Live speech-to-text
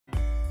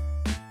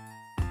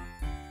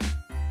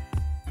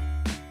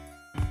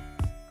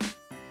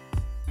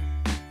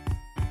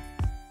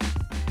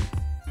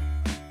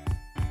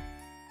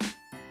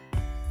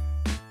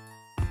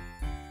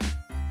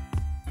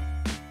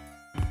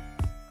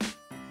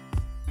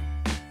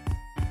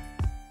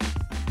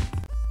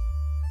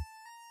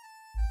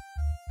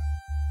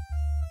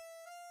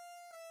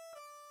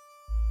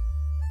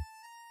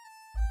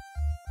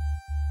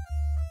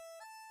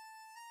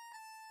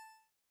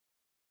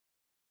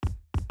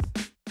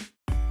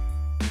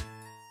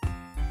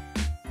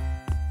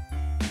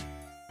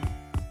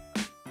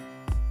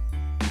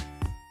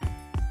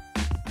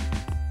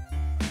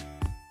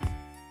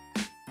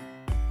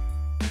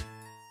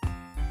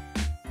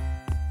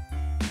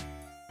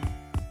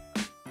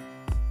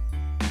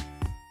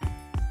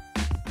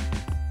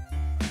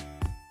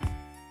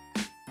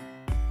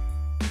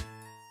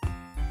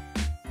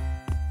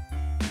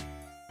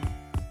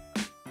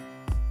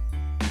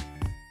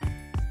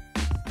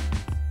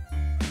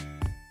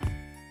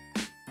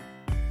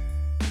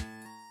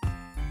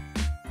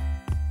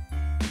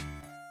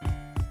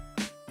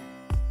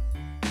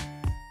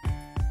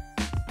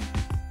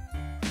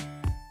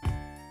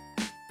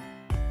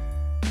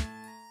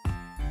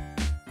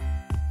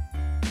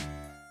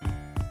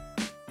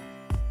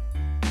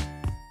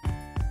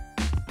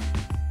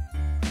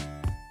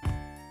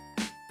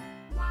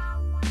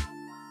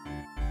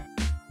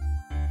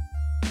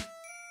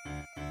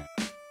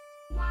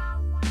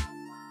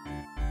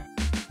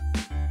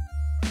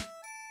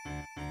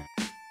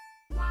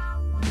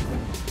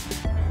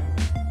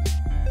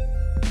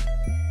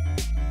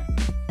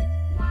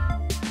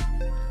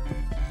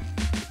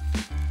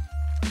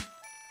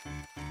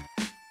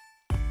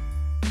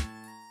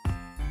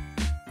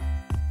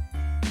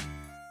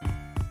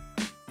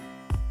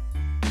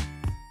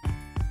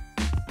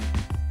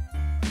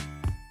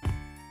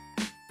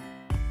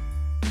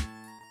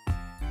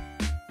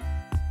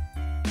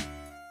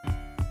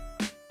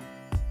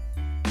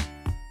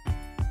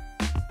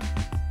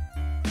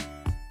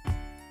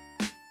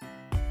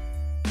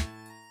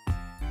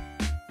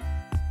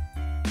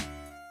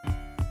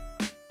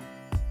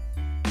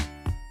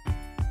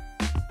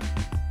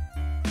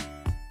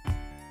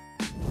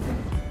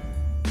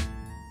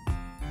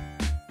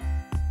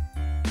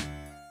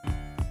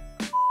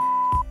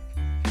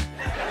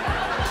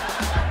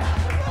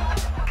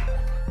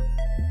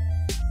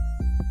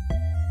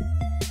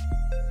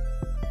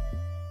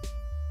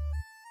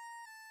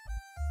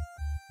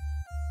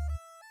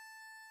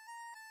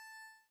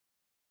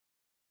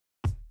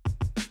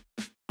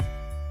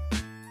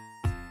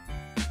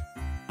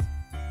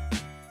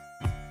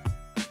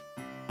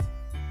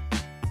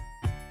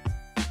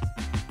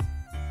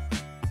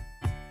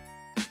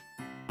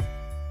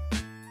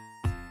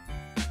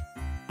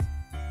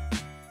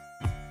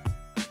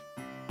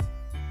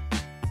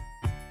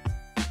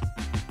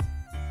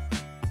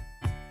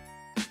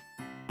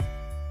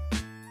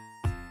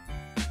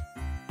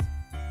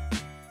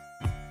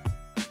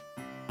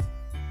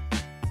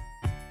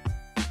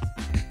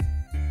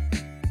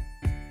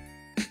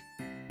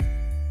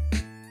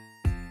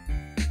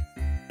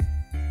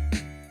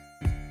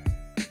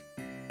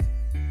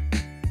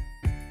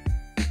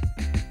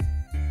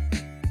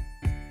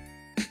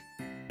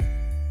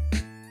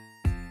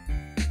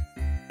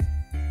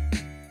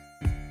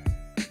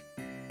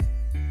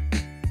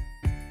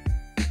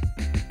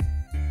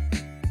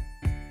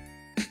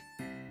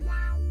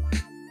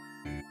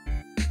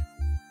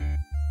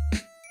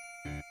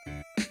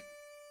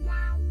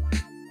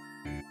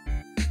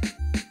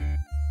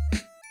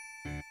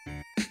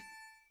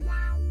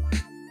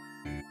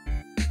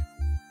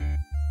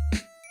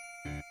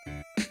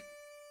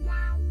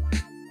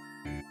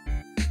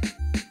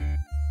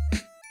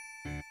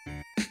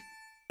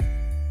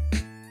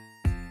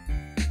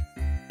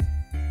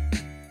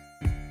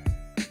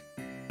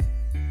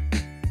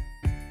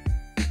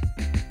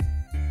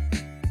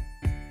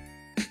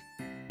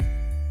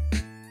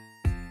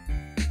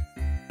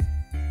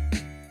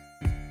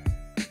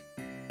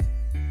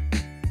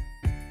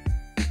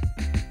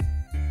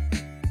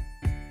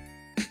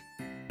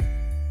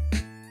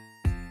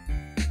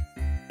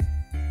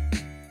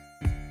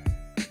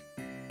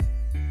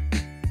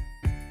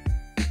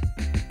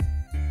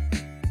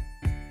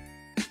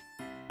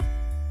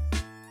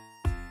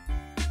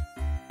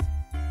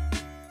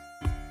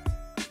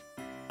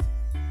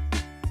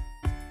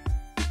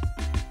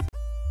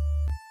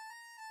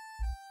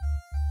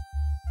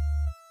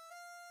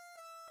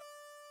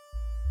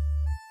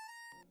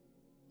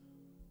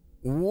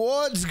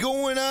What's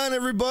going on,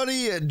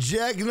 everybody?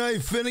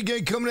 Jackknife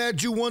Finnegan coming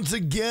at you once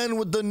again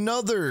with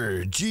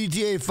another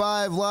GTA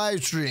 5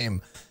 live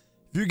stream.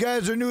 If you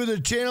guys are new to the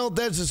channel, hit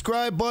that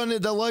subscribe button,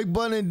 hit that like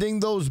button, and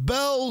ding those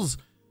bells.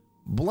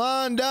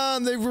 Blonde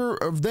Don,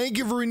 thank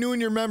you for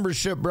renewing your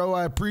membership, bro.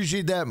 I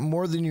appreciate that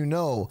more than you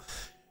know.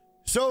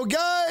 So,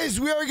 guys,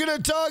 we are going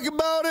to talk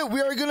about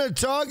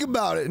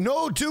it.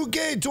 No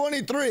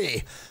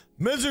 2K23.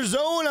 Mr.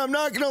 Zone, I'm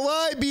not going to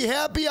lie. Be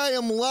happy I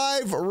am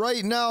live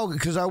right now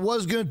because I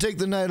was going to take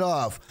the night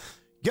off.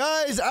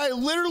 Guys, I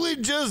literally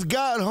just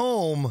got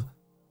home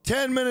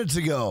 10 minutes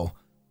ago.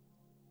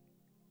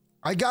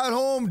 I got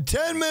home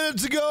 10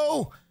 minutes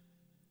ago.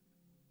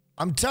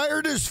 I'm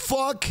tired as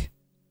fuck.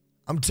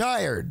 I'm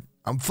tired.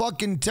 I'm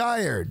fucking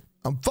tired.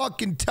 I'm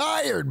fucking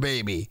tired,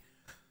 baby.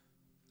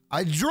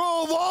 I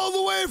drove all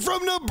the way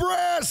from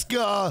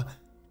Nebraska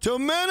to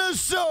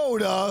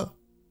Minnesota.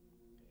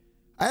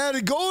 I had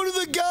to go to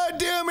the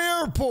goddamn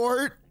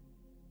airport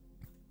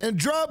and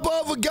drop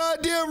off a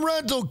goddamn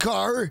rental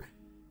car.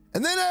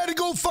 And then I had to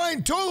go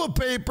find toilet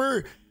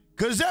paper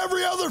because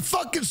every other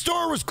fucking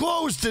store was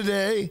closed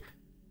today.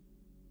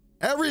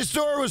 Every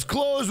store was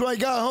closed when I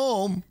got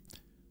home.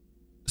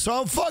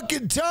 So I'm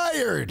fucking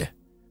tired.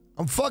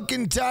 I'm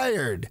fucking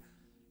tired.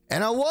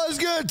 And I was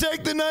going to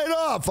take the night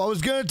off. I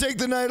was going to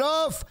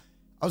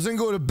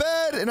go to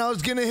bed and I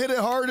was going to hit it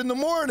hard in the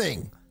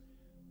morning.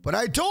 But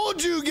I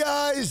told you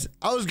guys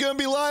I was going to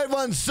be live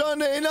on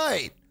Sunday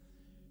night.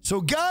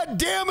 So god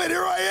damn it,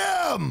 here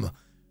I am.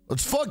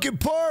 Let's fucking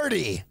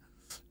party.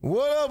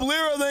 What up,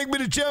 Lyra? Thank you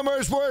to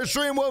Tamarack Village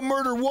Ste. What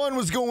Murder 1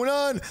 was going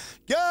on?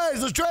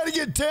 Guys, let's try to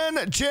get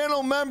 10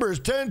 channel members.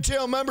 10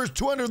 channel members,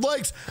 200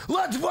 likes.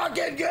 Let's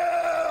fucking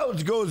go.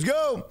 Let's go, let's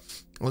go.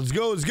 Let's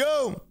go, let's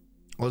go.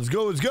 Let's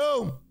go, let's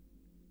go.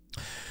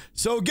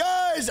 So,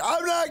 guys,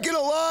 I'm not going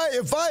to lie.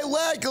 If I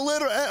lack a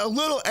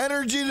little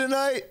energy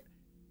tonight,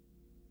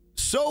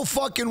 so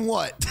fucking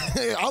what?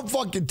 I'm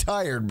fucking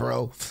tired,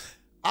 bro.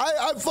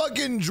 I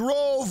fucking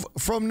drove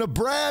from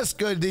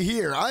Nebraska to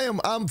here.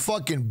 I'm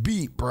fucking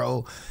beat,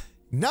 bro.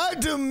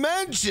 Not to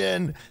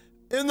mention,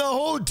 in the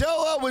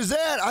hotel I was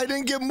at, I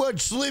didn't get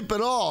much sleep at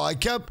all. I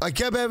kept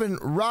having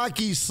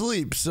rocky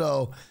sleep.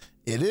 So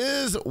it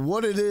is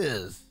what it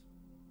is.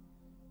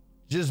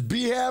 Just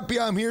be happy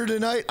I'm here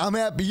tonight. I'm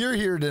happy you're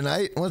here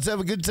tonight. Let's have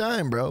a good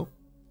time, bro.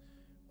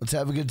 Let's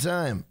have a good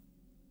time.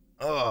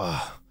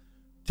 Ugh.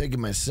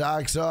 Taking my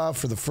socks off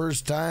for the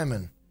first time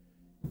in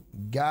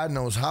God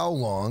knows how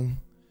long.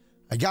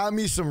 I got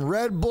me some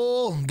Red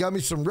Bull. Got me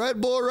some Red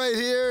Bull right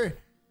here.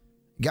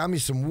 Got me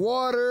some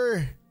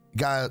water.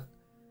 Got a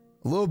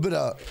little bit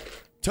of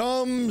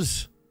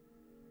Tums.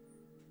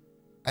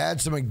 I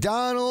had some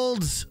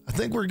McDonald's. I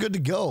think we're good to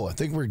go. I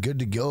think we're good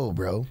to go,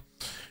 bro.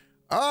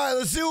 All right,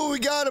 let's see what we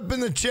got up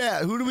in the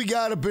chat. Who do we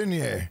got up in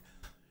here?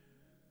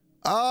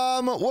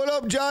 What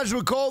up,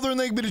 Joshua Calder?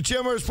 Thank you to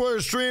Tamarack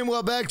Village Ste.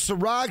 Well, back to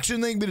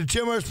Roction. Thank you to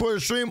Tamarack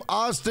Village Ste.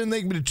 Austin,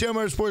 thank you to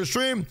Tamarack Village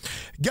Ste.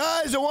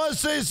 Guys, I want to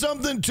say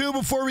something too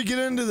before we get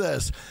into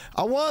this.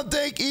 I want to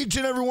thank each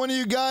and every one of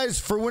you guys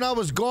for when I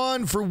was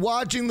gone for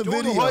watching the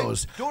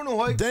videos.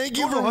 Thank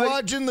you for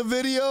watching the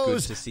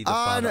videos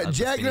on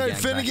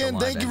Jackknife Finnegan.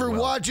 Thank you for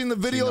watching the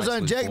videos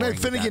on Jackknife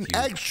Finnegan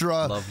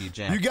Extra.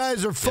 You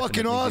guys are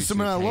fucking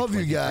awesome, and I love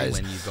you guys.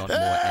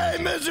 Hey,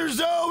 Mr.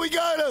 Zoe, we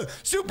got a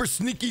super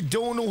sneaky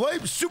donut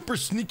wipe, super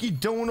sneaky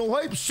donut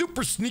wipe,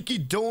 super sneaky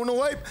donut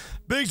wipe.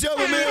 Big shout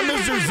out, man,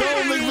 Mr.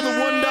 Zone. Thank you for the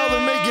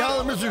 $1 make you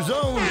holler, Mr.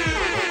 Zone.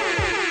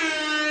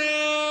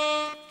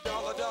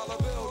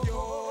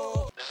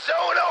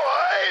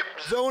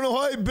 Zone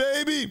hype,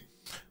 baby.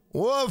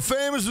 What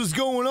famous was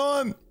going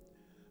on?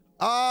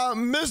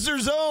 Mr.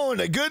 Zone,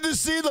 good to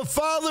see the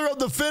father of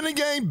the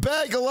Finnegan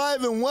back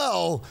alive and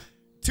well.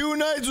 2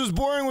 nights was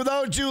boring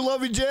without you.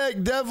 Love you,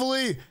 Jack.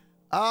 Definitely.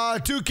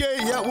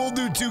 2K, yeah, we'll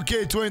do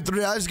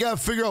 2K23. I just got to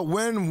figure out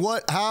when,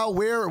 what, how,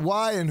 where,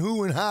 why, and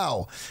who and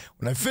how.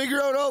 When I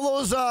figure out all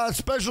those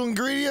special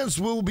ingredients,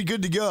 we'll be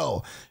good to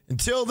go.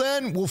 Until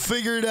then, we'll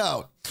figure it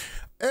out.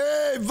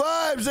 Hey,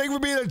 Vibes, thank you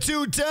for being a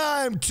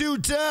two-time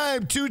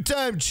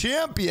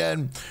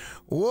champion.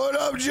 What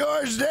up,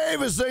 George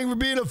Davis? Thank you for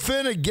being a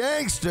Finna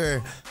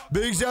gangster.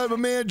 Big shout out to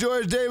my man,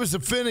 George Davis, a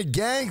Finna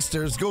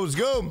gangster. Let's go, let's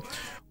go.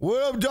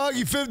 What up,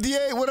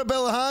 Doggy58? What up,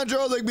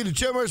 Alejandro? Thank you to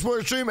Tamarack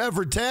Sports Stream.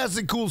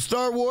 Effortastic, cool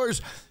Star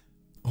Wars.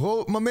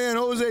 My man,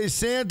 Jose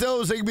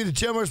Santos. Thank you to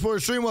Tamarack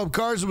Sports Stream. What up,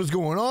 Carson? What's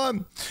going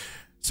on?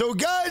 So,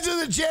 guys in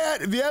the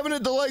chat, if you haven't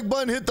hit the like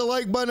button, hit the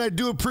like button. I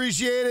do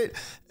appreciate it.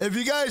 If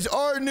you guys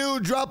are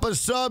new, drop a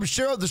sub,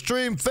 share out the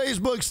stream,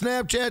 Facebook,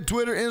 Snapchat,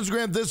 Twitter,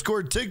 Instagram,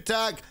 Discord,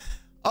 TikTok.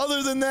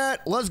 Other than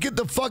that, let's get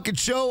the fucking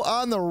show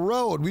on the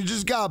road. We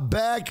just got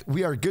back.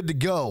 We are good to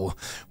go.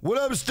 What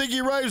up,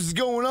 Sticky Rice? What's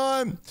going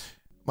on?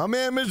 My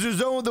man, Mr.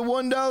 Zone with the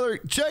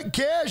 $1. Check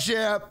Cash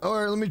App.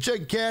 Or let me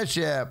check Cash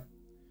App.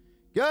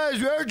 Guys,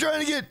 we are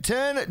trying to get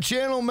 10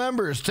 channel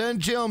members.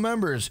 10 channel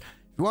members. If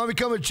you want to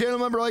become a channel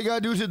member, all you got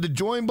to do is hit the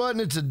join button.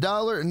 It's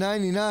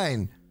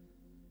 $1.99.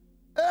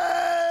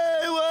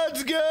 Hey,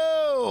 let's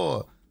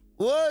go.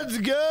 Let's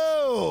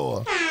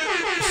go.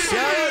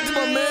 Shout out to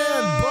my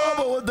man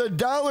Bubba with the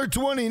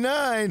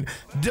 $1.29.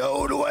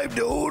 Dude wipe.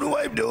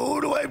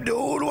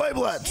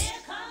 Let's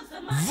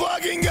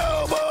fucking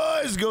go,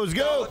 boys. Go.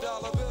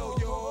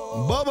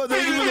 Bubba,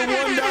 thank you for the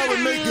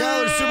 $1 make the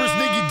holler super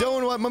sneaky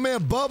donut. My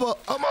man Bubba,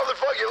 a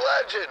motherfucking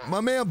legend.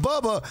 My man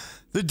Bubba,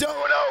 the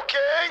donut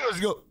king.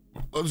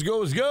 Let's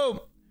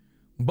go.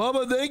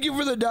 Bubba, thank you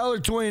for the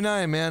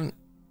 $1.29, man.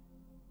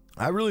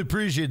 I really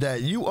appreciate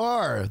that. You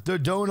are the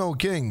dono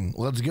king.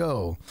 Let's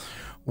go.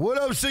 What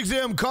up, 6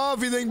 a.m.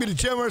 coffee? Thank you to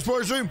Tamarack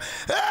Sports Stream.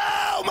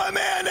 Al, my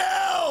man,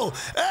 Al,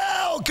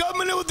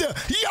 coming in with the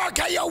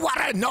Yarka you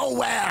wanna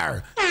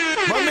nowhere.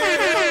 My man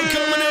Al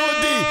coming in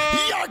with the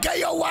Yarka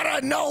you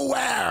wanna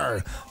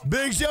nowhere.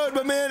 Big shout out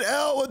to my man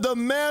Al with the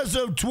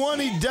massive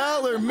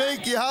 $20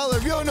 make you holler.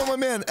 If you don't know my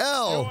man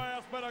Al,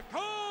 a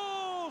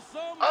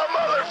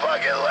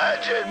motherfucking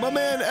legend. My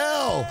man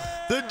Al,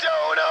 the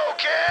dono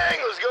king.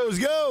 Let's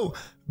go.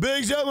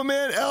 Big shout out my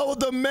man L with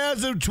the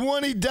massive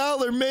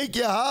 $20 make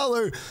you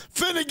holler.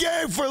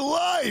 Finnegan for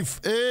life.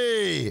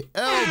 Hey,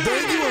 L,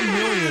 thank you a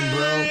million,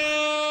 bro.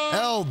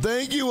 L,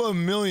 thank you a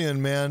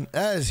million, man.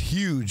 That is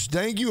huge.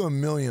 Thank you a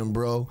million,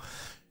 bro.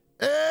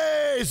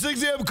 Hey,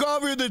 6 a.m.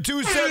 coffee with the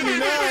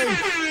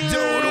 $2.79.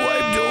 Dude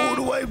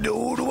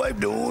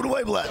wipe.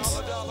 Let's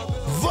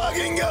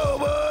fucking go,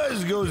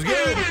 boys. Goes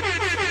good.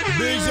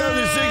 Big shout out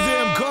to 6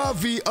 a.m.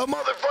 coffee. A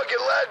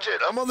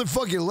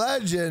motherfucking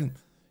legend.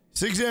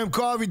 6 a.m.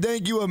 coffee,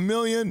 thank you a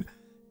million.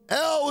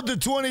 L with the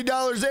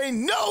 $20. Ain't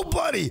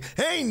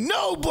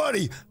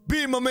nobody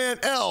beating my man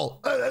L.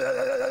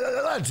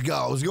 Let's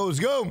go.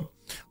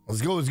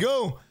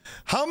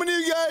 How many of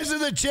you guys in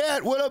the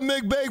chat? What up,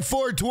 McBag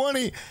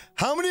 420?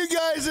 How many of you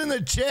guys in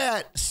the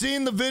chat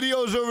seen the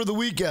videos over the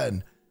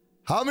weekend?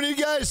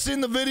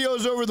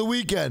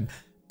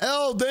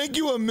 L, thank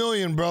you a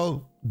million,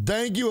 bro.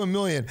 Thank you a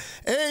million.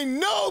 Ain't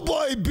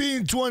nobody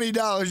beating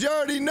 $20. You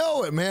already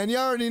know it, man.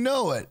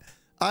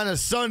 On a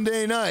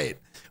Sunday night.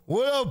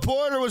 What up,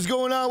 Porter? What's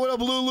going on? What up,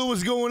 Lulu?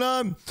 What's going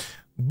on?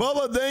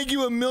 Bubba, thank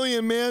you a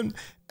million, man.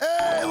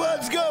 Hey,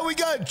 let's go. We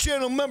got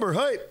channel member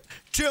hype.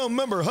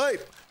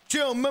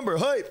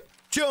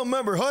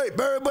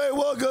 Everybody,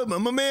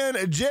 welcome my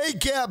man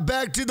J-Cap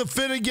back to the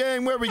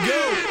Finnegan. Where we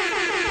go?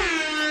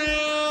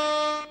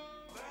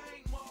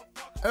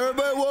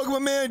 Everybody, welcome my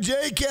man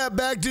J-Cap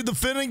back to the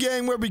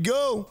Finnegan. Where we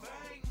go?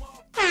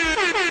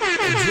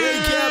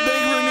 J-Cap,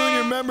 thank you for renewing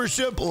your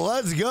membership.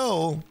 Let's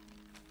go.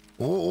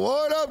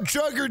 What up,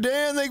 Trucker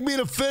Dan? They can be a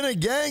Finna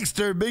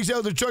gangster. Big shout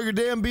out to Trucker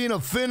Dan being a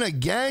Finna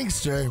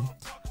gangster.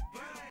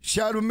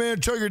 Shout out to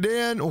man Trucker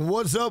Dan.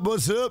 What's up?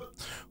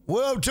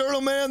 What up, Turtle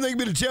Man? They can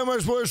be the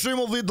Tamarack Sports Stream.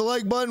 Hopefully hit the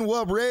like button.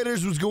 What up,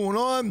 Raiders? What's going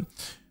on?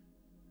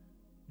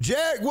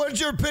 Jack, what's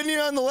your opinion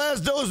on the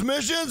last dose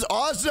missions?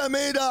 Austin, I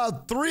made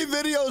 3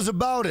 videos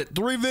about it.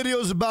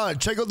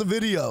 Check out the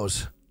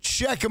videos.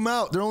 Check them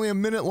out. They're only a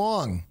minute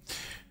long.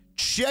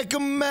 Check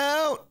them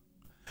out.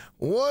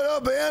 What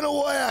up, Anna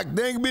Whack?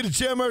 Thank you be the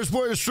Tamarack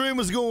Sports Stream.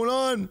 What's going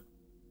on?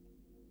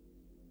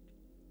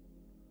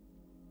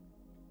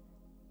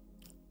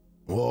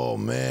 Oh,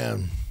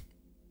 man.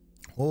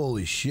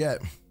 Holy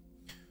shit.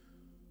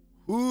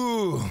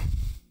 Ooh.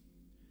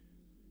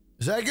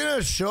 Is that going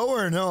to show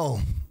or no?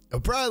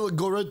 It'll probably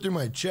go right through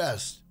my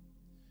chest.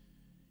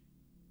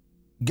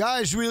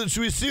 Guys, should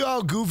we see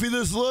how goofy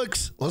this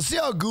looks? Let's see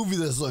how goofy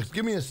this looks.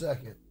 Give me a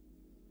second.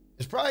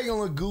 It's probably going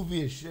to look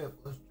goofy as shit.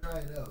 Let's try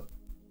it out.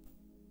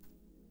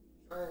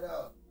 Try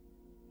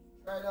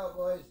it out,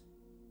 boys.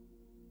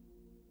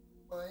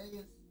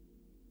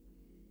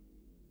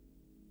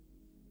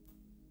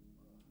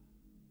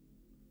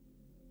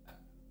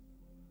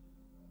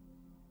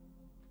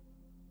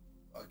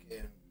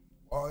 Fucking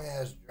long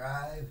ass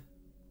drive.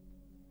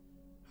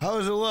 How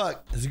does it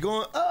look? Is it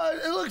going?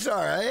 It looks all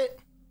right.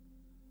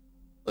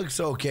 Looks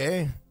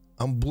okay.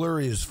 I'm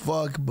blurry as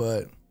fuck,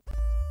 but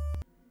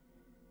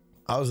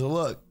how does it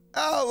look?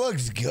 Oh, it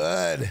looks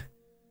good.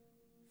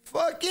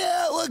 Fuck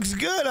yeah, it looks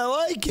good. I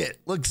like it.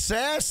 Looks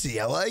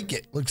sassy. I like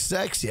it. Looks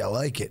sexy. I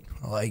like it.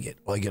 I like it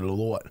a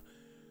lot.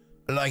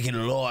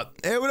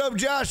 Hey, what up,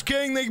 Josh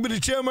King? Thank you for the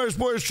Tamarack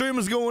Sports Stream.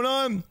 What's going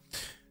on?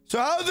 So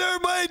how's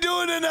everybody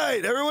doing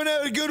tonight? Everyone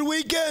had a good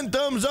weekend?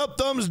 Thumbs up,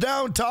 thumbs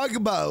down. Talk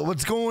about it.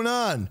 What's going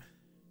on?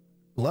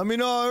 Let me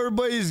know how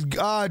everybody's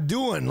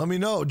doing. Let me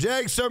know.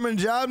 Jack, starting a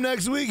job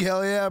next week?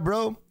 Hell yeah,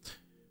 bro.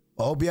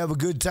 I hope you have a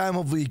good time.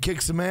 Hopefully you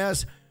kick some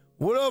ass.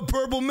 What up,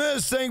 Purple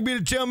Mist? Thank you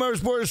to Tamarack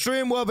Sports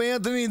Stream. What up,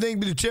 Anthony?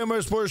 Thank you to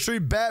Tamarack Sports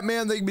Stream.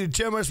 Batman, thank you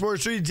to Tamarack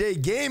Sports Stream. J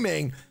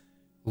Gaming.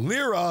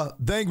 Lyra,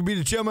 thank you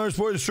to Tamarack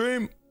Sports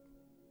Stream.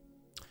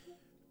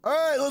 All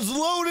right, let's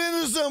load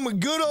into some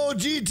good old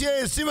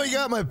GTA and see if I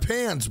got my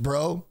pants,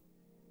 bro.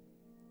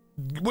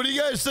 What do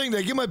you guys think? Did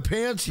I get my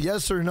pants?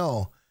 Yes or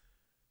no?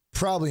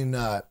 Probably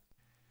not.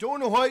 Don't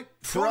know hype.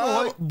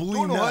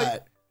 Probably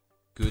not.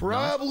 Good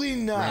Probably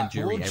night. not. Grand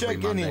jury We'll every check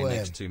Monday anyway.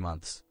 next 2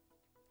 months.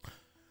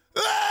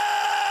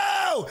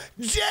 Oh! go!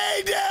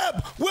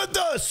 J-Dab with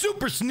the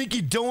super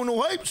sneaky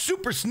dono hype,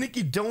 super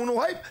sneaky dono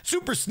hype,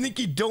 super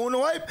sneaky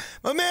dono hype.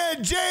 My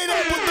man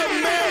J-Dab with the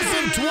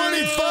massive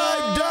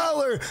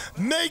 $25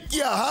 make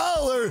you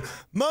holler.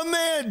 My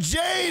man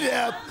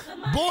J-Dab.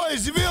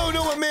 Boys, if you don't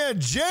know my man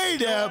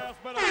J-Dab,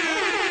 a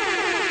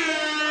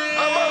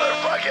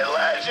motherfucking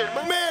legend.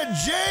 My man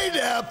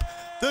J-Dab,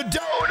 the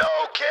dono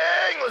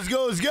king. Let's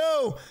go, let's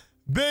go.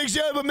 Big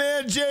shout out, my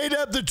man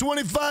J-Dab, the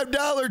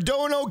 $25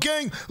 dono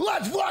king.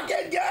 Let's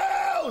fucking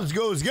go. Let's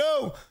go, let's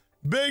go.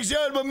 Big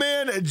shout out, my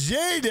man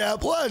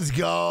J-Dab. Let's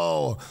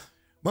go.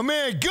 My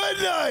man,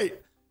 good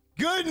night.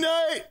 Good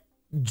night.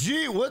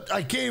 Gee, what?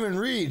 I can't even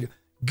read.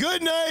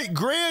 Good night,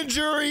 grand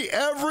jury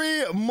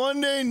every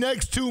Monday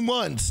next 2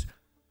 months.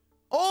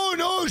 Oh,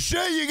 no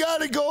shit, you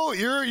gotta go.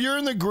 You're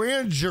in the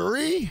grand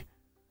jury?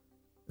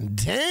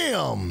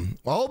 Damn.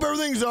 I hope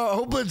everything's,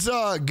 hope it's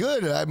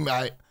good.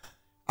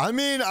 I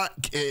mean,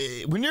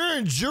 when you're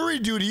in jury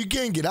duty, you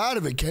can't get out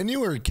of it, can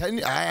you? Or can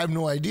you? I have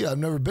no idea. I've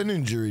never been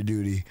in jury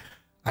duty.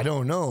 I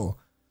don't know.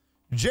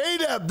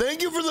 J-Dab,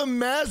 thank you for the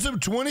massive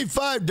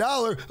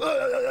 $25.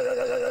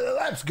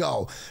 Let's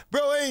go.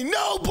 Bro, ain't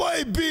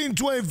nobody beating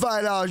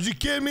 $25. You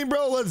kidding me,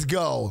 bro? Let's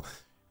go.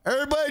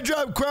 Everybody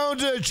drop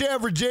crowns in the chat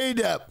for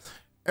J-Dab.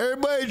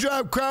 Everybody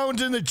drop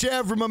crowns in the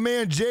chat for my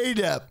man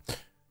J-Dab.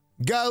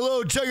 Got a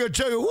little chugga.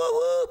 Whoop,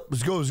 whoop.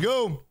 Let's go, let's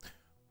go.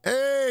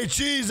 Hey,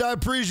 Cheese, I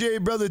appreciate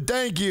it, brother.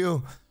 Thank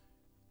you.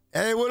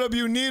 Hey, what up,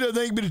 Unita?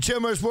 Thank you to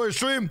Tamarack Sports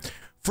Stream.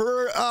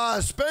 For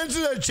Spence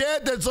in the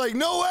chat that's like,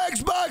 no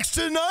Xbox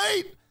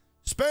tonight.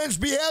 Spence,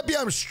 be happy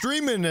I'm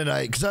streaming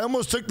tonight because I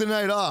almost took the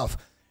night off.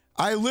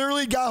 I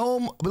literally got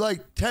home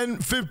like 10,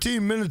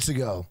 15 minutes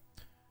ago.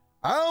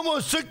 I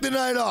almost took the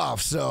night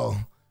off, so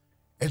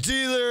it's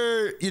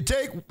either you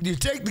take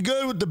the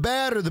good with the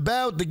bad or the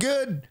bad with the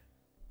good.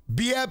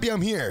 Be happy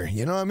I'm here.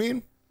 You know what I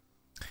mean?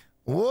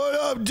 What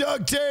up,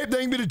 Duct Tape?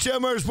 Thank you to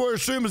Tamarack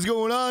Sports Stream is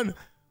going on.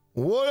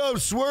 What up,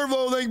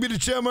 Swervo? Thank you to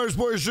Tamarack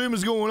Sports Stream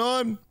is going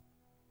on.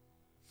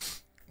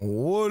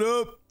 What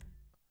up?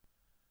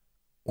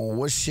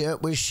 What's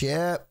up? What's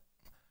up?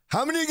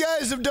 How many of you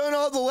guys have done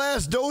all the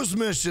last dose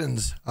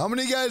missions? How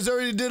many of you guys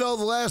already did all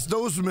the last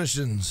dose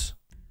missions?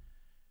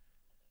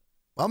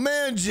 My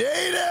man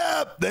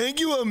J-Dab, thank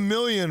you a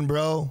million,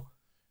 bro.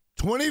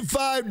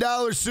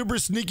 $25 super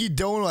sneaky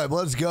donut.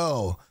 Let's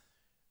go.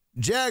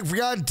 Jack,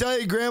 forgot to tell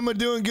you, Grandma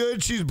doing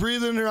good. She's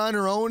breathing on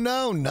her own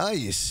now.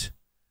 Nice.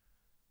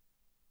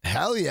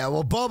 Hell yeah.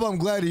 Well, Bub, I'm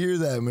glad to hear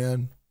that,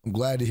 man. I'm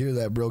glad to hear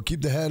that, bro.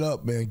 Keep the head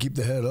up, man. Keep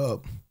the head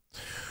up.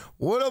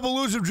 What up,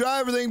 Elusive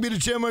Driver? Thank you to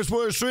Tamarack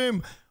Sports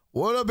Stream.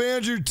 What up,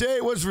 Andrew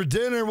Tate? What's for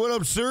dinner? What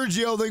up,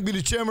 Sergio? Thank you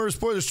to Tamarack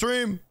Sports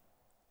Stream.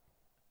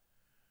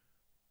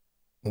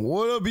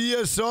 What up,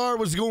 ESR?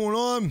 What's going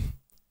on?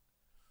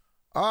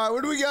 All right,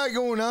 what do we got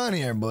going on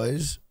here,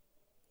 boys?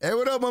 Hey,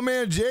 what up, my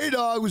man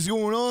J-Dog? What's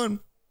going on?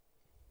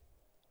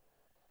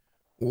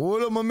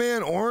 What up, my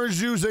man Orange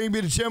Juice? Thank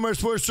you to Tamarack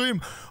Sports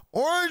Stream.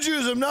 Orange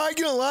Juice, I'm not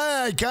going to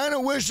lie. I kind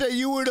of wish that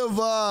you would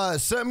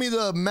have sent me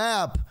the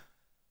map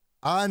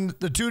on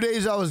the 2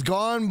 days I was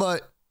gone,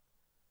 but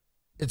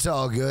it's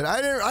all good.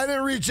 I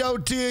didn't reach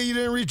out to you. You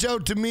didn't reach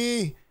out to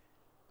me.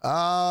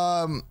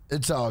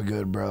 It's all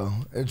good, bro.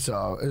 It's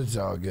all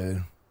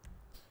good.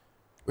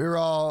 We were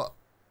all...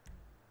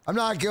 I'm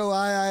not gonna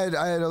lie,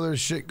 I had other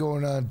shit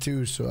going on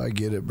too, so I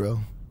get it, bro.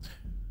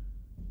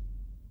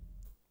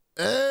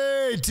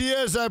 Hey,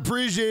 TS, I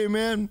appreciate it,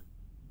 man.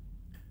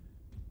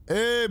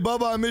 Hey,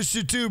 Bubba, I missed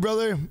you too,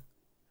 brother.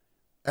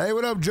 Hey,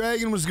 what up,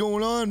 Dragon? What's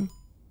going on?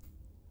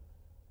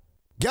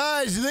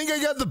 Guys, you think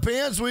I got the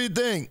pants? What do you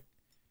think?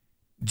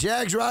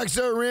 Jack's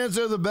Rockstar Rants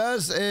are the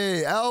best.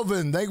 Hey,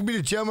 Alvin, thank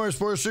you to Tamarack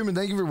Sports Stream, and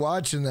thank you for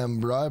watching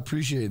them, bro. I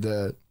appreciate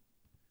that.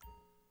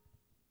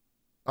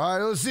 All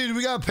right, let's see. Do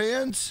we got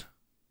pants?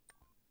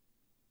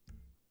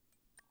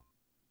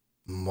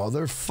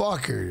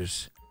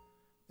 Motherfuckers.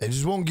 They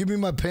just won't give me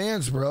my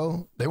pants,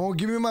 bro. They won't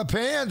give me my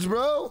pants,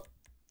 bro.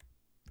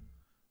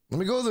 Let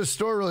me go to the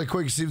store really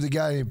quick and see if they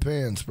got any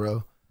pants,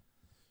 bro.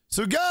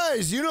 So,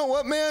 guys, you know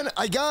what, man?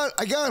 I got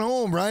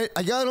home, right?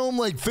 I got home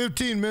like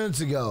 15 minutes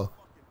ago.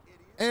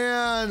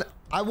 And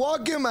I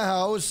walk in my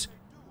house,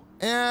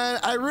 and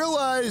I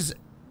realize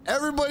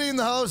everybody in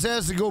the house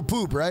has to go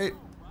poop, right?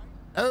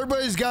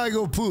 Everybody's got to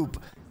go poop.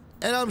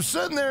 And I'm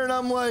sitting there, and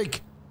I'm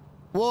like,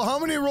 well, how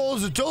many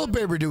rolls of toilet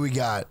paper do we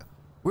got?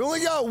 We only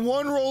got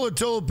one roll of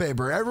toilet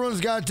paper. Everyone's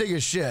got to take a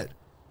shit.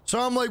 So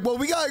I'm like, well,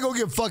 we got to go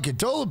get fucking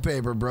toilet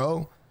paper,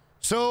 bro.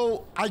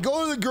 So I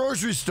go to the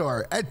grocery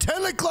store at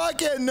 10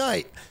 o'clock at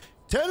night.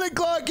 10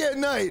 o'clock at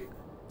night,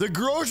 the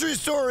grocery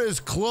store is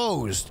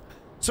closed.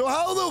 So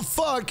how the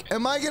fuck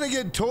am I going to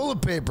get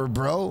toilet paper,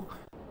 bro?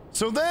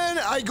 So then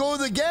I go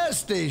to the gas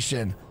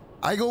station.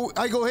 I go,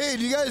 hey,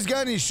 do you guys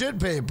got any shit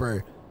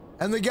paper?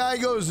 And the guy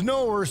goes,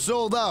 no, we're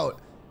sold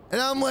out. And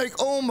I'm like,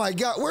 oh my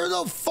God, where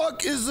the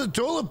fuck is the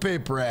toilet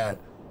paper at?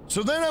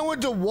 So then I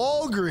went to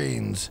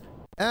Walgreens,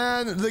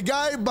 and the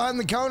guy behind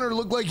the counter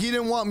looked like he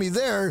didn't want me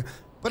there,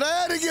 but I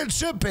had to get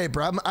shit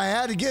paper. I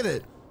had to get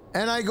it.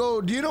 And I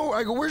go, do you know,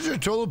 I go, where's your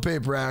toilet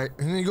paper at?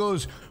 And he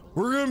goes,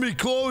 we're going to be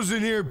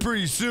closing here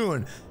pretty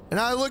soon. And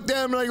I looked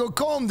at him and I go,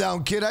 calm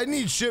down, kid. I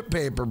need shit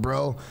paper,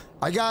 bro.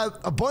 I got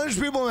a bunch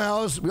of people in the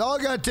house. We all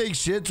got to take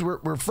shits.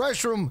 We're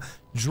fresh from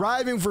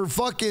driving for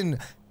fucking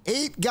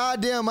 8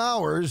 goddamn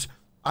hours.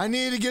 I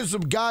need to get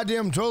some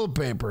goddamn toilet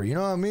paper. You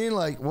know what I mean?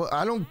 Like, well,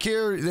 I don't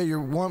care that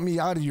you want me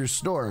out of your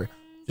store.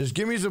 Just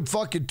give me some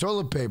fucking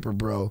toilet paper,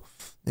 bro.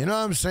 You know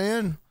what I'm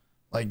saying?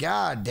 Like,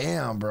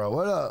 goddamn, bro.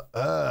 What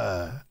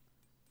up?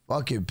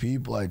 Fucking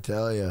people, I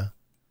tell you.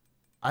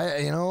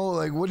 You know,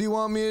 like, what do you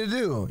want me to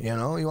do? You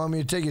know, you want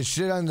me to take a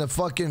shit on the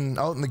fucking,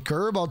 out in the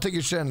curb? I'll take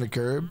a shit on the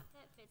curb.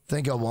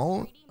 Think I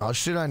won't? I'll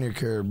shit on your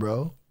curb,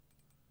 bro.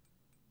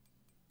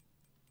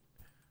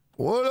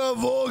 What up,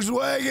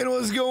 Volkswagen?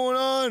 What's going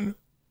on?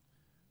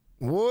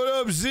 What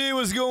up, Z?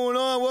 What's going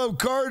on? What up,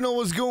 Cardinal?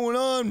 What's going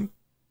on?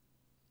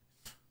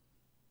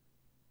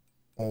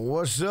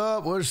 What's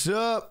up? What's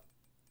up?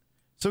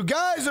 So,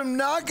 guys, I'm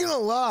not going to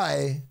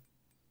lie.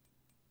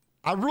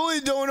 I really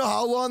don't know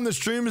how long the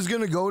stream is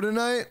going to go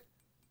tonight.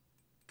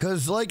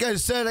 Because, like I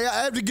said,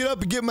 I have to get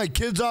up and get my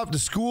kids off to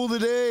school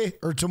today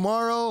or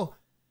tomorrow.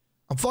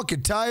 I'm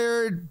fucking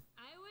tired.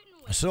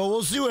 So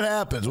we'll see what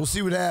happens. We'll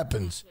see what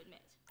happens.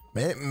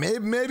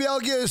 Maybe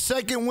I'll get a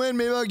second win.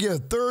 Maybe I'll get a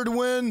third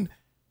win.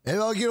 Maybe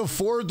I'll get a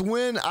fourth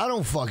win. I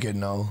don't fucking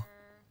know.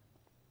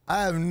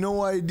 I have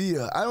no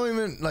idea. I don't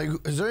even, like,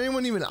 is there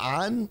anyone even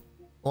on?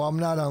 Well, I'm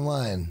not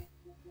online.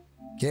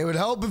 Okay, it would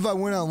help if I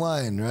went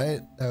online,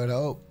 right? That would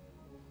help.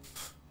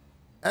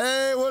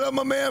 Hey, what up,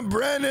 my man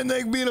Brandon?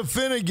 Thanks for being a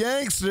Finna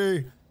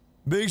gangster.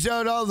 Big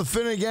shout out to all the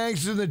Finna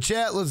gangsters in the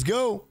chat. Let's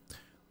go.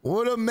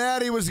 What up,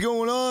 Maddie? What's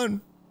going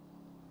on?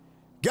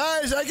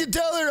 Guys, I can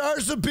tell there are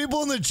some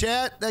people in the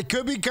chat that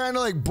could be kind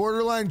of like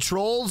borderline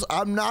trolls.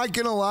 I'm not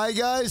going to lie,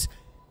 guys.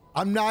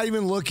 I'm not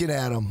even looking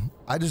at them.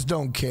 I just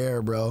don't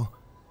care, bro.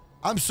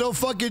 I'm so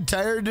fucking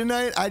tired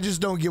tonight. I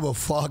just don't give a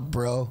fuck,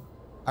 bro.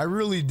 I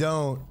really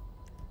don't.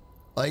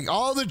 Like,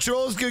 all the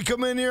trolls could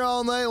come in here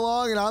all night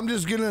long, and I'm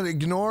just going to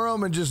ignore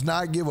them and just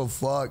not give a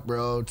fuck,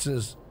 bro. It's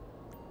just,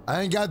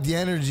 I ain't got the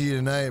energy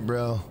tonight,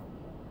 bro.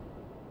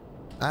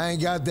 I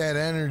ain't got that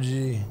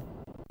energy.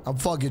 I'm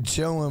fucking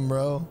chilling,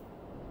 bro.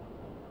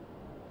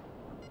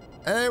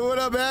 Hey, what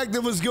up,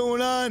 Active? What's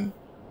going on?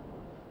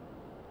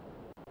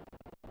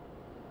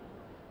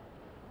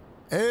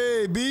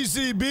 Hey,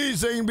 BCB,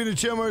 saying be the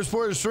Tamarack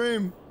Sports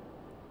stream.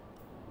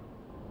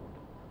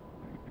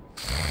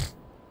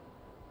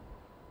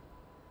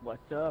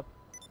 What's up?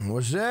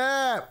 What's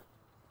up?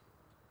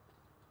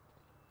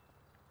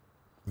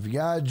 If you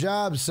got a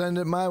job, send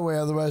it my way.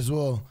 Otherwise,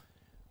 we'll.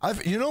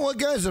 You know what,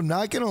 guys? I'm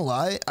not gonna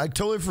lie. I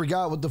totally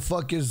forgot what the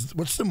fuck is.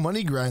 What's the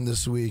money grind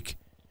this week?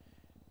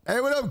 Hey,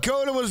 what up,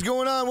 Coda? What's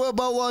going on? What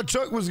about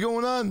Chuck? What's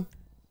going on?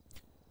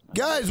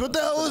 Guys, what the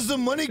hell is the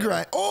money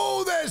grind?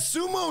 Oh, that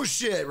sumo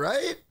shit,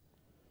 right?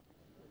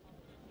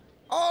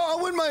 Oh,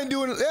 I wouldn't mind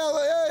doing it.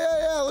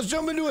 Yeah. Let's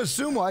jump into a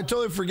sumo. I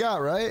totally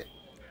forgot, right?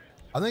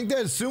 I think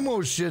that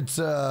sumo shit's,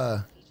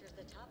 let's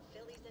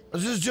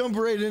just jump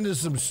right into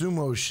some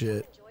sumo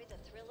shit.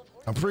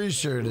 I'm pretty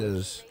sure it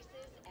is.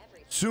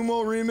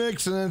 Sumo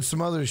remix and then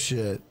some other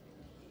shit.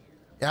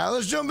 Yeah,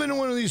 let's jump into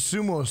one of these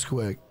sumos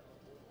quick.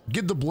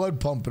 Get the blood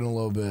pumping a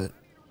little bit.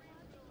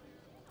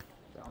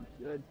 Sounds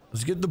good.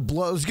 Let's get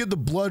the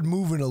blood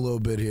moving a little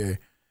bit here.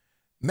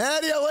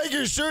 Maddie, I like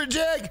your shirt,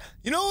 Jack.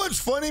 You know what's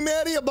funny,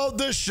 Maddie, about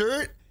this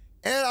shirt?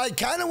 And I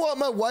kind of want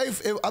my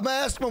wife, I'm gonna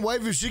ask my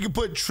wife if she could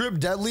put Trip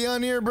Deadly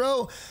on here,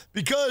 bro.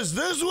 Because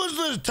this was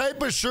the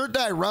type of shirt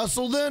that I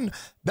wrestled in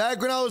back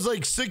when I was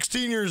like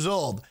 16 years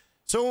old.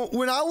 So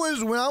when I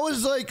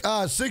was like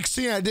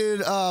 16, I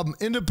did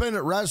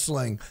independent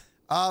wrestling,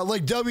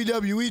 like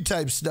WWE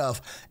type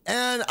stuff.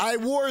 And I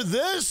wore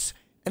this,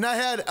 and I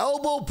had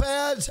elbow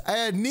pads, I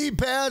had knee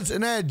pads,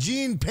 and I had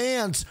jean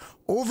pants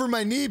over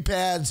my knee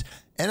pads,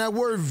 and I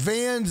wore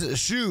Vans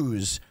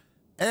shoes.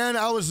 And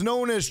I was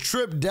known as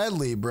Trip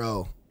Deadly,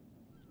 bro.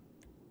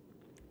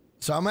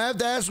 So I'm gonna have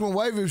to ask my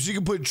wife if she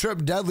can put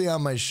Trip Deadly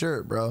on my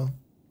shirt, bro.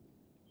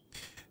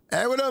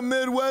 Hey, what up,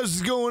 Midwest?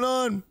 What's going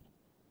on?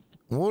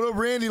 What up,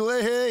 Randy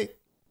Leahy?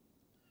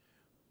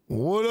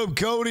 What up,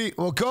 Cody?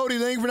 Well, Cody,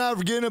 thank you for not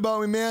forgetting about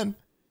me, man.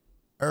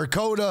 Or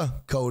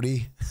Coda.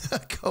 Cody.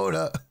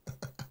 Coda.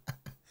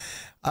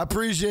 I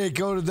appreciate it,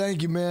 Coda.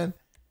 Thank you, man.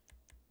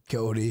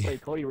 Cody.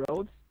 Wait, Cody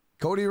Rhodes?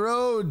 Cody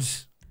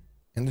Rhodes.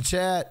 In the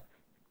chat.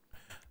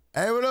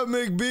 Hey, what up,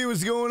 McB?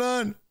 What's going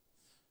on?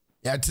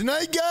 Yeah,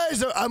 tonight,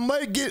 guys, I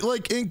might get,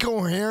 like,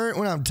 incoherent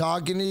when I'm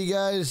talking to you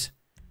guys.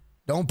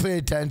 Don't pay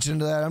attention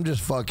to that. I'm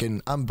just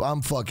fucking,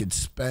 I'm fucking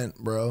spent,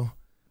 bro.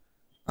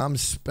 I'm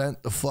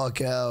spent the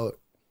fuck out.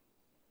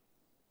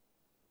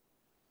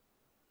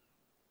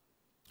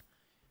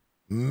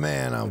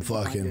 Man, I'm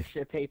fucking.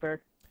 Shit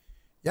paper?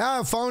 Yeah,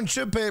 I found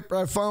shit paper.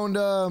 I found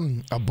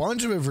a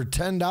bunch of it for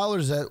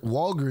 $10 at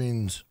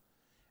Walgreens.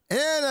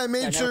 And I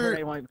made sure. I never heard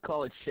anyone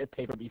call it shit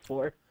paper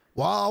before.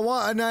 Well,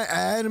 I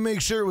had to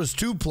make sure it was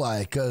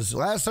 2-ply, because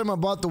last time I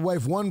bought the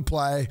wife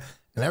 1-ply,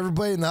 and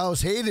everybody in the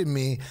house hated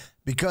me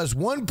Because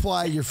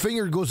 1-ply, your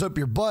finger goes up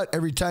your butt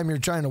every time you're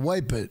trying to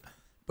wipe it.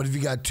 But if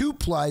you got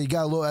 2-ply, you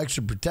got a little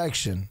extra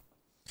protection.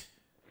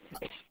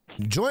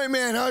 Joint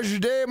man, how's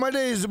your day? My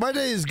day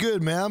is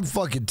good, man. I'm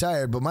fucking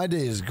tired, but my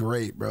day is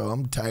great, bro.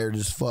 I'm tired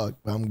as fuck.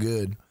 I'm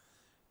good.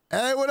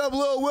 Hey, what up,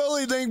 Lil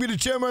Willie? Thank you to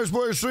Tamarack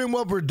Sports Stream.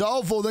 What up,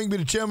 Rodolfo? Thank you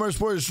to Tamarack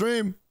Sports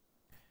Stream.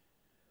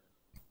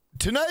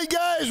 Tonight,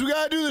 guys, we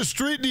gotta do the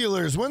Street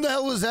Dealers. When the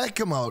hell does that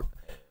come out?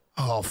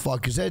 Oh,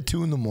 fuck. Is that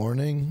 2 in the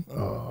morning?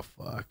 Oh,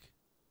 fuck.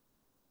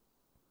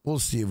 We'll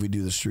see if we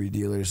do the Street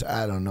Dealers.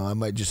 I don't know. I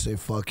might just say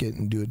fuck it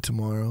and do it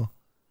tomorrow.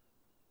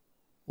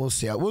 We'll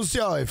see how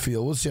I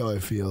feel. We'll see how I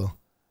feel.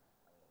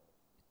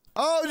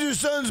 Oh, it's your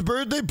son's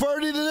birthday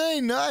party today?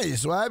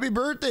 Nice. Well, happy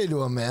birthday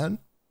to him, man.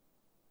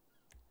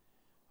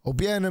 Hope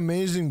you had an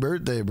amazing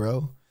birthday,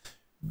 bro.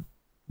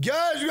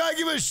 Guys, we gotta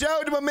give a shout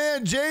out to my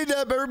man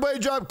J-Dep. Everybody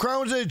drop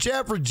crowns in the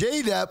chat for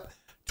J-Dep.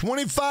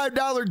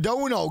 $25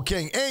 Dono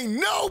King. Ain't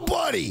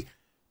nobody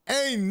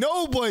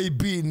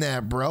beating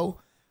that, bro.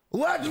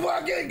 Let's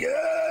fucking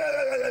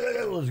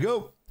go. Let's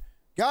go.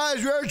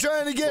 Guys, we are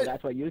trying to get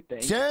that's what you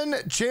think.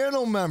 10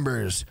 channel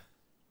members.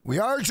 We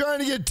are trying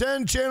to get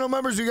 10 channel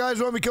members. If you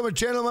guys want to become a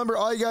channel member,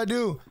 all you got to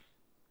do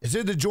is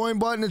hit the join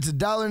button. It's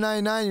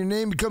 $1.99. Your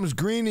name becomes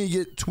green and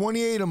you get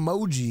 28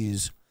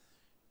 emojis.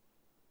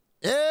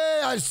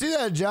 Hey, I see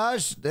that,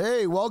 Josh.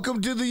 Hey, welcome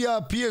to the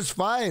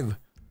PS5.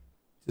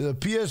 To the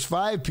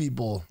PS5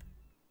 people.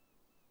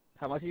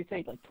 How much do you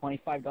think? Like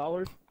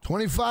 $25?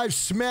 25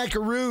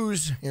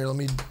 smackaroos. Here, let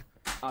me...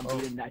 I'm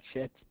eating that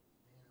shit.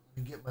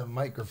 Let me get my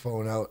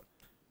microphone out.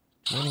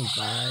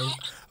 25.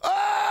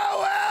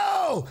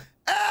 Oh,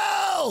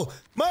 L!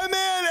 My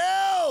man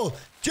L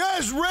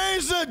just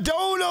raised the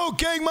Dono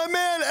King. My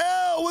man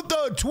L with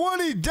the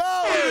 $20.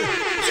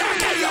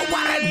 You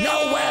want it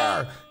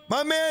nowhere.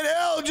 My man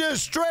L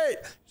just straight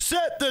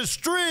set the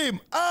stream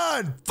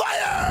on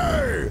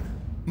fire.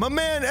 My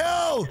man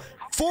L,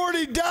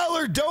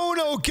 $40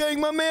 Dono King.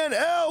 My man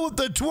L with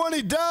the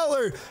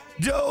 $20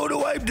 Dono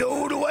wipe,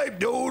 Dono wipe,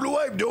 Dono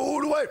wipe,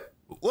 Dono wipe.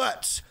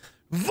 Let's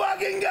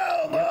fucking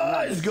go,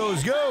 boys. Go.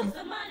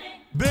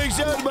 Big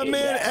shout out to my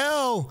man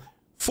L,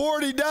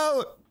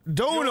 $40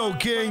 Dono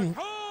King.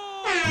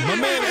 My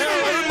man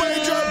L,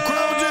 everybody drop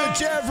crowns in the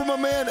chat for my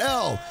man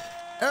L.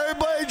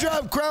 Everybody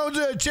drop crowns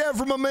in the chat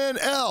for my man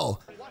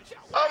L.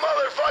 A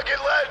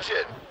motherfucking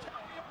legend.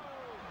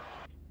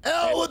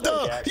 L with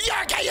the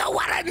you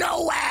want it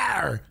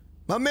nowhere.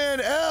 My man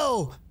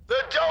L, the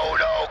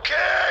Dono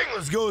King.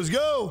 Let's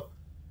go.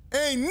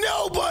 Ain't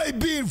nobody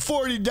beating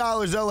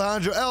 $40,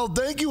 Alejandro. L,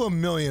 thank you a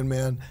million,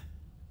 man.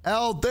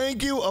 L,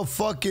 thank you a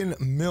fucking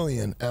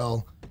million,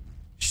 L.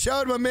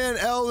 Shout out my man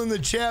L in the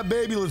chat,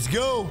 baby. Let's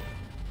go.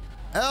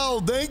 L,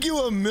 thank you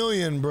a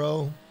million,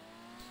 bro.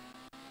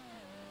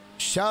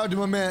 Shout out to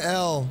my man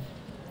L.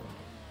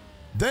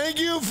 Thank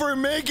you for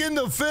making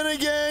the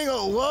Finnegan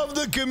love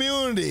the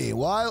community.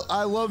 Well,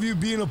 I love you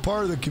being a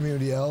part of the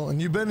community, L, and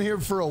you've been here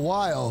for a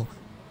while.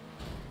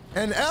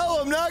 And L,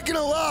 I'm not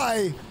gonna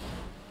lie,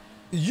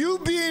 you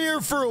being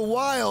here for a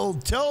while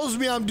tells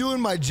me I'm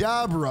doing my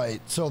job right.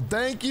 So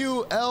thank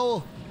you,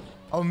 L,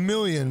 a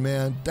million,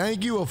 man.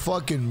 Thank you a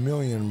fucking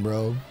million,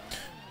 bro.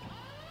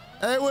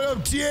 Hey, what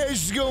up, TH?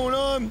 What's going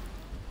on?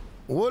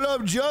 What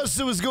up,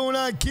 Justin? What's going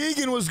on?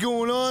 Keegan, what's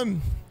going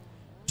on?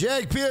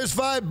 Jack,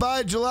 PS5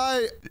 by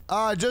July,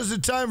 just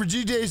in time for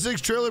GTA 6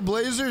 Trailer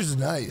Blazers.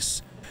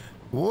 Nice.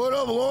 What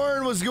up,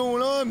 Lauren? What's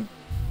going on?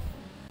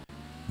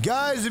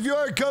 Guys, if you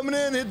are coming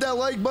in, hit that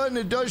like button.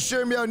 It does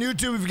share me on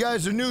YouTube. If you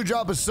guys are new,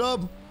 drop a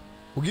sub.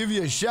 We'll give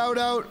you a shout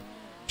out.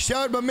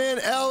 Shout out my man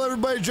Al.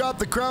 Everybody drop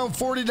the crown.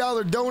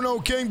 $40 Dono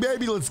King,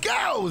 baby. Let's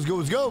go.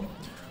 Let's go.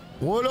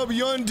 What up,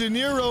 Young De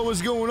Niro?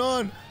 What's going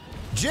on?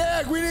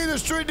 Jack, we need a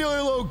street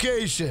dealer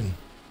location.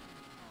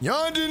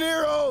 Young De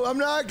Niro, I'm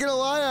not gonna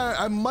lie,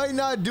 I might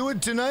not do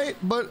it tonight,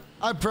 but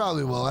I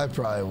probably will.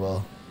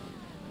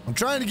 I'm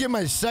trying to get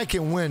my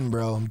second win,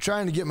 bro. I'm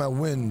trying to get my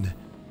wind.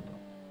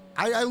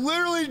 I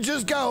literally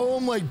just got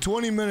home like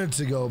 20 minutes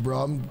ago,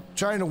 bro. I'm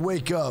trying to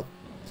wake up.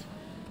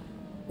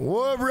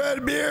 What up,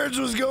 Redbeards?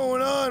 What's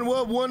going on? What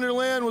up,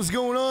 Wonderland? What's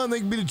going on?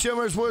 Thank you to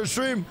Tamarack Sports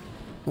Stream.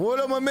 What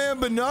up, my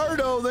man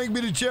Bernardo? Thank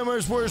you to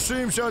Tamarack Sports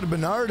Stream. Shout out to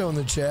Bernardo in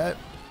the chat.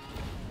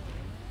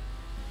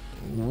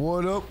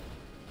 What up?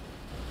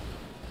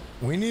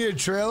 We need a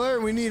trailer.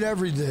 We need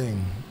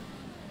everything.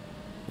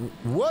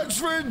 What's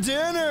for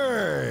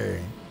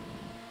dinner?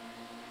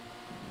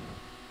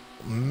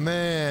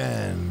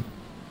 Man.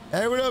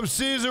 Hey, what up,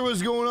 Caesar?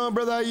 What's going on,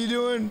 brother? How you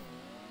doing?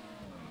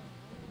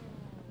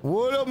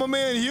 What up, my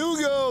man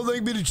Hugo?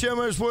 Thank you to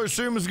Tamarack Sports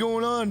Stream. What's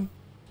going on?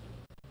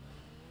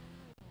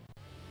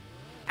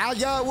 I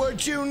got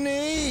what you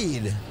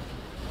need.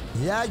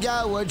 Yeah, I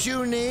got what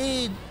you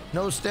need.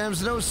 No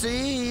stems, no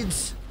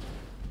seeds.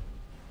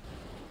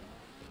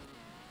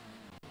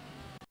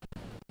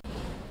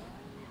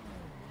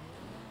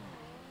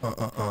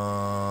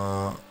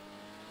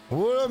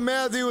 What up,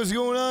 Matthew? What's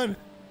going on?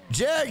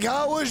 Jack,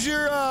 how was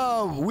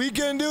your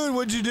weekend, dude?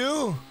 What'd you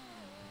do?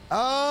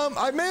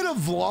 I made a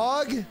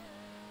vlog,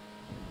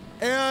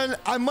 And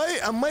I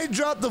might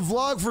drop the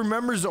vlog for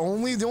members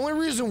only. The only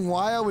reason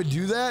why I would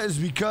do that is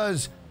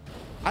because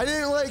I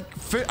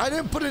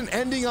didn't put an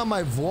ending on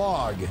my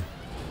vlog.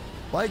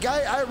 Like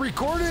I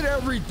recorded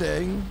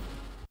everything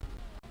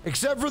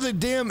except for the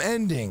damn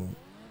ending.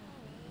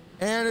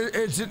 And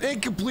it's an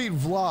incomplete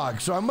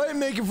vlog, so I might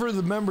make it for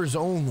the members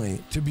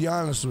only, to be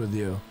honest with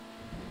you.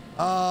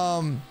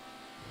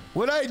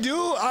 What I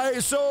do, I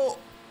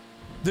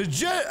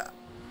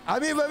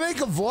mean, if I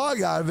make a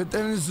vlog out of it,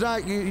 then it's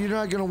not, you're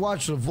not gonna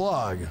watch the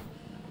vlog.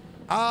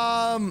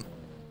 I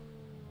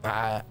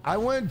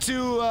went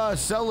to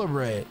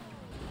celebrate.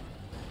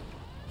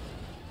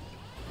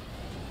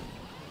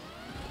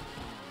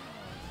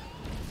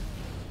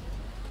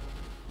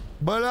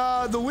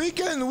 But the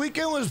weekend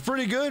was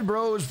pretty good,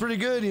 bro. It was pretty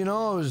good, you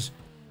know.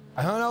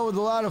 I hung out with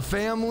a lot of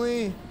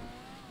family, you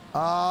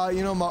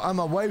know, on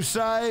my wife's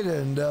side,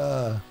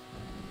 and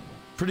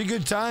pretty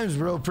good times,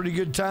 bro. Pretty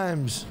good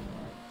times.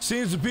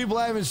 Seeing some people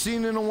I haven't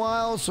seen in a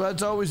while, so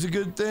that's always a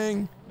good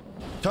thing.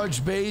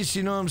 Touch base,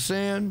 you know what I'm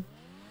saying?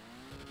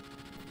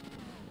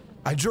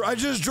 I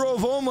just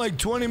drove home like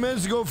 20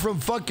 minutes ago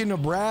from fucking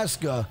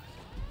Nebraska.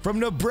 From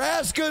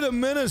Nebraska to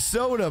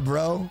Minnesota,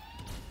 bro.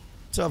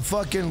 It's a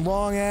fucking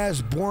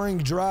long-ass, boring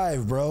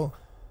drive, bro.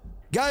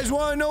 Guys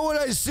want to know what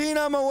I seen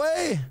on my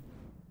way?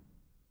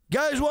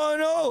 Guys want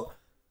to know?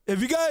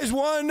 If you guys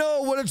want to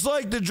know what it's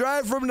like to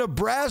drive from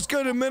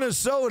Nebraska to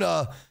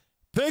Minnesota,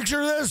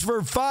 picture this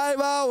for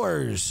 5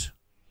 hours.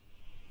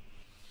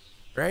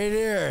 Right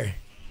here.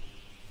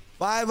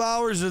 5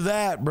 hours of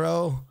that,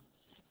 bro.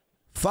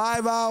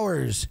 5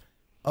 hours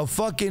of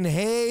fucking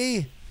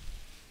hay,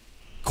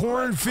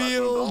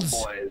 cornfields,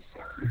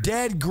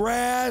 dead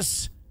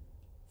grass,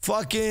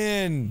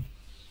 fucking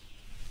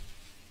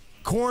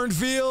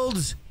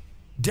cornfields,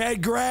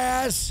 dead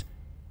grass,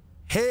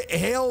 hay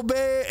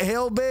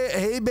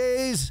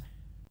bays,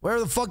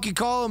 whatever the fuck you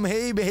call them,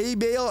 hay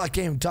bale. I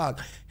can't even talk.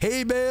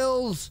 Hay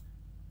bales.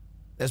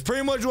 That's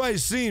pretty much what I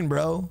seen,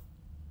 bro.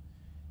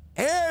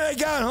 And I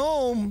got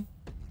home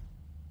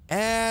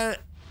and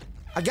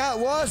I got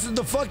lost at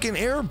the fucking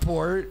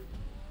airport,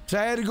 so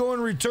I had to go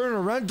and return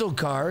a rental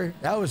car.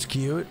 That was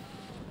cute.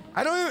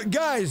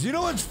 Guys, you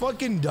know what's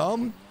fucking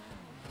dumb?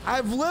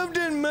 I've lived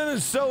in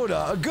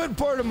Minnesota a good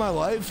part of my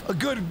life, a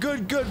good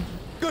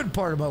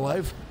part of my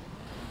life,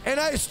 and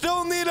I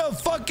still need a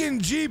fucking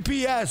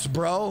GPS,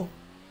 bro.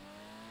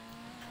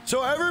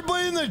 So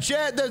everybody in the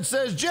chat that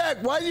says, Jack,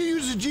 why do you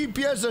use a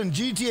GPS on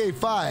GTA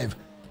 5?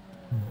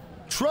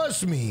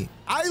 Trust me,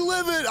 I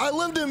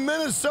lived in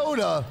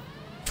Minnesota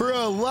for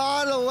a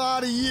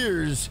lot of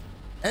years,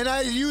 and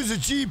I use a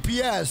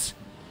GPS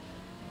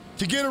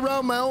to get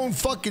around my own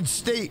fucking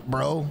state,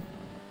 bro.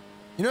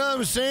 You know what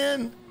I'm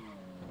saying?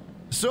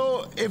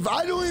 So if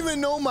I don't even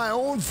know my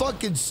own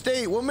fucking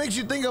state, what makes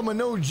you think I'm gonna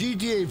know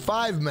GTA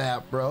 5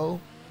 map,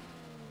 bro?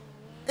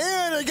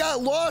 And I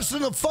got lost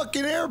in the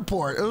fucking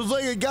airport. It was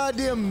like a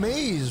goddamn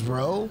maze,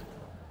 bro.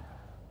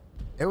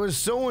 It was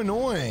so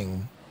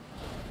annoying.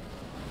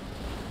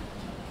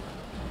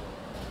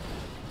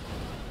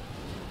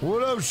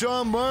 What up,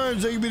 Sean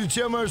Barnes? Thank you for the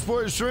Tamarack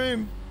Sports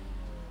stream.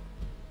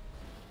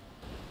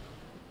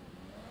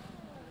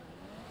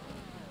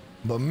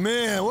 But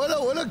man,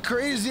 what a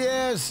crazy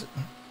ass,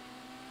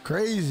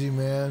 crazy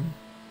man.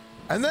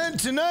 And then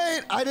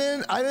tonight, I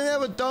didn't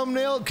have a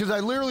thumbnail because I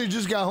literally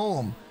just got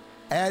home.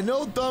 I had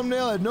no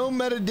thumbnail, I had no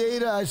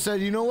metadata. I said,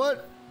 you know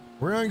what?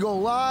 We're gonna go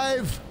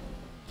live.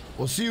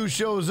 We'll see who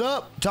shows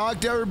up. Talk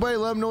to everybody.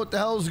 Let them know what the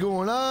hell's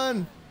going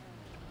on.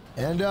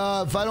 And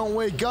if I don't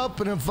wake up,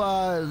 and if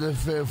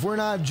we're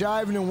not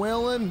jiving and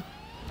wailing,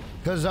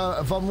 because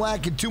if I'm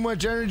lacking too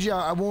much energy,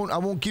 I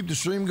won't keep the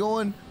stream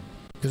going,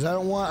 because I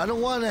don't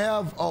want to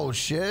have, oh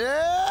shit,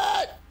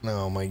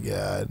 oh my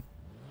god.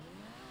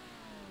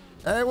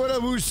 Hey, what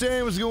up,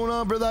 Hussein? What's going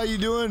on, brother? How you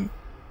doing?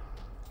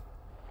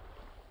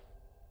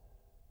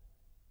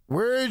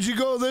 Where did you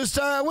go this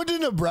time? I went to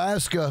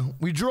Nebraska.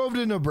 We drove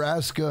to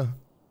Nebraska.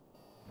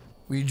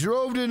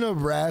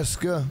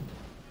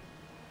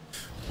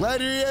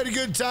 Glad you had a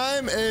good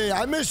time. Hey,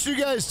 I missed you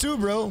guys too,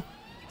 bro.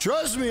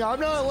 Trust me, I'm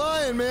not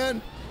lying,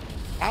 man.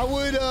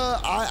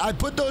 I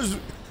put those...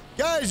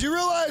 Guys, you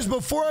realize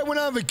before I went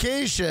on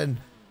vacation,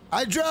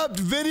 I dropped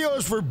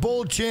videos for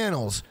both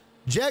channels.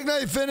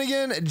 Jackknife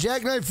Finnegan,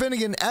 Jackknife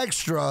Finnegan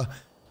Extra.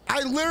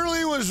 I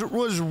literally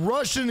was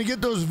rushing to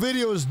get those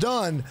videos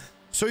done,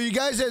 so you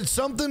guys had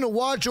something to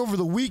watch over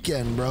the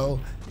weekend, bro.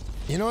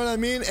 You know what I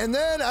mean? And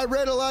then I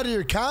read a lot of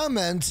your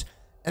comments,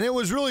 and it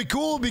was really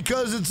cool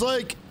because it's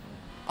like,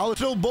 I was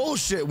still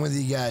bullshitting with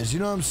you guys. You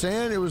know what I'm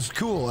saying? It was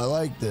cool. I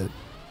liked it.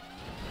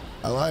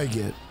 I like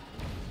it.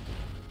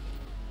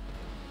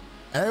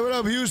 Hey, what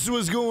up, Houston?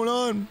 What's going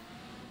on?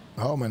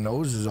 Oh, my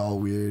nose is all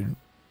weird.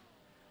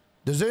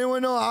 Does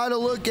anyone know how to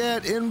look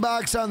at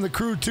inbox on the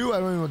crew too? I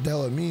don't even know what the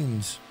hell it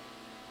means.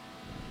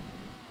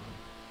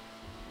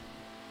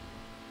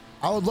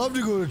 I would love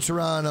to go to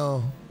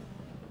Toronto.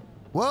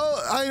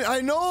 Well,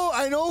 I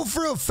know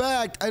for a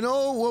fact, I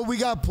know what we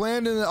got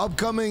planned in the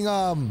upcoming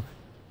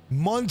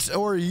months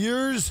or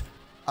years.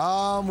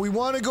 We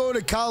want to go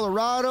to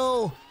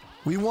Colorado.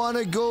 We want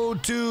to go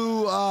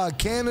to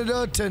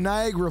Canada, to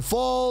Niagara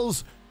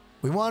Falls.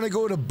 We want to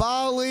go to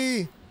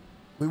Bali.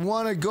 We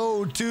want to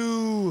go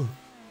to...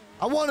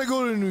 I want to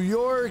go to New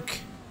York.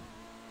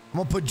 I'm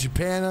going to put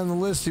Japan on the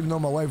list, even though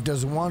my wife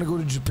doesn't want to go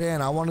to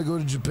Japan. I want to go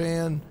to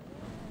Japan.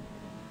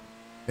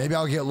 Maybe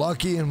I'll get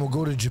lucky and we'll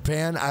go to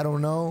Japan. I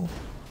don't know.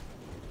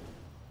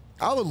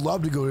 I would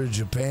love to go to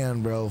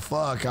Japan, bro.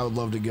 Fuck, I would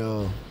love to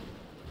go.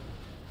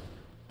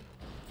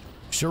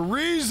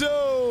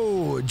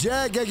 Chorizo!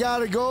 Jack, I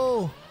gotta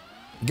go.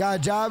 Got a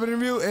job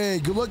interview? Hey,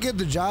 good luck at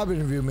the job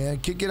interview, man.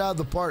 Kick it out of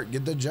the park.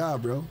 Get the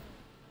job, bro.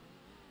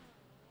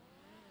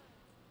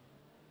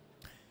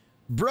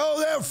 Bro,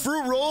 that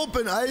fruit roll-up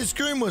and ice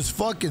cream was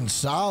fucking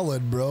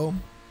solid, bro.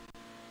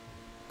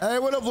 Hey,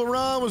 what up,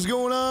 Laurent? What's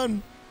going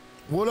on?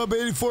 What up,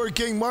 84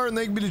 King Martin?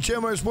 Thank you for the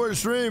channel, my sports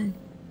stream.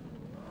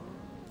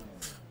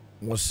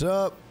 What's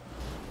up?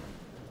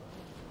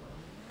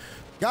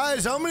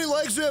 Guys, how many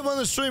likes do we have on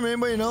the stream?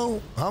 Anybody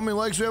know? How many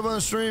likes do we have on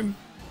the stream?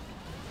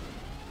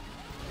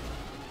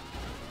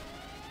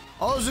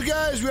 Also,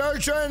 guys, we are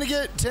trying to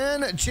get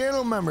 10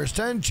 channel members.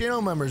 10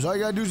 channel members. All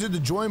you gotta do is hit the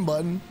join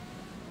button.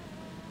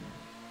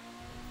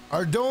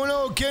 Our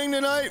Dono King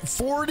tonight,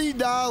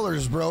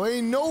 $40, bro.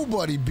 Ain't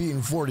nobody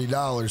beating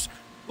 $40.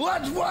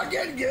 Let's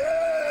fucking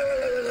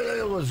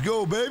go. Let's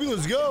go, baby.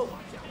 Let's go.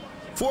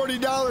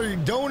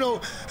 $40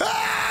 Dono.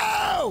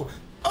 Oh!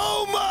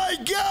 Oh my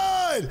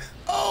God!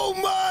 Oh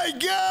my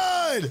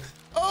God!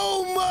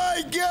 Oh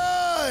my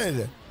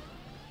God!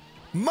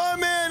 My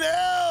man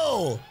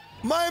L!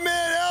 My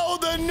man L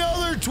with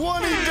another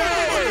 $20!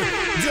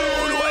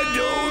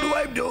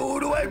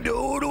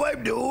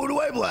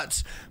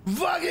 Let's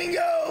fucking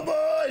go,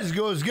 boys!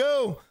 Let's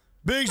go!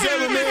 Big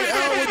seven man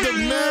L with the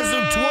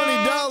massive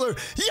 $20.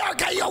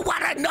 Okay, you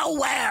wanna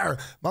nowhere!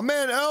 My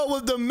man L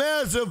with the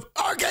massive.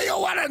 Okay, you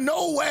wanna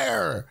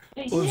nowhere!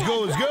 Let's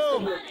go! Let's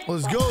go!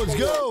 Let's go! Let's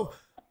go!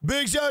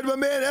 Big shout out to my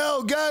man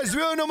L, guys. If you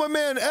don't know my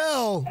man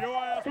L,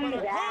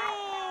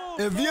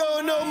 if you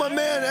don't know my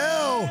man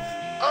L,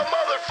 a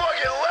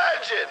motherfucking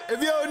legend.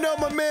 If you don't know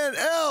my man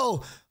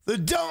L, the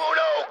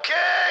Dono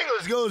King.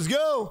 Let's go! Let's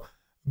go!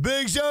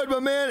 Big shout out to my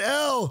man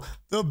L,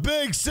 the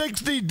big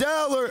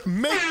 $60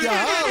 make you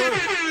holler.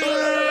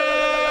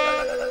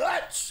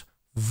 Let's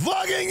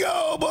fucking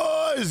go,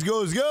 boys.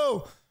 Let's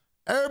go.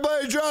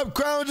 Everybody drop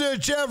crowns in the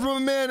chat for my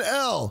man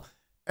L.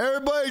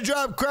 Everybody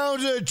drop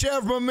crowns in the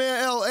chat for my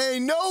man L.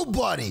 Ain't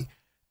nobody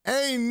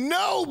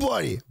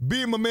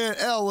beat my man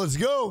L. Let's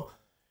go.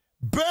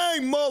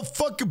 Bang,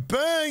 motherfucking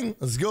bang.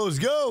 Let's go, let's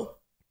go.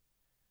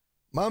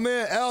 My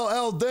man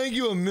L, thank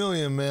you a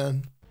million,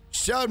 man.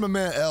 Shout out to my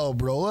man L,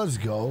 bro. Let's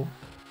go.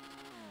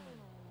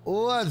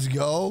 Let's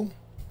go.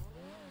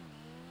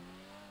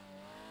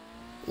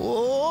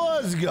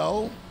 Let's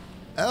go.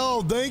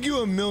 L, thank you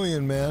a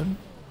million, man.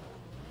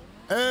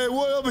 Hey,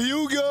 what up,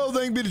 Hugo?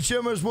 Thank you for the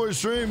channel, my sports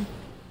stream.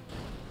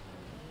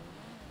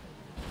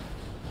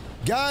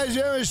 Guys,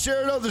 you haven't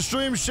shared out the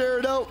stream, share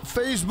it out.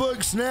 Facebook,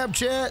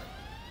 Snapchat,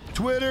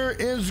 Twitter,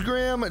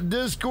 Instagram,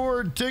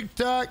 Discord,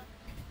 TikTok.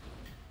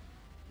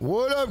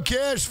 What up,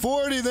 Cash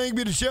 40? Thank you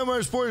for the channel,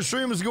 my sports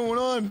stream. What's going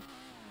on?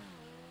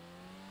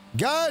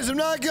 Guys, I'm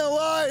not gonna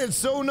lie, it's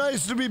so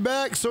nice to be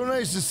back. So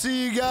nice to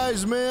see you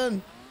guys,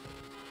 man.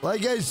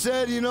 Like I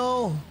said, you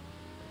know,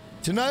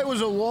 tonight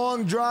was a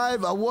long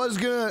drive. I was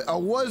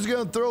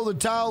gonna throw the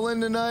towel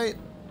in tonight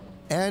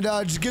and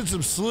just get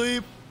some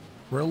sleep,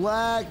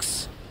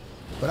 relax.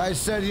 But I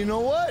said, you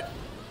know what?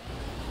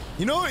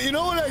 You know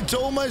what I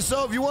told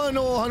myself? You want to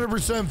know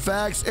 100%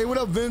 facts? Hey, what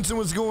up, Vincent?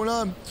 What's going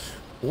on?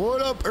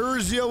 What up,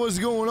 Urzia? What's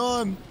going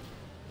on?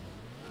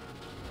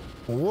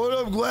 What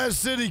up, Glass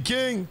City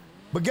King?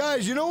 But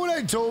guys, you know what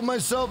I told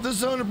myself?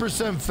 This is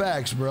 100%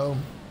 facts, bro.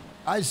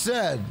 I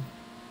said,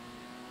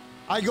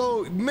 I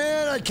go,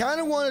 man, I kind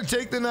of want to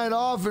take the night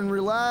off and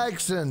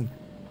relax and,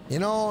 you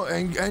know,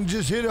 and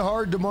just hit it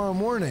hard tomorrow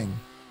morning.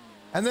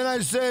 And then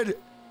I said,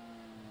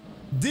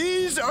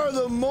 these are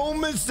the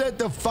moments that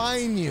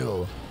define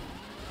you.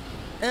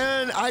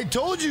 And I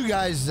told you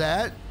guys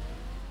that.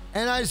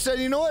 And I said,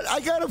 you know what?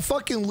 I gotta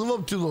fucking live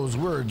up to those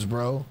words,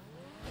 bro.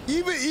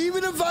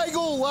 Even if I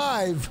go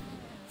live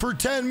for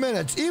 10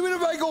 minutes, even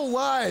if I go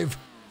live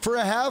for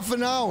a half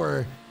an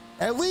hour,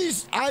 at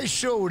least I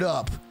showed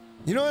up.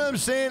 You know what I'm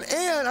saying?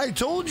 And I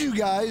told you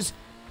guys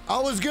I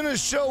was gonna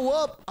show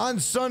up on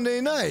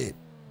Sunday night.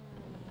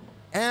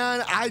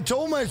 And I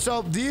told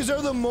myself, these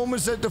are the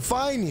moments that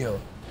define you.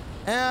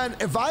 And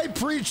if I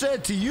preach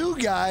that to you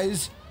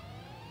guys,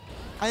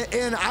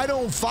 and I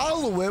don't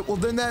follow it, well,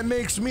 then that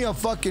makes me a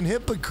fucking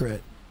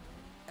hypocrite.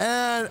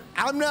 And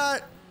I'm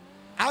not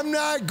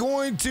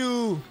going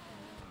to,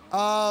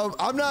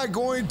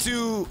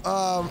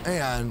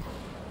 and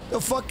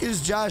the fuck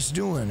is Josh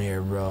doing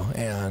here, bro?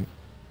 And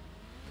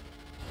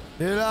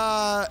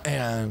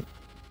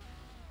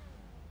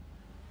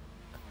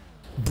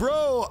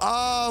bro,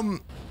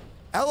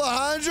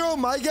 Alejandro,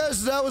 my guess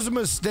is that was a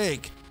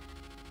mistake.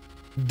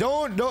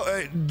 Don't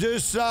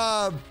just,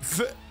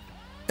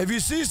 If you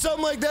see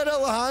something like that,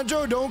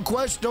 Alejandro, don't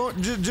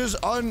question,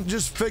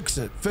 just fix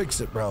it,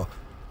 bro.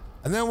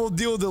 And then we'll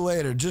deal with it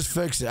later. Just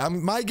fix it.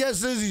 My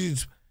guess is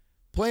he's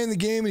playing the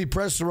game and he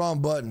pressed the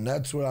wrong button.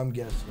 That's what I'm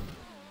guessing.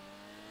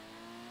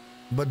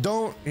 But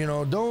don't,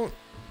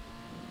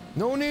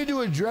 no need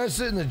to address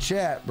it in the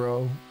chat,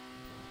 bro.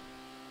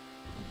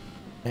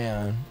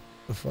 Man,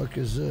 the fuck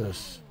is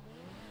this?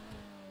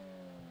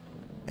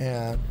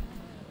 And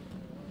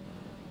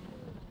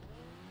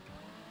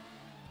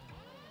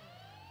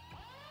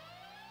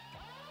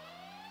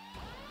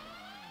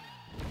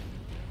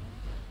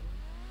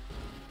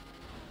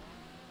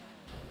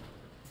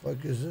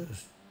fuck is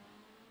this?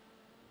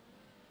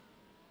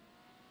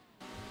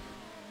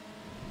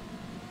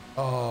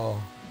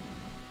 Oh.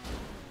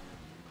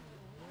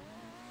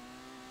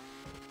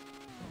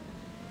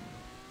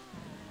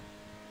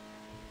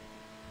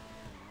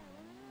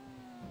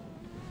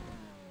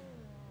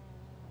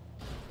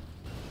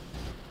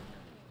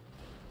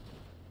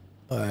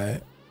 All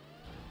right.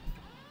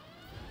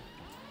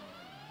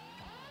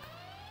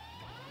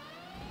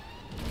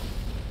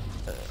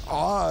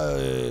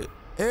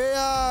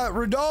 Hey,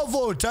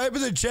 Rodolfo, type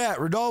in the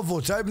chat. Rodolfo,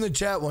 type in the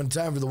chat one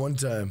time for the one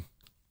time.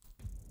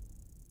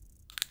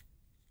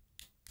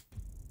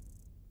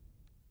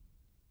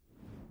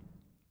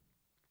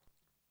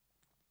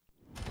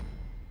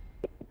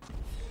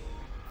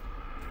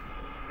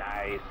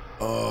 Nice.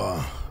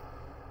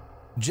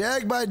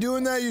 Jack, by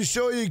doing that, you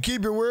show you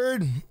keep your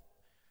word.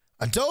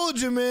 I told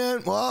you,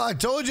 man. Well, I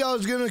told you I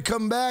was gonna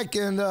come back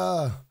and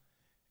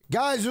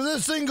guys, if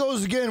this thing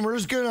goes again, we're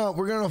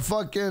gonna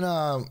fucking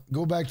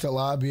go back to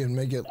lobby and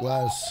make it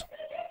less.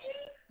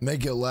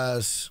 Make it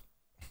less.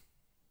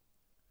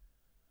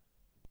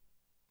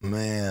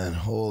 Man,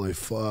 holy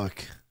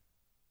fuck.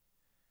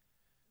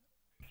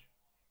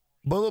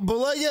 But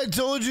like I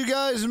told you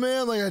guys,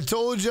 man, like I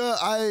told you,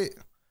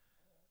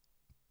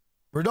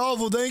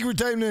 Rodolfo, thank you for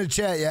typing in the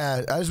chat.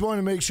 Yeah, I just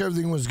wanted to make sure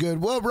everything was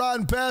good. What up,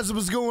 Rotten Passive?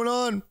 What's going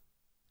on?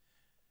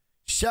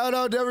 Shout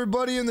out to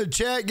everybody in the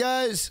chat,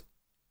 guys.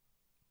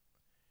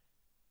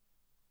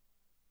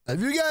 If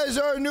you guys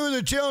are new to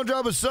the channel,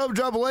 drop a sub,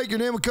 drop a like. Your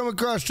name will come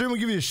across stream. We'll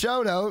give you a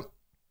shout out.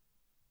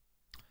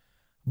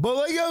 But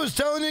like I was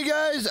telling you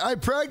guys, I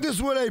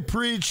practice what I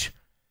preach.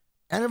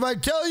 And if I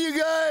tell you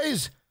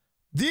guys,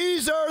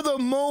 these are the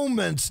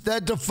moments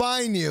that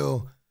define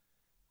you,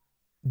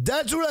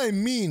 that's what I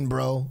mean,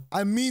 bro.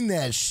 I mean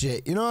that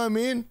shit. You know what I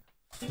mean?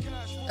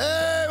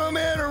 Hey, my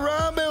man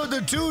Arambe with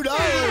the $2.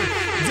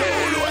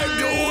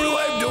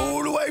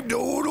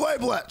 Do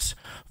wipe. Let's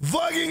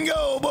fucking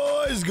go,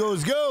 boys.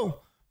 Go.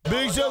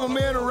 Big shout out my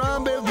man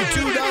Arambe with the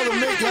 $2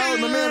 make holler,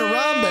 my man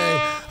Arambe.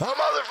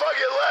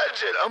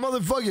 A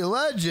motherfucking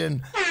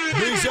legend.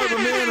 Big shout out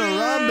my man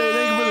Arambe.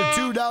 Thank you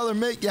for the $2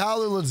 make you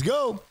holler. Let's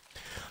go.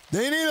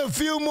 They need a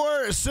few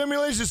more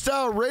simulation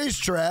style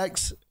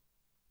racetracks.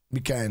 Be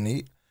kind of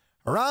neat.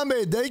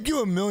 Arambe, thank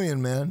you a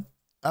million, man.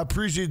 I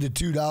appreciate the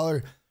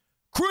 $2.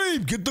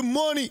 Creep, get the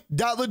money.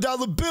 Dollar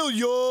bill,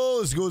 yo.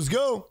 Let's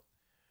go.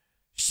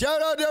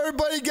 Shout out to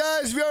everybody,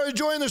 guys. If you are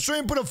enjoying the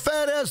stream, put a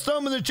fat ass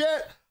thumb in the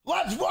chat.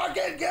 Let's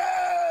fucking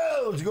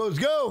go. Let's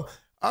go.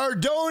 Our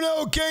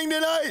Dono King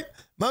tonight.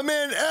 My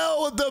man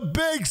L with the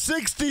big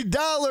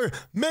 $60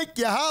 make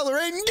you holler.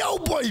 Ain't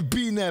nobody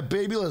beating that,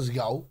 baby. Let's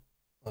go.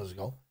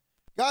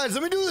 Guys,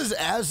 let me do this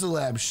acid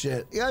lab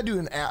shit. You gotta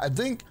do I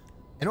think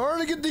in order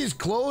to get these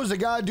closed, I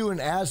gotta do an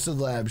acid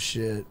lab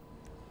shit.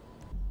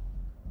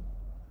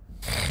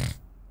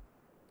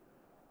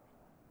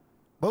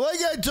 But like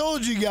I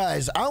told you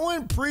guys, I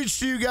wouldn't preach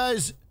to you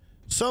guys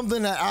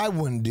something that I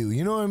wouldn't do.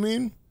 You know what I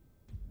mean?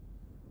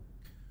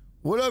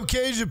 What up,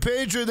 Cajun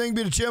Patriot? Thank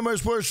you for the channel.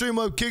 Sports stream.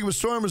 Up, Kick with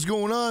Storm. What's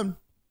going on?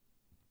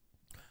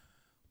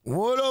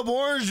 What up,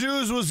 Orange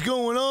Juice? What's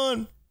going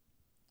on?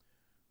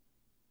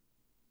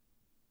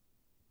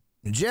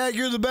 Jack,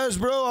 you're the best,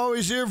 bro.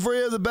 Always here for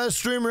you. The best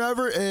streamer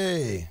ever.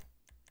 Hey,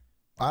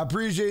 I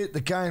appreciate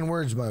the kind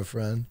words, my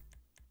friend.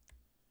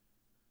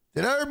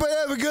 Did everybody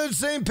have a good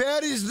St.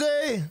 Patty's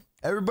Day?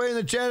 Everybody in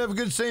the chat have a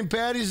good St.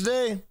 Patty's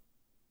Day?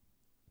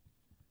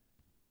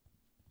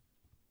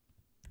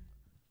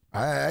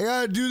 I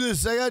gotta do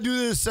this.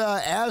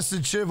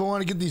 Acid shit if I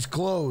want to get these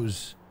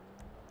clothes.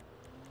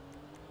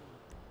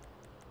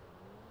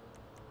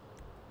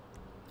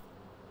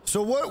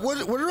 So what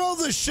are all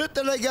the shit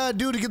that I gotta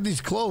do to get these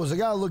clothes? I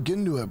gotta look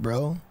into it,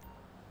 bro.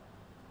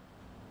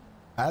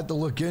 I have to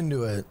look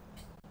into it.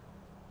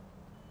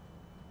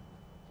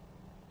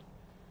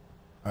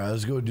 All right,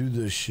 let's go do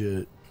this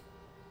shit.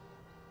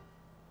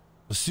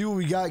 Let's see what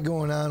we got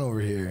going on over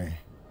here.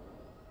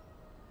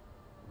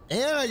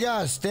 And I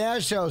got a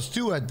stash house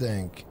too, I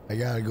think. I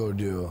gotta go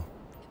do.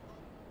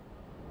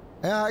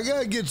 Yeah, I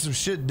gotta get some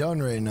shit done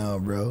right now,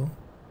 bro.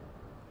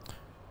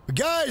 But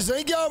guys,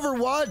 thank y'all for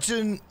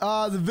watching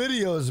the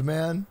videos,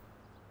 man.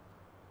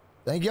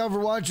 Thank y'all for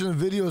watching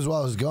the videos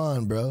while I was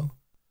gone, bro.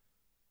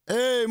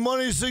 Hey,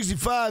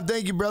 Money65,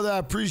 thank you, brother. I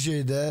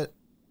appreciate that.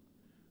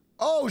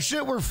 Oh,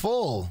 shit, we're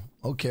full.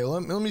 Okay,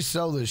 let me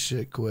sell this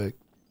shit quick.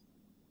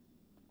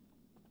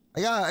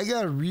 I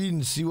gotta read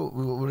and see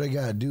what I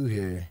gotta do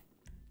here.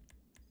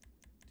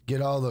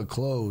 Get all the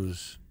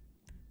clothes.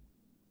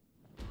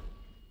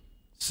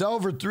 Sell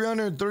for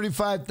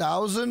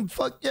 335,000.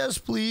 Fuck yes,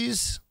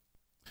 please.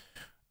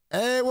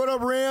 Hey, what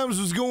up, Rams?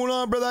 What's going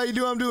on, brother? How you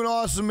doing? I'm doing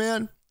awesome,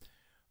 man.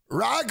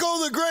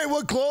 Rocco the Great.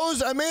 What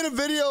clothes? I made a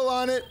video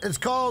on it. It's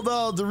called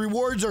 "The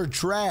Rewards Are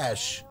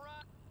Trash."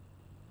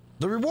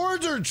 The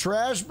rewards are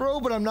trash,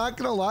 bro. But I'm not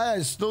gonna lie.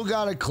 I still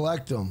gotta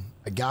collect them.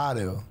 I got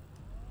to.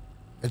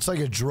 It's like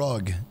a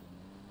drug.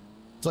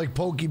 It's like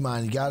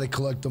Pokemon. You gotta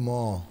collect them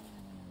all.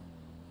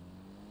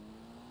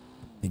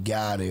 You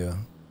got to.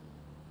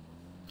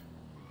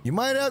 You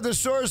might have to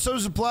source some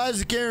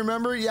supplies. I can't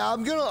remember. Yeah,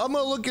 I'm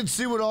gonna look and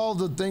see what all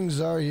the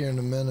things are here in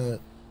a minute.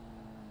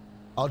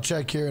 I'll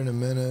check here in a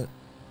minute.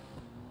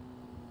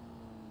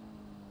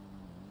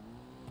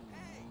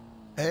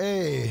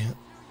 Hey,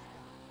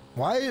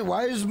 why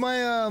is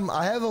my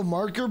I have a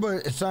marker,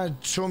 but it's not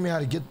showing me how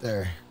to get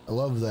there. I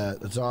love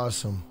that. That's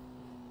awesome.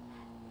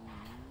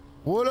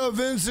 What up,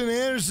 Vincent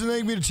Anderson?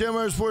 Thank you to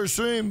Tamarack Sports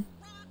Stream.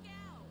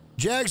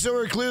 Jack, so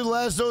we're clear. The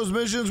last of those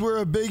missions were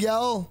a big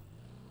L.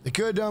 They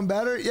could have done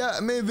better. Yeah, I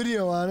made a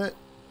video on it.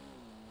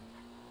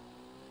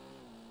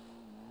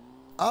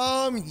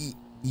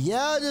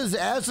 Yeah, does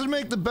acid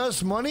make the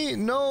best money?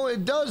 No,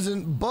 it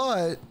doesn't,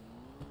 but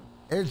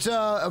it's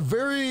a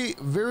very,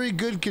 very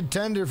good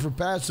contender for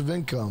passive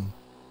income.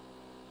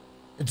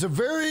 It's a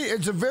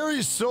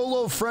very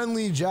solo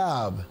friendly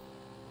job.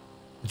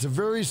 It's a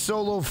very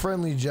solo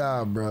friendly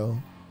job, bro.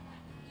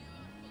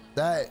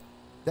 That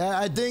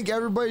I think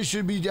everybody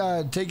should be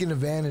taking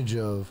advantage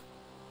of.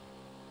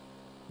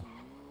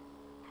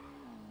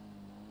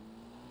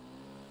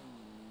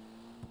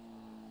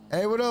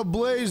 Hey, what up,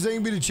 Blaze?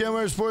 Thank you to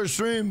Tamarack Sports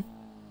Stream.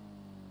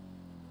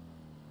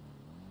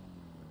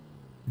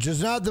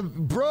 Just not the...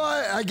 Bro,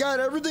 I got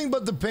everything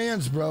but the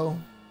pants, bro.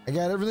 I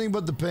got everything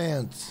but the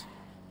pants.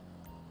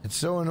 It's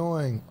so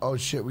annoying. Oh,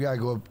 shit. We gotta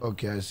go up.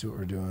 Okay, I see what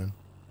we're doing.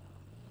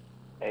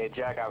 Hey,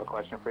 Jack, I have a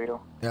question for you.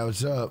 Yeah,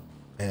 what's up?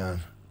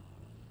 Man.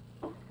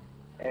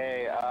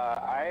 Hey,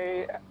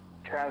 I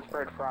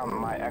transferred from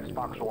my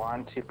Xbox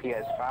One to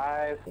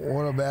PS5.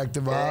 What up,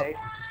 Active Op?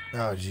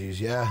 Oh, jeez,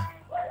 yeah.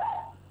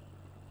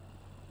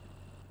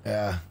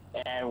 Yeah.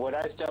 And would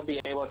I still be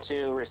able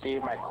to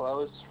receive my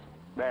clothes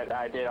that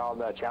I did all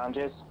the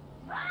challenges?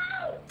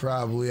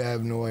 Probably. I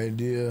have no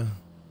idea.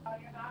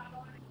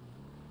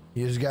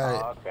 You just got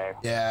it. Okay.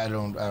 Yeah, I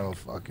don't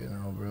fucking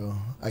know, bro.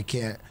 I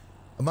can't.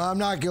 I'm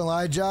not gonna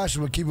lie, Josh.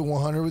 I'm gonna keep it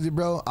 100 with you,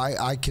 bro.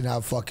 I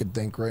cannot fucking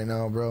think right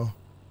now, bro.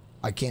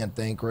 I can't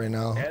think right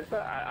now.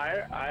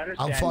 I understand.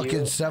 I'm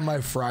fucking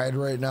semi-fried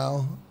right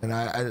now, and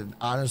I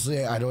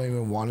honestly I don't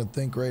even want to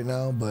think right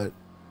now. But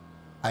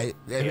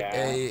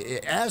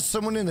ask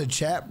someone in the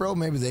chat, bro.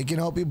 Maybe they can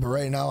help you. But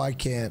right now, I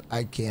can't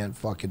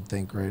fucking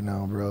think right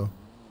now, bro.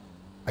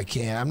 I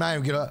can't. I'm not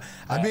even gonna.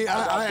 I mean,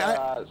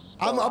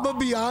 I'm gonna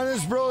be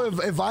honest, bro.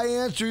 If I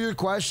answer your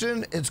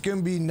question, it's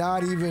gonna be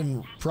not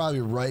even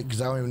probably right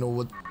because I don't even know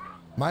what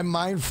my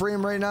mind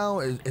frame right now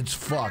is. It's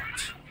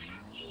fucked.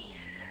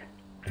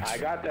 I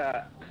got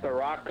the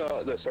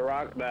Sirocco,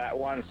 that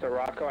one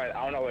Sirocco. I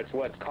don't know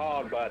what it's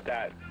called, but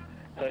that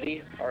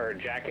hoodie or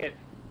jacket.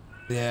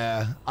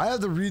 Yeah, I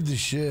have to read the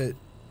shit.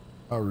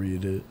 I'll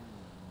read it.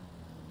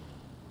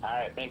 All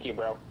right, thank you,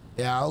 bro.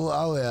 Yeah,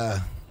 I'll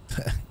yeah.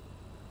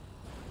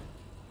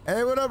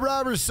 Hey, what up,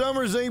 Robert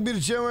Summers? Thank you to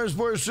Tamarack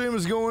Sports Stream.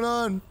 What's going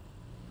on?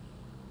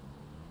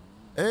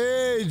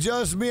 Hey,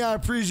 just me. I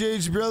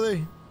appreciate you, brother.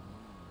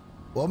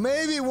 Well,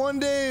 maybe one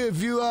day if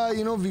you,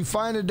 if you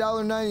find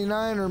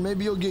 $1.99, or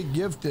maybe you'll get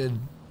gifted.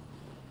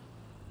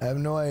 I have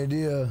no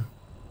idea.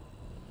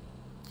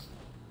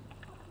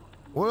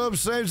 What up,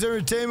 Snipes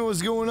Entertainment?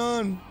 What's going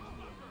on?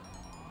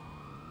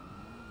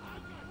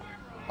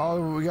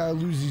 Oh, we gotta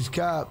lose these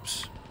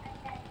cops.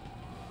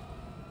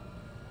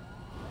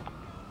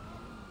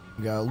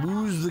 We gotta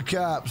lose the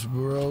cops,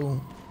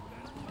 bro.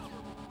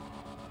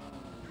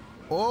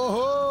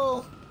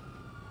 Oh!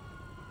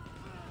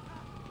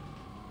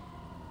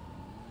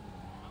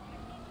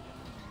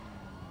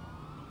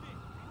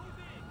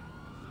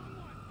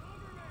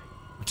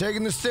 We're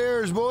taking the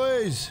stairs,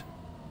 boys.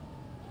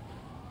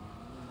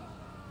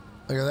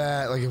 Look at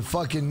that, like a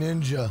fucking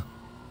ninja.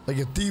 Like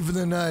a thief in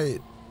the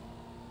night.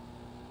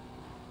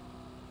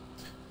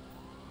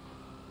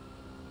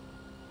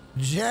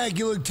 Jack,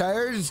 you look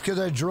tired? It's because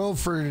I drove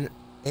for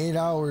 8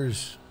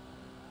 hours.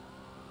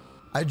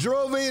 I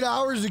drove 8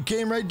 hours and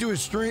came right to a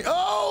stream.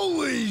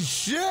 Holy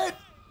shit!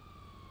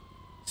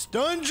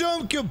 Stun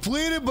jump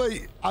completed, but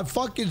I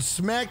fucking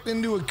smacked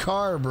into a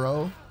car,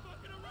 bro.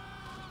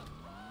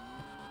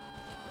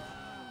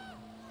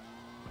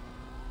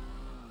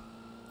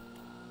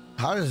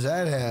 How does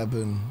that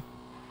happen?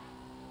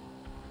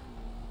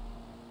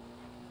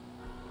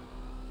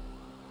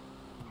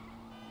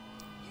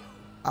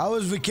 I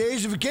was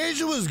vacation.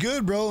 Vacation was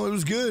good, bro. It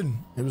was good.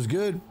 It was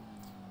good.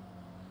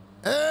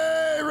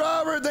 Hey,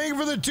 Robert, thank you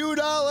for the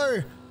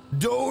 $2.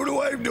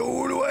 Do-do-wipe.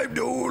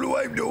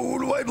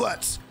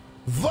 Let's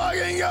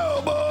fucking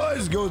go,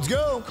 boys. Let's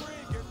go.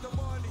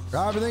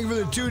 Robert, thank you for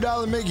the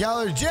 $2 make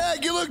holler.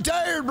 Jack, you look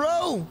tired,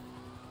 bro.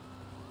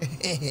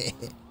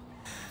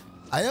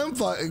 I am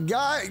fucking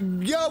guy.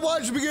 Yeah,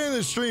 watch the beginning of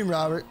the stream,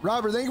 Robert.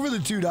 Robert, thank you for the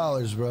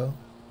 $2, bro.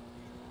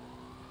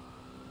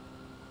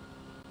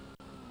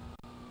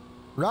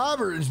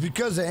 Robert, it's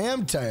because I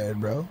am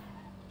tired, bro.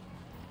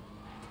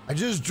 I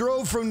just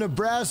drove from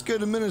Nebraska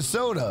to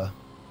Minnesota.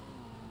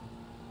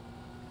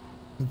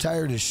 I'm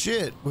tired as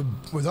shit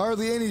with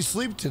hardly any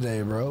sleep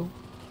today, bro.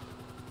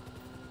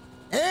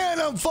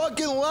 And I'm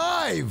fucking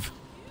live,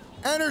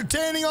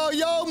 entertaining all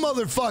y'all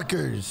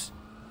motherfuckers.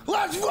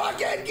 Let's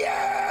fucking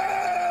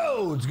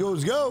go! Let's go,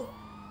 let's go.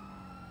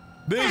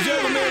 Big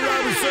shout out, man,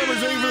 Robert Summers,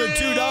 thank you for the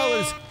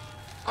 $2.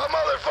 I'm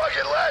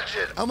motherfucking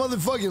legend. I'm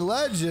motherfucking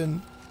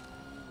legend.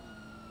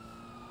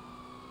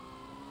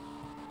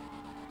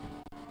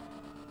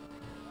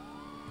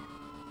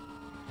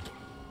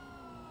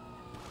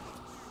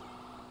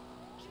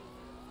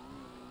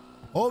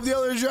 Hope the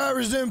other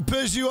drivers didn't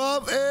piss you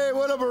off. Hey,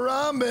 what up,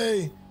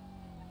 Arambe?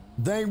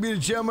 Thank you for the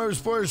channel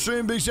sports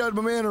stream. Big shout out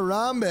to my man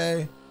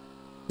Arambe.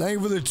 Thank you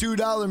for the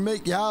 $2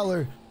 make you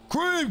holler.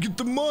 Crib, get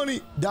the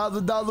money.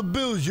 Dollar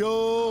bills,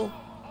 yo.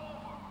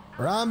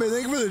 Arambe,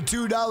 thank you for the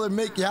 $2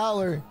 make you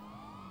holler.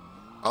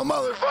 I'm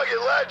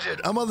motherfucking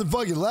legend. I'm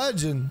motherfucking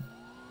legend.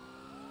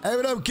 Hey,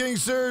 what up, King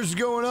Surge? What's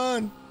going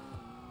on?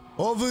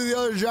 Hopefully the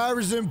other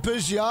drivers didn't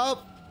piss you off.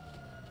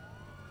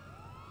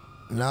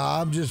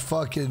 Nah, I'm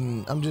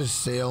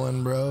just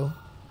sailing, bro.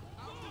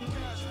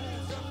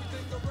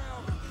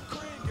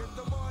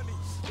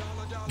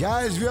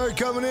 Guys, if you are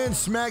coming in,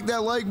 smack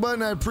that like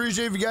button. I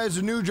appreciate if you guys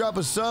are new, drop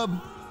a sub.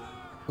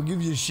 We'll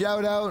give you a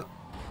shout out.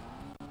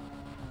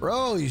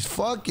 Bro, these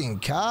fucking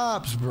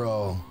cops,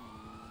 bro.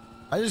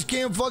 I just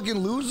can't fucking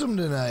lose them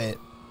tonight.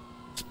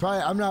 It's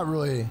probably, I'm not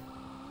really. All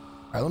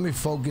right, let me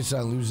focus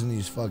on losing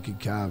these fucking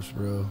cops,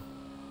 bro.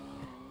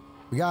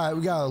 We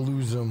gotta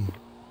lose them.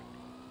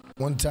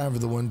 One time for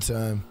the one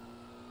time.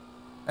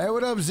 Hey,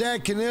 what up,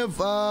 Zach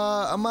Kniff?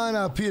 I'm on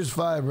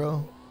PS5,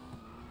 bro.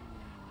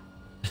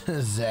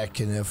 Zach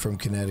Kniff from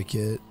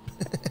Connecticut.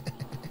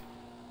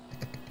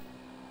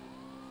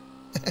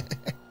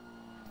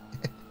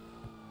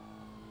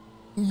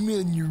 You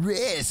on your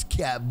ass,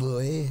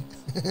 cowboy.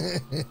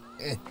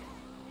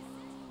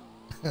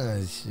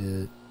 Oh,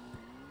 shit.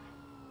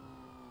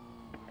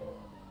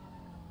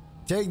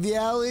 Take the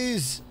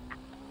alleys.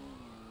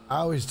 I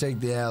always take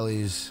the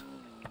alleys.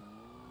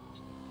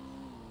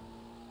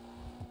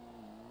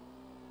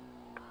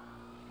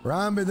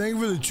 Ryan, thank you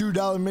for the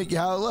 $2 make you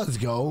holler. Let's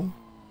go.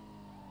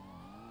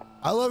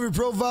 I love your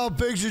profile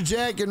picture,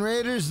 Jack and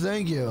Raiders.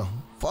 Thank you.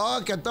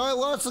 Fuck, I thought I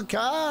lost the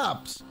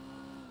cops.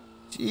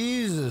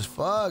 Jesus,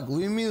 fuck.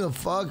 Leave me the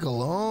fuck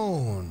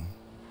alone.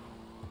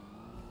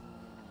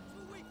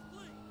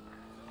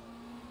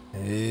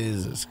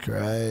 Jesus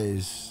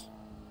Christ.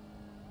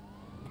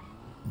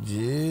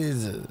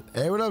 Jesus.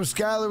 Hey, what up,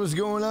 Skylar? What's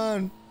going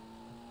on?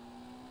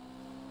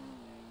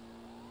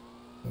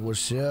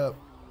 What's up?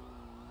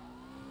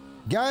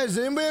 Guys,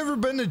 anybody ever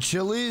been to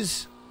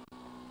Chili's?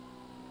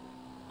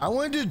 I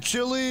went to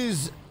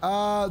Chili's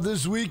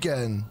this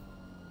weekend.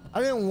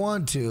 I didn't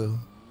want to,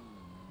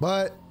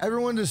 but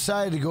everyone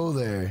decided to go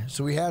there,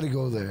 so we had to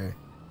go there.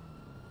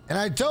 And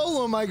I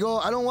told them, I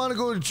don't want to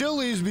go to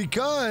Chili's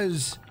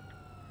because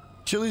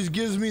Chili's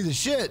gives me the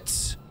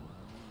shits.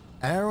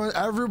 And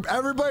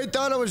everybody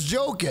thought I was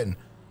joking.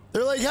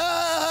 They're like, ha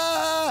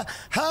ha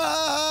ha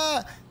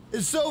ha ha.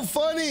 It's so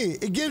funny.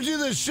 It gives you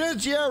the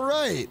shits. Yeah,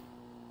 right.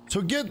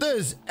 So get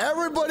this,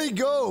 everybody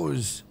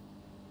goes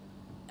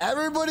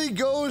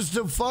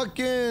to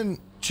fucking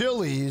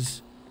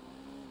Chili's,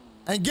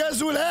 and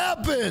guess what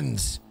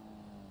happens?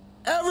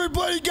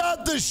 Everybody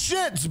got the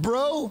shits,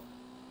 bro.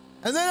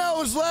 And then I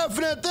was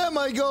laughing at them.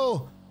 I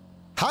go,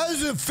 how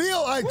does it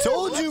feel? I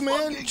told you,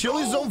 man,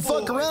 Chili's don't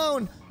fuck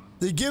around.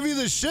 They give you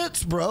the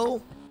shits,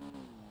 bro.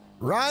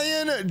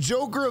 Ryan,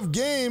 Joker of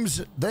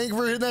Games, thank you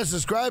for hitting that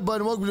subscribe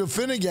button. Welcome to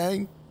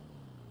Finnegan.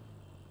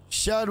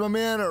 Shout out to my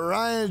man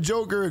Ryan,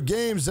 Joker of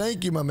Games.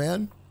 Thank you, my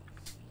man.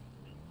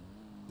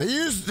 They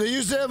used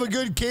to have a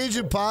good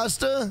Cajun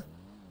pasta.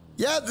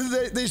 Yeah,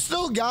 they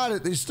still got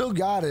it. They still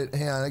got it.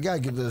 Hang on, I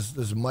gotta get this.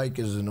 This mic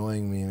is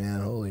annoying me,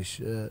 man. Holy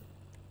shit.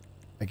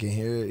 I can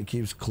hear it. It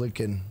keeps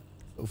clicking.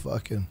 So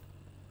fucking.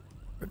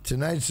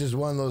 Tonight's just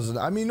one of those.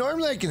 I mean,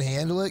 normally I can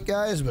handle it,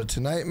 guys, but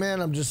tonight, man,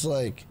 I'm just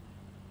like,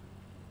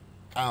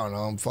 I don't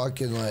know. I'm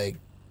fucking like,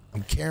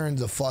 I'm carrying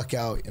the fuck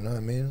out. You know what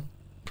I mean?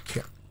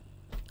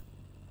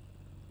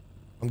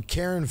 I'm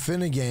Karen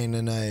Finnegan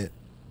tonight.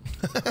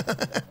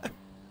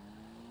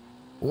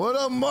 What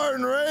up,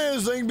 Martin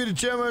Reyes? Thank you for the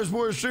Tamarack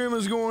Sports stream.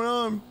 What's going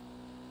on?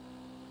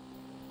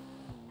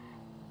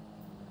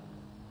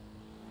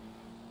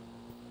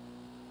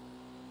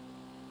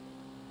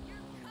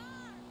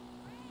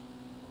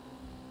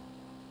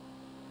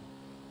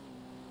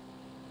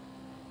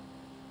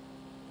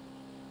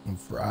 I'm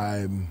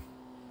fried.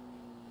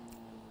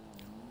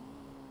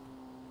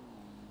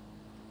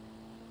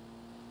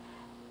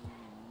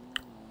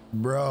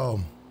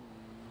 Bro.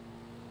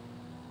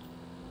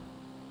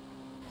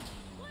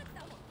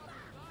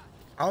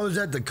 I was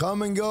at the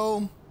come and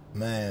go,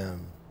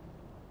 man.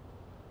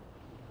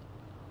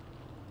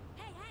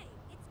 Hey,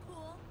 it's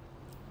cool.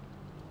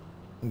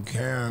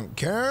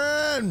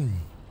 Karen.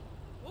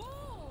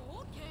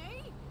 Oh,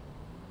 okay.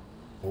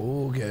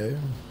 Okay.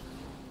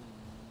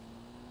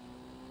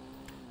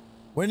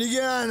 When you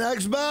get on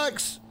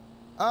Xbox,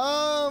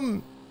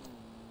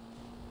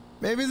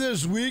 maybe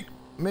this week,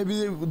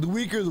 maybe the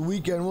week or the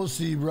weekend. We'll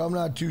see, bro. I'm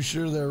not too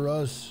sure there,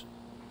 Russ.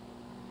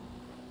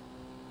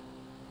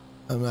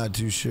 I'm not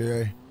too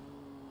sure.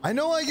 I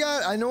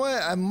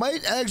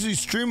might actually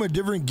stream a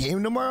different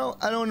game tomorrow.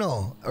 I don't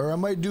know, or I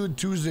might do it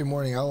Tuesday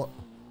morning.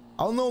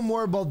 I'll know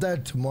more about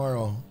that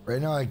tomorrow.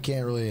 Right now, I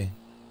can't really.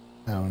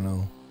 I don't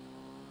know.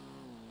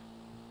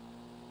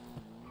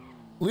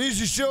 At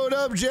least you showed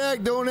up,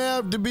 Jack. Don't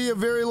have to be a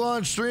very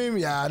long stream.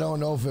 Yeah, I don't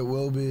know if it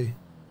will be.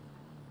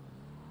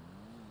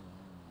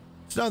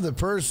 It's nothing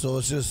personal.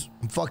 It's just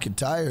I'm fucking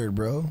tired,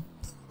 bro.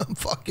 I'm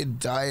fucking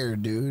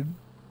tired, dude.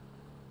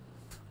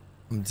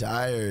 I'm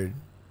tired.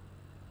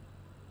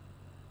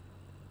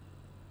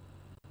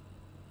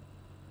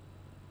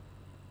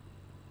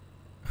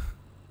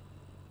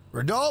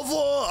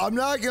 Rodolfo, I'm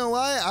not gonna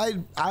lie.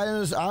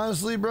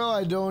 Honestly, bro,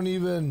 I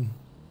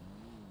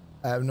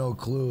have no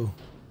clue.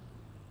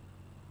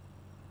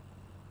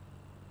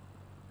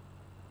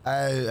 I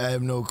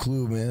have no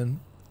clue, man.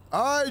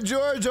 All right,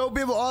 George. Hope you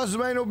have an awesome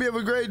night. Hope you have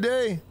a great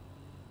day.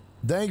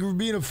 Thank you for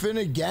being a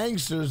Finnick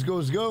gangster.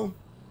 Let's go.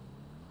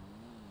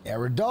 Yeah,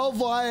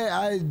 Rodolfo,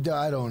 I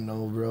don't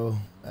know, bro.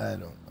 I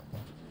don't know.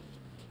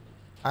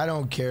 I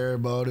don't care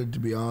about it, to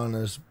be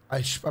honest.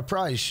 I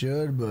probably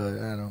should, but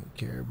I don't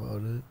care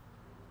about it.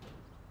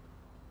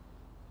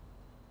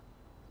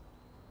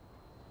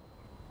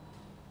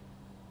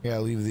 Gotta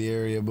leave the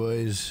area,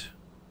 boys.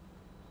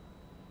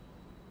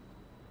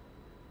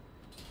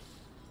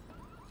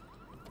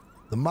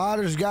 The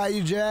modders got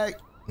you, Jack.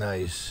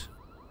 Nice.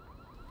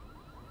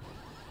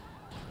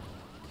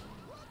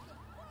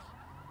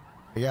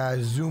 I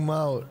gotta zoom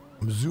out.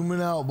 I'm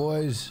zooming out,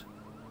 boys.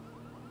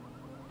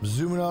 I'm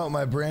zooming out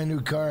my brand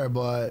new car I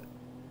bought.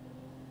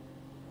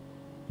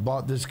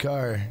 Bought this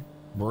car.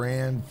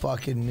 Brand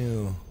fucking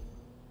new.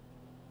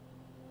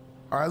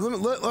 All right,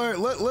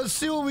 let's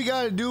see what we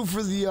gotta do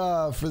for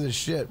the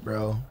shit,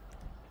 bro.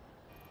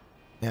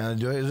 Yeah,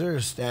 is there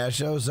a stash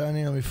house on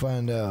here? Let me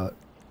find out.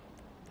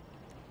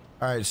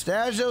 All right,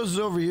 stash house is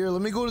over here.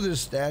 Let me go to this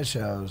stash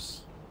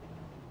house.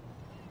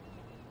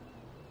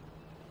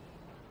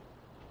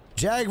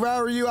 Jack, if I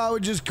were you, I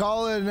would just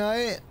call it a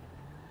night.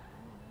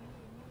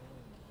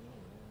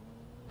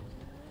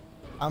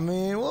 I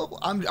mean, well,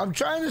 I'm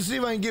trying to see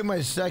if I can get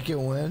my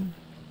second win.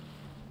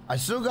 I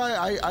still got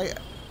I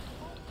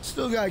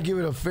still got to give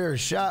it a fair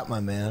shot, my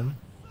man.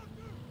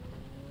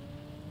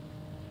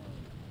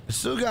 I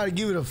still got to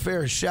give it a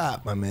fair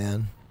shot, my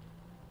man.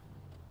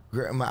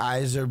 My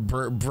eyes are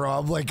burnt, bro.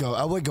 I'm like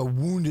a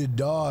wounded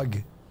dog.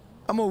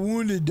 I'm a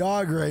wounded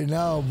dog right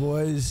now,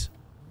 boys.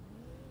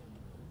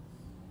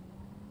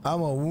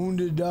 I'm a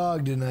wounded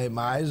dog tonight.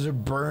 My eyes are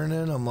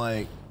burning. I'm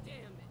like,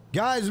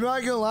 guys, I'm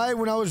not gonna lie.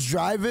 When I was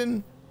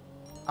driving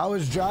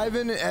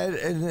and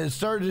it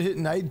started to hit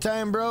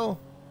nighttime, bro.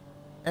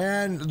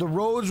 And the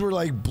roads were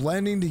like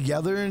blending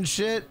together and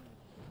shit.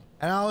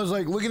 And I was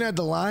like looking at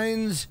the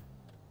lines.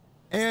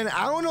 And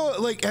I don't know,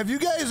 like, have you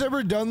guys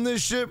ever done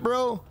this shit,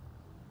 bro?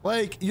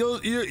 Like,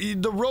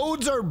 the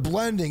roads are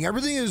blending.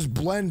 Everything is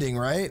blending,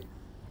 right?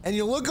 And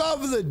you look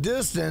off in the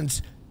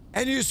distance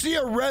and you see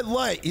a red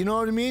light. You know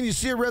what I mean? You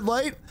see a red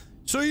light.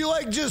 So you,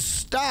 like, just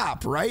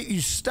stop, right? You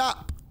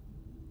stop.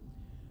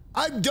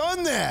 I've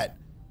done that.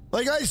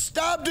 Like, I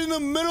stopped in the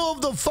middle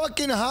of the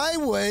fucking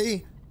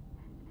highway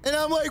and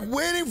I'm, like,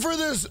 waiting for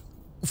this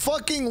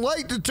fucking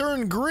light to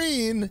turn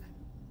green.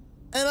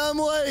 And I'm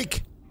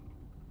like,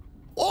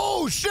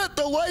 oh shit,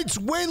 the light's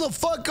way the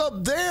fuck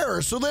up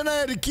there. So then I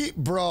had to keep,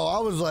 bro, I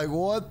was like,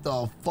 what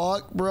the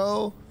fuck,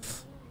 bro?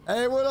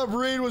 Hey, what up,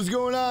 Reed? What's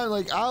going on?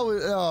 Like,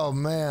 oh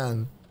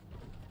man.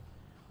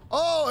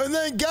 Oh, and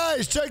then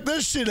guys, check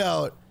this shit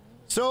out.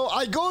 So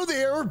I go to the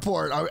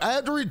airport. I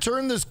have to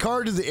return this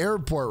car to the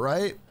airport,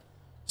 right?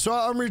 So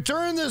I'm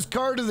returning this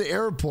car to the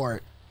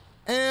airport.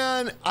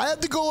 And I have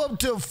to go up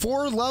to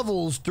 4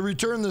 levels to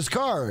return this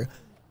car.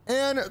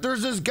 And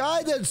there's this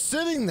guy that's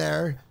sitting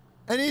there.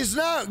 And he's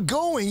not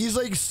going. He's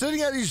like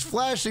sitting at these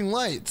flashing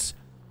lights.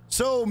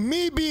 So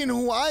me being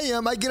who I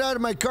am, I get out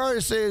of my car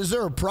and say, is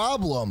there a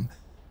problem?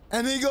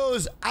 And he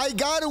goes, I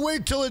gotta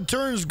wait till it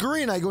turns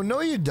green. I go,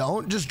 no, you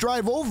don't. Just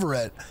drive over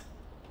it.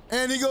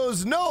 And he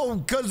goes, no,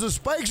 because the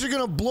spikes are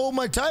gonna blow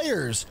my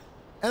tires.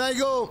 And I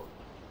go,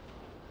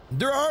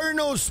 there are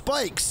no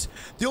spikes.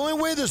 The only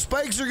way the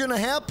spikes are gonna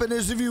happen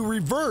is if you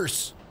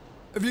reverse.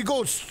 If you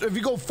go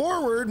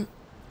forward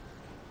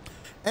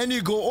and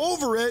you go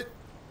over it,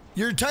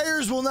 your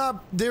tires will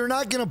not, they're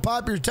not going to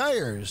pop your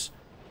tires.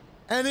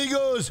 And he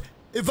goes,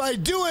 if I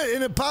do it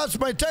and it pops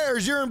my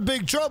tires, you're in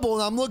big trouble.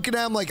 And I'm looking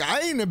at him like,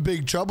 I ain't in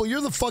big trouble.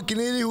 You're the fucking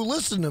idiot who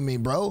listened to me,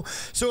 bro.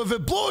 So if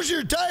it blows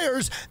your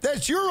tires,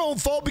 that's your own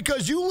fault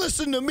because you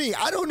listened to me.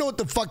 I don't know what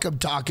the fuck I'm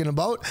talking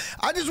about.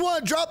 I just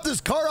want to drop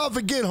this car off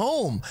and get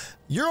home.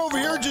 You're over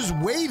here just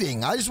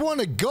waiting. I just want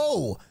to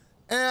go.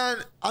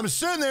 And I'm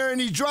sitting there and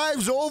he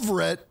drives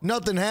over it.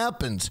 Nothing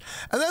happens.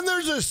 And then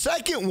there's a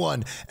second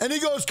one. And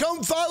he goes,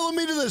 come follow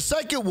me to the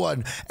second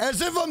one.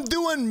 As if I'm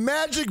doing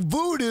magic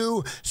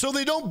voodoo so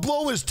they don't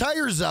blow his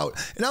tires out.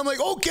 And I'm like,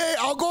 okay,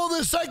 I'll go to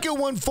the second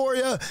one for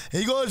you. And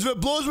he goes, if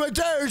it blows my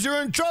tires,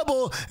 you're in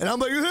trouble. And I'm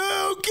like,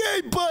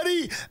 okay,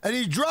 buddy. And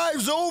he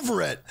drives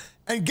over it.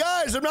 And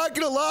guys, I'm not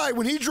going to lie.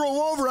 When he drove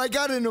over, I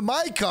got into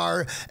my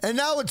car, and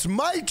now it's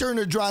my turn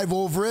to drive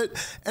over it.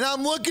 And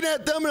I'm looking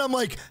at them, and I'm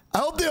like, I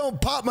hope they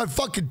don't pop my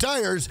fucking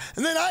tires.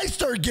 And then I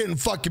start getting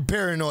fucking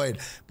paranoid.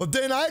 But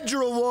then I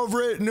drove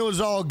over it, and it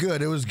was all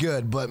good. It was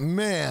good. But,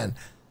 man,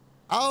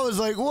 I was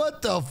like,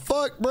 what the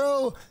fuck,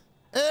 bro?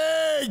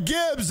 Hey,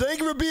 Gibbs, thank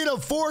you for being a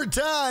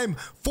four-time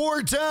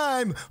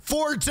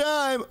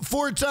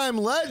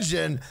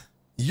legend.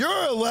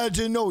 You're a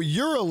legend. No,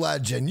 you're a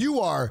legend. You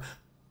are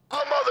a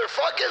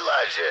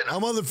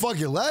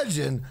motherfucking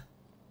legend.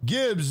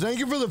 Gibbs, thank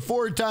you for the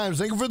 4 times.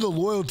 Thank you for the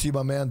loyalty,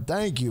 my man.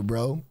 Thank you,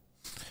 bro.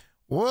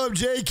 What up,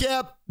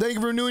 J-Cap? Thank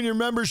you for renewing your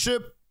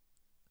membership.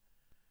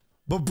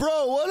 But,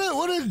 bro,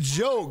 what a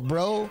joke,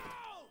 bro.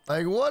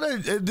 Like,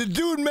 the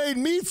dude made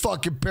me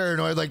fucking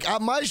paranoid. Like,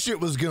 my shit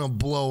was gonna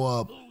blow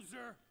up.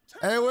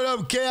 Hey, what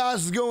up,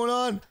 Chaos is going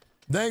on?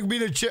 Thank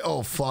me to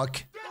oh,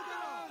 fuck.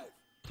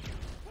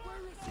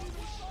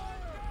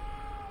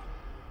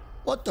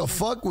 What the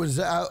fuck was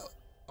that?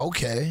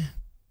 Okay.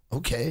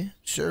 Okay.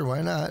 Sure,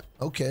 why not?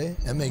 Okay.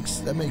 That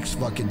makes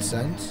fucking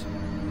sense.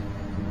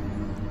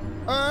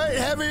 Alright,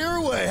 have it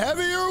your way. Have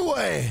it your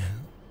way.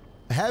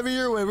 Have it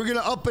your way. We're gonna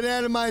up and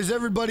atomize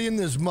everybody in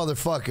this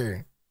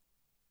motherfucker.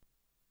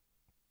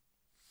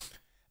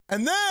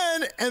 And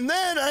then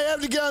I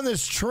have to get on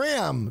this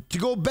tram to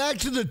go back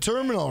to the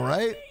terminal,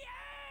 right?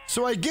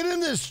 So I get in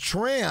this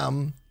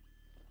tram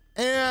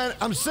and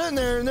I'm sitting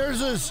there and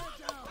there's this.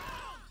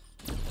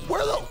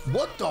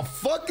 What the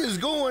fuck is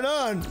going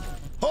on?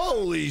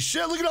 Holy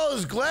shit, look at all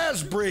this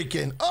glass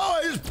breaking. Oh,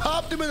 I just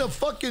popped him in the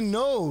fucking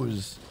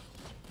nose.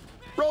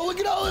 Bro,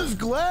 look at all this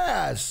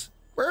glass.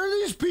 Where are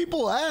these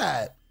people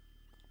at?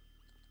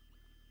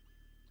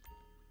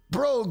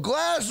 Bro,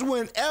 glass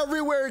went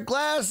everywhere.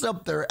 Glass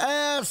up their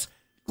ass.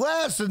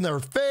 Glass in their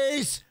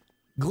face.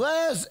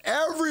 Glass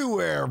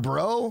everywhere,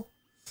 bro.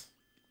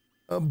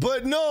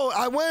 But no,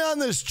 I went on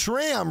this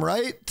tram,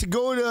 right, to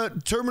go to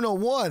Terminal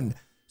 1.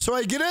 So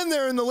I get in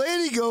there and the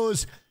lady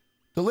goes,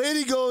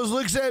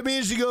 looks at me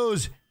and she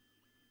goes,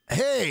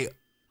 hey,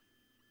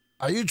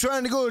 are you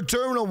trying to go to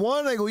Terminal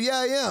 1? I go, yeah,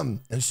 I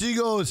am. And she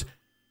goes,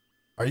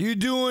 are you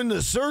doing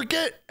the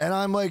circuit? And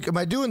I'm like, am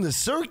I doing the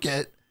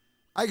circuit?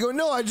 I go,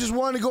 no, I just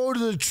want to go to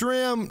the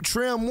tram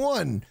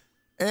 1.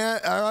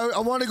 And I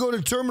want to go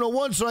to Terminal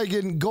 1 so I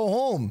can go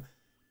home.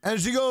 And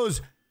she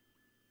goes,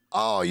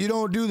 oh, you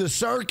don't do the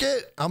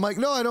circuit? I'm like,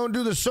 no, I don't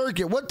do the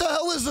circuit. What the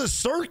hell is the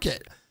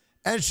circuit?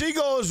 And she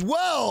goes,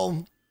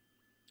 well,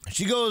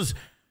 she goes,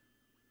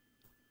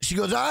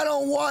 I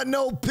don't want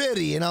no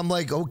pity. And I'm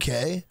like,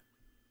 okay.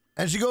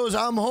 And she goes,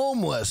 I'm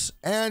homeless.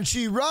 And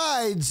she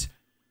rides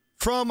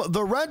from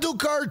the rental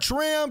car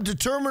tram to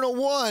Terminal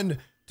 1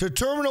 to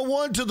Terminal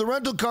 1 to the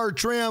rental car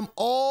tram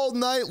all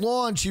night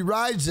long. She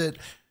rides it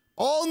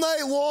all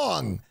night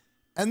long.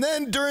 And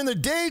then during the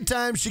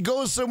daytime, she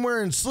goes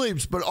somewhere and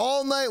sleeps. But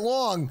all night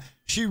long,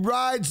 she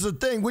rides the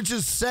thing, which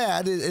is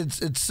sad.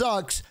 It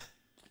sucks.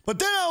 But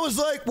then I was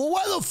like, well,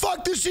 why the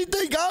fuck does she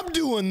think I'm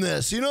doing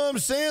this? You know what I'm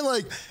saying?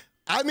 Like,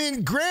 I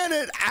mean,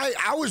 granted,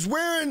 I was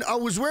wearing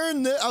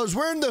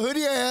the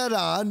hoodie I had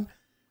on.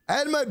 I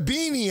had my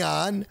beanie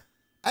on.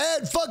 I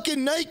had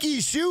fucking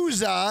Nike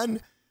shoes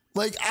on.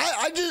 Like,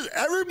 I just,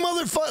 every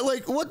motherfucker,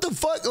 like, what the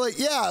fuck? Like,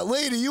 yeah,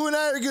 lady, you and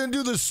I are going to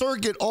do the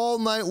circuit all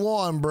night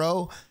long,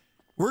 bro.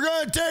 We're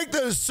going to take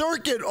the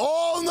circuit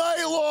all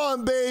night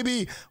long,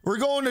 baby. We're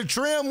going to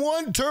Tram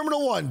 1,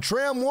 Terminal 1.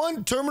 Tram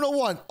 1, Terminal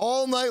 1.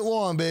 All night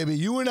long, baby.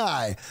 You and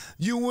I.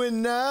 You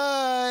and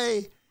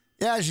I.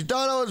 Yeah, she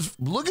thought I was...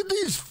 Look at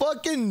these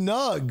fucking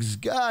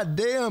nugs. God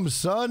damn,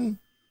 son.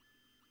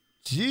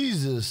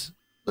 Jesus.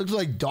 Looks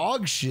like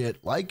dog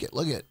shit. Like it.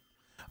 Look at it.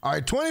 All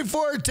right,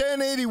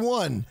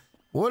 24-10-81.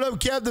 What up,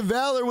 Captain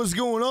Valor? What's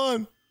going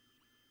on?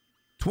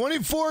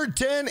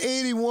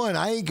 24-10-81.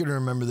 I ain't going to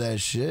remember that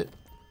shit.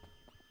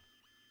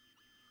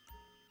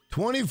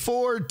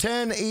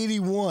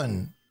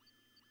 24-10-81.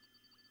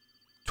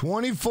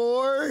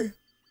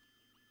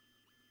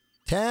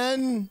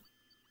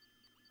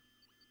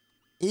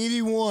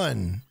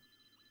 24-10-81.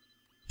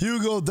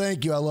 Hugo,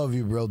 thank you. I love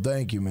you, bro.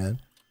 Thank you, man.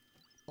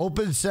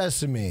 Open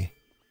sesame.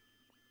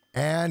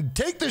 And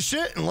take the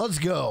shit and let's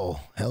go.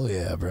 Hell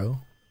yeah, bro.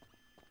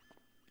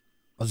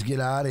 Let's get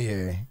out of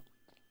here.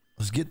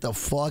 Let's get the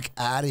fuck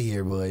out of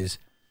here, boys.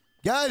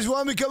 Guys,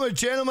 want to become a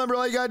channel member?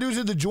 All you gotta do is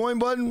hit the join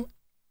button.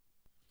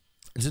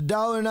 It's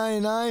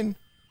 $1.99.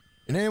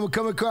 Your name will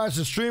come across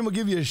the stream. We'll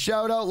give you a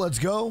shout out. Let's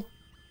go.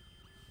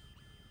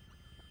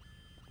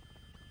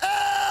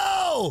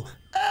 Ow!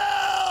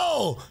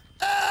 Ow!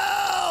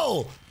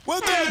 Ow!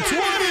 With that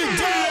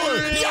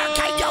 $20.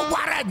 Yucca, you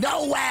wanna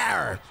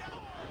nowhere.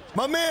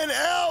 My man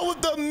Al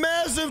with the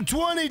massive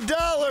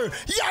 $20.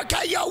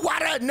 Yucca, you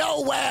wanna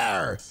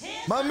nowhere.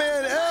 My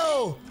man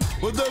Al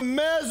with the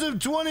massive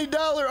 $20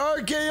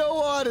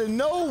 RKO out of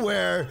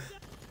nowhere.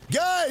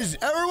 Guys,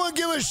 everyone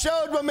give a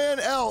shout to my man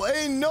L.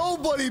 Ain't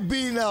nobody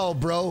beating L,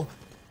 bro.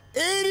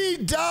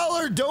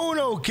 $80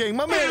 Dono King.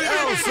 My man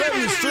L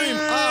setting the stream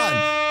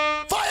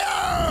on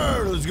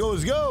fire. Let's go,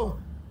 let's go.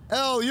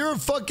 L, you're a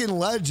fucking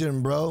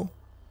legend, bro.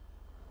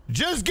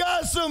 Just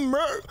got some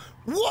merch.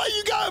 What?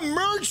 You got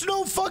merch?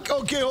 No fuck.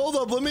 Okay, hold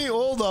up. Let me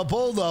hold up.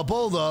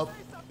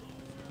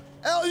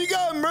 L, you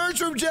got merch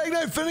from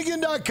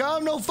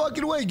jackknifefinnegan.com? No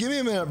fucking way. Give me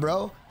a minute,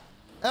 bro.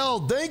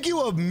 L, thank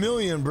you a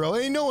million, bro.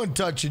 Ain't no one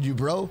touching you,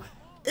 bro.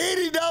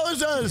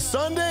 $80 on a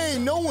Sunday?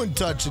 Ain't no one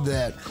touching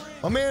that.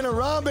 My man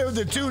Arambe with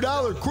the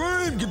 $2.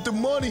 Cream, get the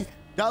money.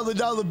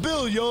 Dollar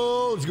bill,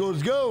 yo. Let's go,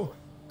 let's go.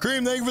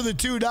 Cream, thank you for the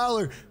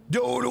 $2.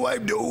 Do the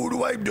wipe.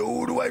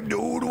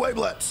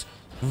 Let's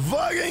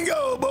fucking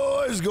go,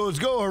 boys. Let's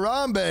go,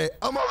 Harambe.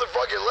 I'm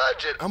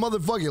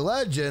motherfucking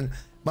legend.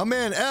 My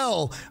man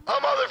L.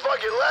 I'm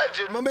motherfucking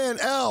legend. My man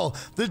L.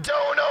 The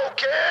Dono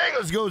King.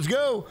 Let's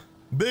go.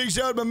 Big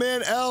shout out to my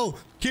man L.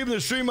 Keeping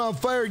the stream on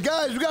fire.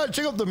 Guys, we gotta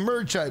check out the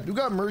merch hype. We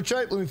got merch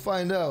hype? Let me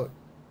find out.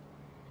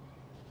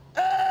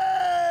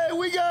 Hey,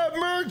 we got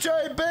merch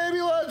hype,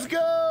 baby. Let's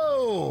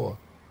go.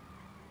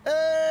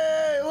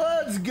 Hey,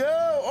 let's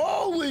go.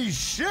 Holy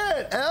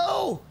shit,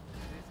 L.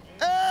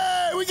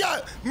 Hey, we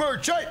got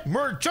merch hype.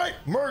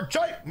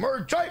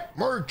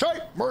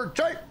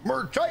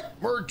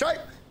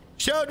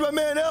 Shout out to my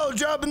man L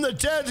dropping the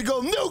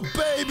tactical nuke,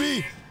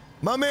 baby.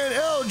 My man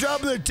L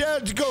dropping the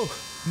tactical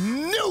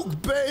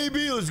nuke,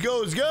 baby. Let's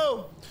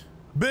go.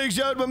 Big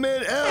shout out to my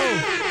man L.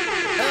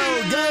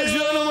 L, guys, you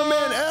don't know my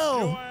man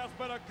L.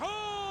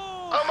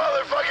 A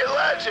motherfucking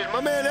legend.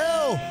 My man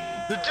L.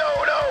 The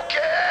Dono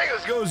King.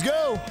 Let's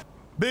go.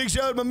 Big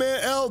shout out to my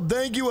man L.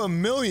 Thank you a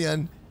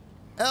million.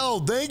 L,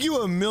 thank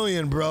you a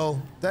million,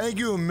 bro. Thank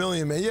you a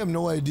million, man. You have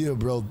no idea,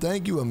 bro.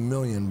 Thank you a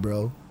million,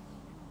 bro.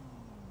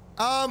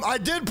 I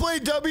did play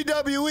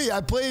WWE.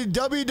 I played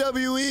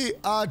WWE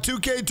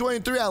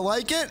 2K23. I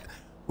like it.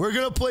 We're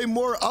going to play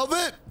more of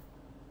it.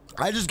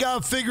 I just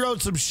got to figure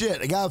out some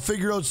shit.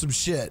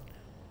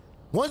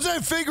 Once I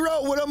figure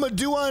out what I'm going to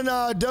do on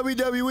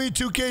WWE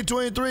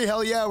 2K23,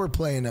 hell yeah, we're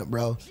playing it,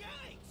 bro.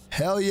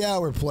 Hell yeah,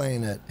 we're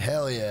playing it.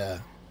 Hell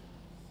yeah,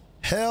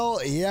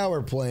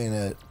 we're playing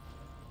it.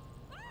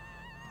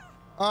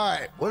 All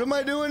right, what am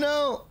I doing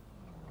now?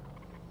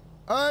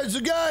 All right, so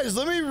guys,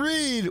 let me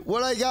read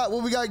what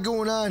we got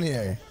going on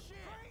here.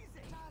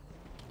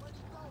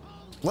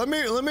 Let me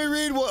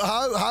read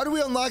how do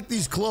we unlock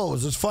these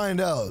clothes? Let's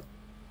find out.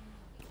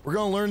 We're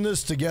gonna learn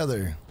this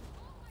together.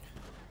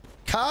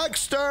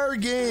 Cockstar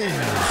Games.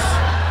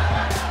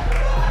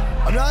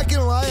 I'm not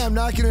gonna lie, I'm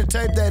not gonna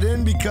type that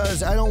in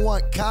because I don't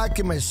want cock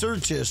in my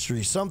search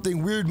history.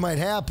 Something weird might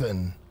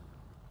happen.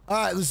 All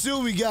right, let's see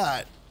what we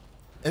got.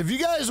 If you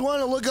guys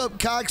want to look up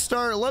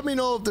Cockstar, let me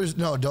know if there's...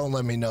 No, don't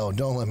let me know.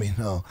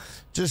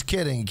 Just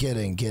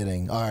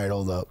kidding. All right,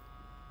 hold up.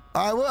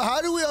 All right, well,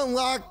 how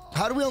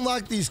do we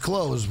unlock these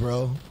clothes,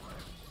 bro?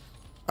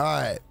 All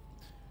right.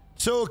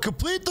 So,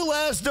 complete the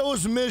last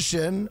dose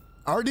mission.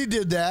 Already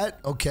did that.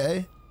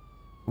 Okay.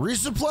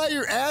 Resupply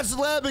your acid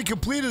lab and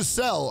complete a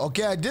cell.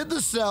 Okay, I did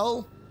the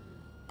cell.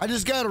 I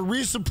just got to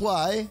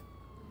resupply.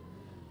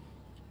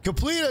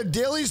 Complete a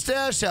daily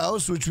stash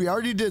house, which we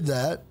already did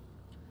that.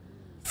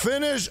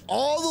 Finish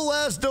all the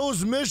last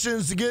dose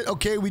missions to get...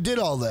 Okay, we did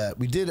all that.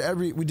 We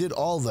did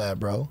all that,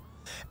 bro.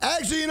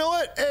 Actually, you know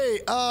what? Hey,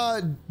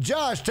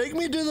 Josh, take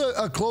me to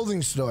a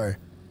clothing store.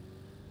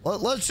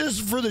 Let's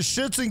just, for the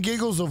shits and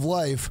giggles of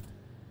life,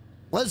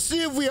 let's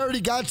see if we already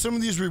got some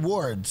of these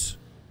rewards.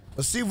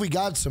 Let's see if we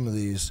got some of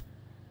these.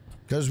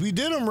 Because we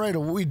did them right.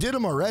 We did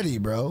them already,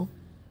 bro.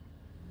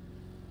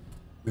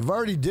 We've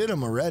already did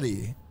them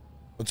already.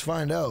 Let's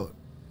find out.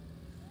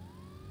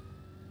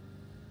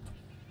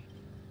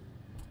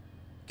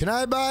 Can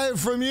I buy it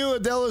from you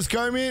at Dallas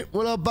Car Meet?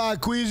 What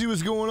up, Queasy?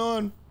 What's going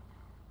on?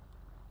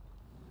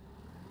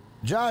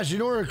 Josh, you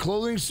know where a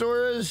clothing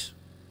store is?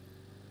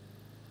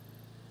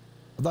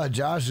 I thought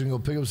Josh was gonna go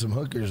pick up some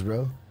hookers,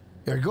 bro.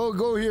 Here, go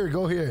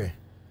here.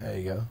 There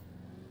you go.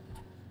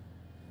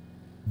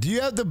 Do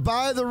you have to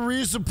buy the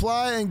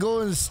resupply and go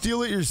and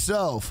steal it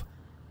yourself?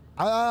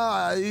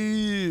 Let's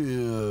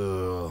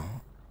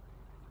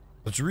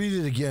read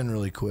it again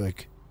really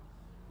quick.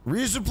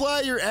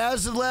 Resupply your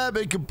acid lab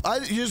and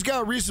you just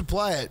gotta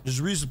resupply it.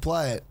 Just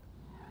resupply it.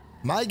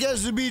 My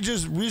guess would be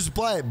just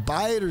resupply it.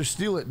 Buy it or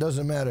steal it.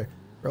 Doesn't matter.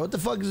 Bro, what the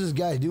fuck is this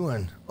guy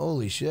doing?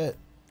 Holy shit.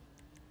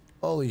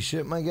 Holy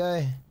shit, my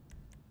guy.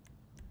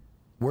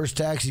 Worst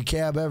taxi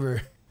cab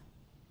ever.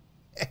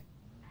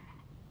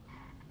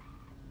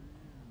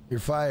 You're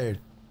fired.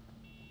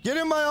 Get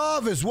in my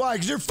office. Why?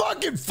 Because you're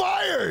fucking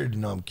fired.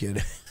 No, I'm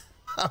kidding.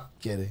 I'm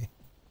kidding.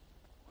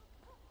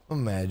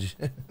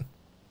 Imagine.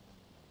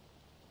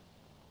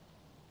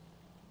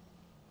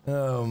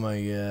 Oh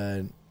my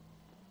god.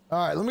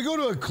 Alright, let me go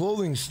to a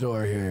clothing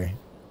store here.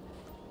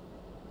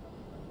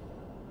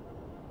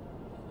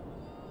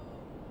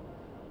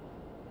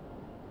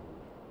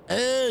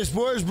 Hey,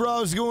 Sports Bro,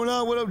 what's going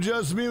on? What up,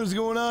 Justin? What's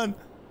going on?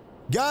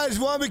 Guys,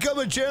 want to become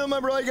a channel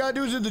member? All you gotta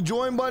do is hit the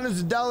join button.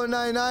 It's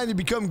 $1.99. You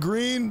become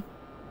green.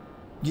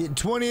 Get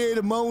 28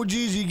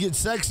 emojis. You get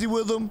sexy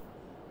with them.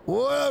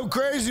 What up,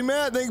 Crazy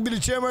Matt? Thank you for the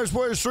channel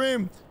Sports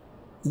stream.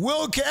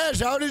 Will Cash,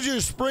 how did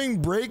your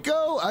spring break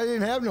go? I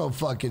didn't have no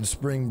fucking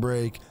spring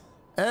break.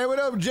 Hey, what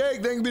up,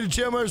 Jake? Thank you for the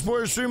channel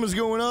Sports stream. What's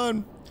going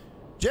on?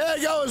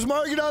 Jake, I was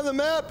marking on the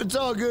map. It's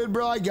all good,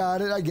 bro. I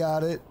got it. I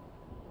got it.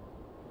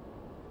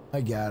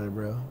 I got it,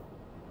 bro.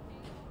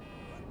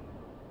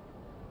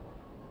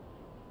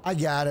 I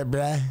got it,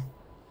 bruh.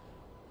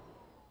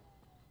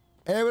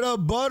 Hey, what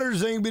up,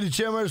 Butters? Thank you for the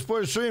channel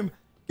Sports stream.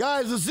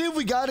 Guys, let's see if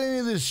we got any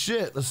of this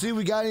shit. Let's see if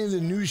we got any of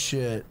the new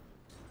shit.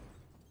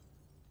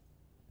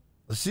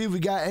 Let's see if we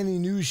got any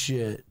new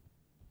shit.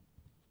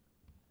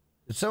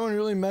 Did someone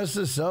really mess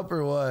this up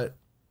or what?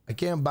 I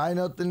can't buy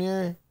nothing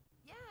here?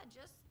 Yeah,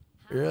 just...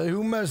 Really?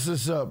 Who messed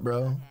this up, bro?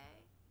 Okay.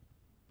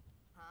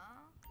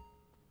 Huh?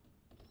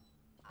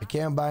 I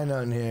can't buy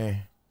nothing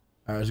here.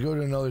 Alright, let's go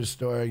to another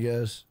store, I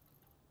guess.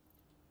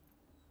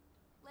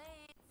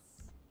 Late.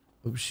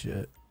 Oh,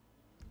 shit.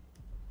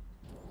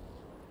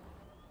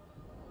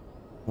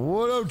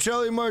 What up,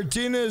 Charlie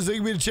Martinez? Thank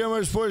you for the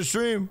channel Sports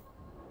stream.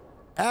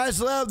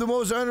 Ass Lab, the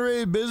most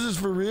underrated business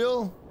for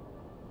real?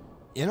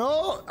 You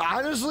know,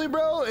 honestly,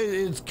 bro,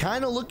 it's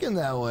kind of looking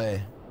that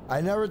way. I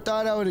never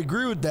thought I would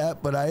agree with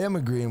that, but I am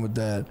agreeing with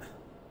that.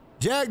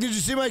 Jack, did you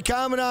see my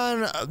comment on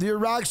your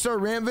Rockstar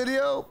rant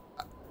video?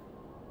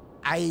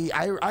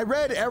 I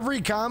read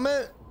every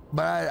comment,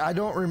 but I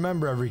don't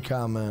remember every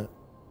comment.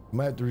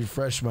 Might have to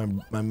refresh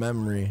my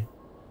memory.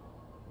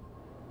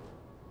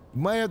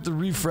 Might have to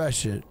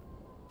refresh it.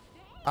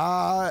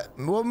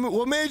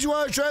 What made you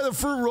want to try the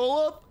fruit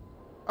roll-up?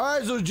 All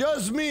right, so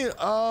just me.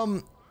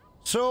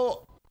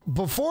 So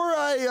before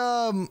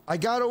I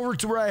got over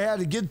to where I had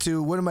to get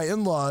to, one of my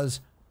in-laws,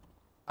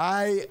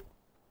 I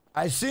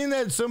seen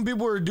that some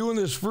people were doing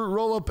this fruit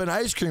roll-up and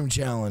ice cream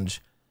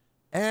challenge,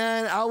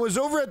 and I was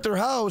over at their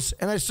house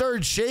and I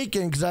started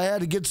shaking because I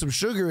had to get some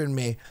sugar in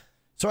me.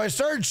 So I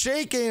started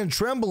shaking and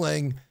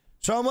trembling.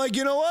 So I'm like,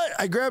 you know what?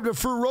 I grabbed a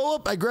fruit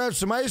roll-up. I grabbed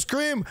some ice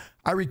cream.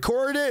 I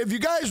recorded it. If you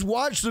guys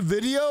watch the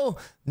video,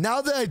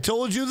 now that I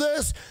told you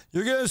this,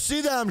 you're going to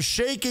see that I'm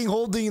shaking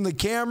holding the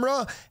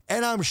camera,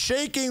 and I'm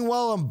shaking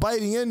while I'm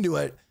biting into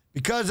it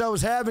because I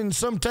was having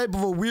some type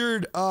of a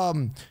weird,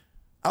 I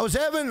was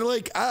having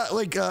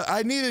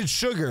I needed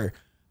sugar.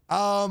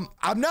 I'm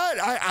not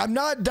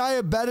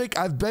diabetic.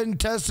 I've been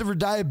tested for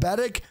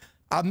diabetic.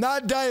 I'm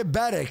not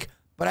diabetic,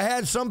 but I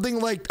had something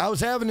like I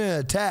was having an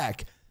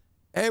attack.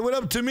 Hey, what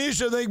up,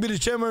 Tamisha? Thank you for the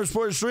channel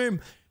Sports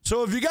stream.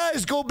 So if you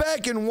guys go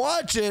back and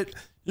watch it,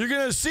 you're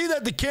going to see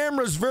that the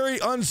camera is very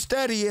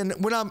unsteady, and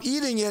when I'm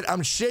eating it,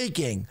 I'm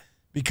shaking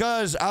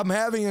because I'm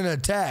having an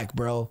attack,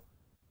 bro.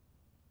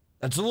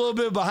 That's a little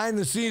bit behind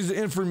the scenes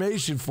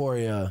information for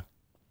you.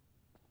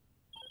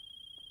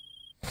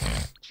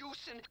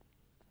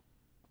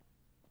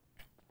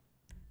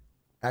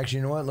 Actually,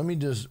 you know what? Let me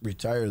just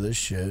retire this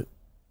shit.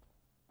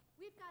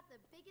 We've got the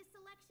biggest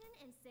selection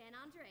in San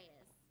Andreas.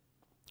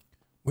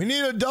 We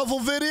need a duffel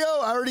video.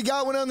 I already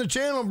got one on the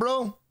channel,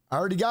 bro. I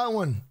already got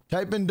one.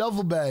 Type in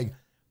duffel bag.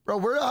 Bro,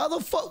 how the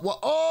fuck? What?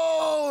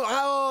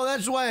 Oh,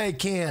 that's why I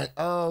can't.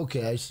 Oh,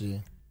 okay, I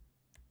see.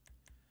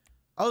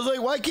 I was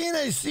like, why can't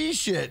I see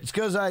shit? It's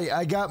because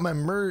I got my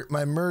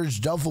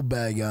merged duffel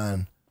bag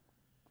on.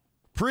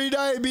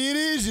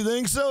 Pre-diabetes? You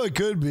think so? It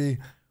could be.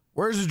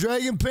 Where's the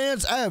dragon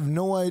pants? I have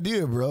no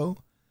idea, bro.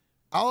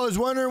 I was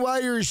wondering why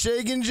you were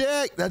shaking,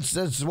 Jack.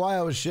 That's why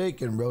I was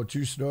shaking, bro.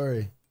 True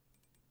story.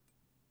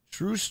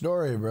 True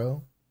story,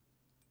 bro.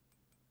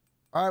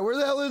 All right, where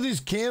the hell are these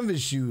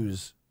canvas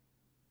shoes?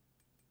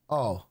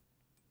 Oh.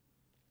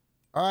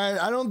 All right,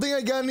 I don't think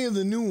I got any of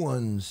the new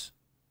ones.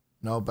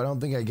 Nope, I don't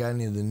think I got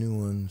any of the new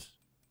ones.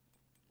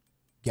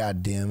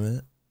 God damn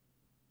it.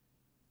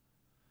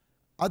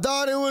 I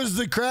thought it was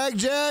the crack,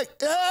 Jack.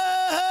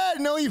 Ah,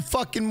 no, you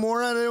fucking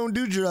moron. I don't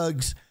do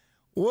drugs.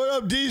 What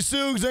up,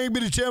 D-Sugs? Thank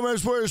you for the channel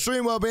for the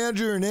stream. Up,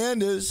 Andrew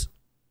Hernandez.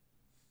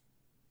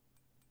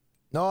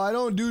 No, I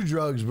don't do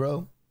drugs,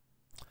 bro.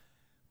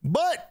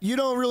 But you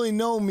don't really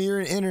know me. You're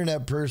an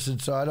internet person,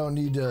 so I don't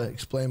need to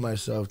explain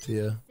myself to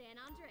you. San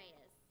Andreas.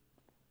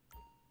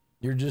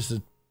 You're just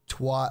a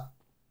twat.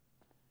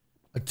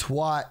 A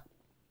twat.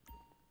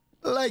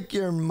 Like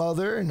your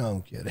mother. No,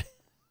 I'm kidding.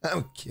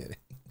 I'm kidding.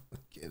 I'm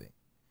kidding.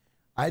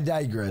 I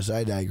digress.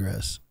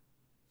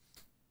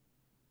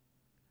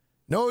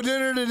 No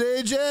dinner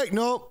today, Jack?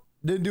 Nope.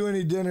 Didn't do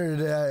any dinner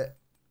today.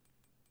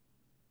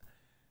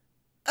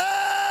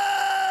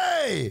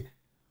 Hey!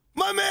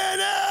 My man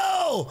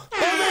L! My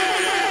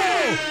man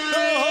L!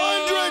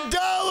 The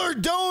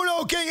 $100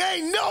 dono king!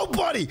 Ain't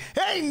nobody!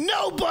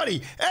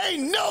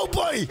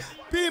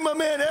 P, my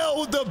man L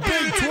with the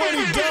big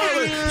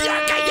 $20.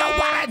 Yucca, you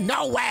wanna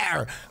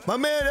nowhere. My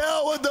man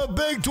L with the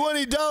big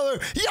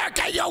 $20.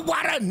 Yucca, you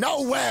wanna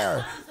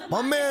nowhere.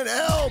 My man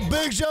L,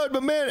 big shout out to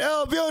my man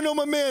L. If you don't know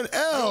my man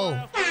L, a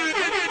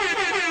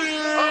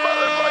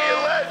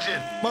motherfucking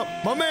legend.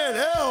 My man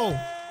L,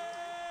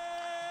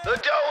 the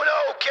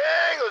Dono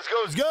King.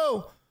 Let's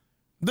go.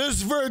 This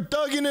is for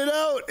thugging it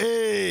out.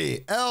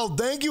 Hey, L,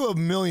 thank you a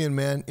million,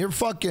 man. You're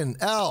fucking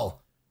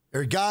L.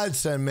 You're a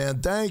godsend,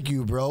 man. Thank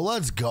you, bro.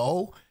 Let's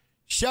go.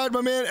 Shout out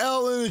my man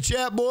L in the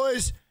chat,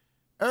 boys.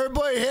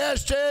 Everybody,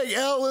 hashtag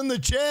L in the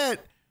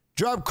chat.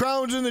 Drop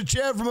crowns in the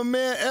chat for my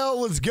man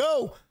L. Let's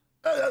go.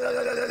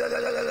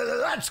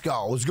 Let's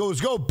go. Let's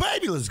go,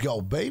 baby. Let's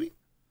go, baby.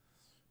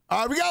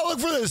 All right, we got to look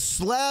for this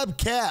slab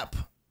cap.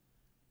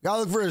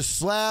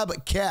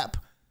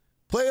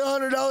 Play a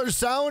 $100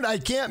 sound. I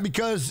can't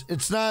because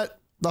it's not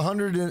the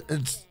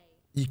 100.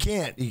 You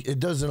can't.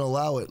 It doesn't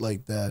allow it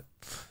like that.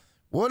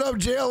 What up,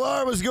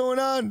 JLR? What's going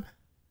on?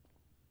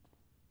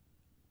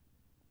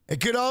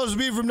 It could also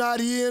be from not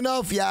eating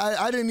enough. Yeah,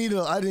 I didn't eat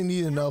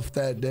enough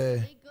that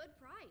day.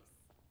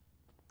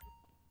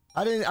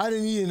 I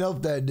didn't eat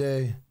enough that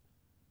day.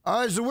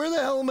 All right, so where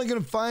the hell am I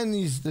gonna find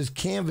this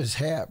canvas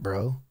hat,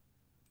 bro?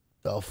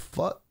 The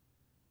fuck?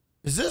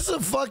 Is this a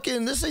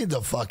fucking? This ain't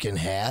the fucking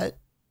hat.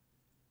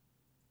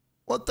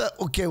 What the?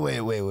 Okay,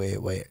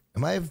 wait.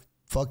 Am I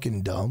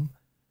fucking dumb?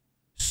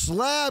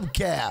 Slab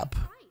cap.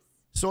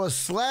 So a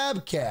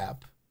slab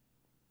cap.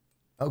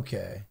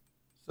 Okay.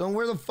 So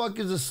where the fuck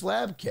is a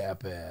slab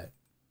cap at?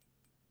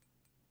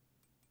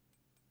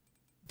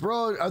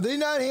 Bro, are they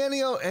not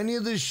handing out any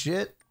of this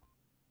shit?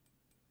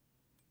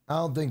 I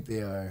don't think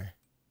they are.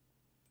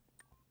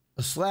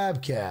 A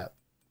slab cap.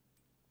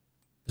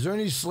 Is there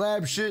any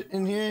slab shit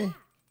in here?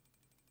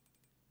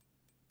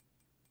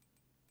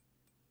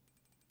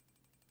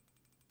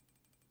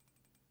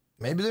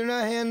 Maybe they're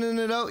not handing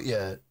it out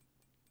yet.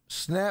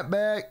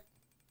 Snapback.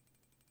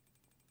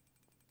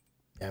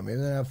 Yeah,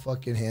 maybe they're not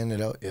fucking handing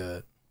it out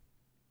yet.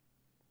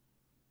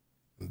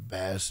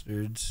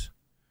 Bastards.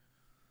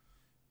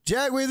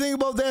 Jack, what do you think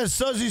about that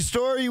Suzy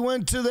story? You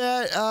went to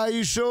that,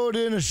 you showed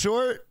in a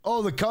short.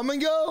 Oh, the come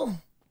and go?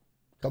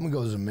 Come and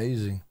go is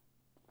amazing.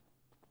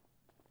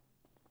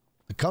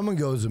 The come and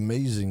go is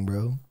amazing,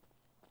 bro.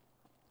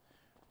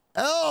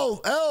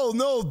 L,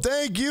 no,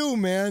 thank you,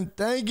 man.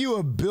 Thank you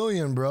a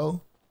billion,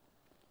 bro.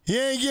 He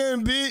ain't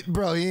getting beat,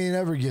 bro. He ain't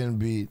ever getting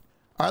beat.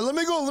 All right, let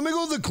me go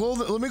to the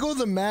clothing. Let me go to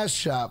the mask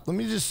shop. Let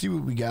me just see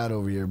what we got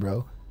over here,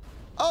 bro.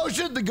 Oh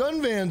shit, the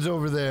gun van's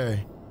over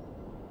there.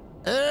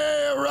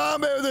 Hey,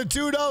 Harambe with a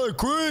 $2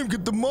 cream.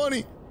 Get the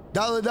money.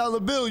 Dollar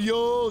bill,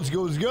 yo.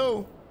 Let's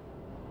go.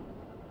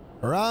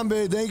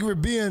 Harambe, thank you for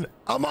being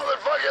a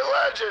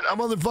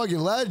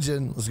motherfucking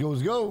legend. Let's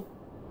go.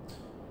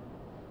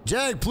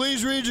 Jack,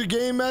 please read your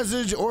game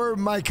message or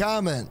my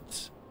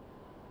comments.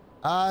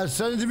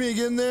 Send it to me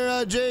again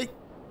there, Jake.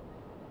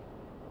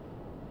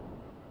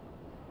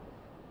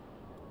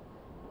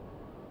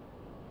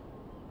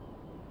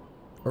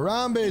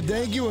 Harambe,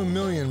 thank you a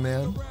million,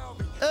 man.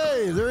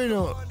 Hey,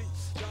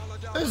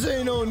 this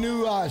ain't no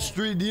new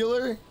street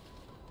dealer.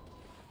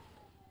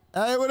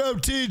 Hey, what up,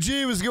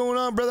 TG? What's going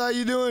on, brother? How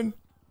you doing?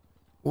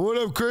 What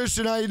up,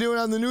 Christian? How you doing?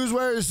 On the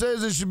newswire, it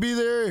says it should be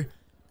there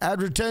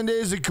after 10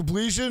 days of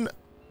completion.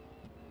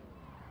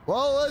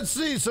 Well, let's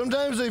see.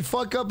 Sometimes they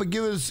fuck up and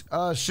give us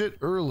shit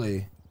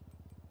early.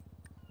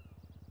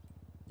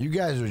 You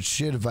guys would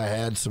shit if I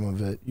had some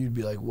of it. You'd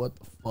be like, what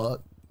the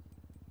fuck?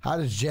 How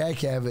does Jack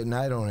have it and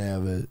I don't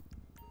have it?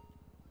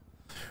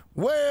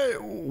 Where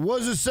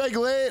was the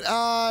second late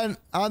on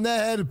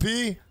that head of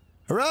pee?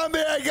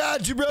 Harambe, I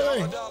got you,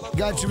 brother.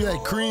 Got you with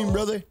that cream,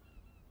 brother.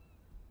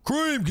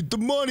 Cream, get the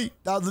money.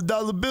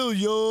 Dollar bill,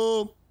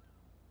 yo.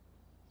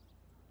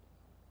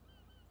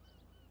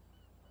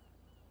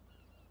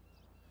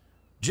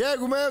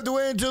 Jack, we might have to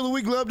wait until the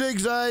weekly update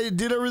because I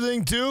did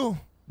everything too.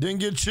 Didn't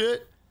get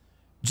shit.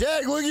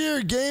 Jack, look at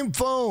your game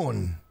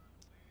phone.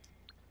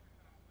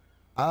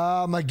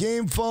 My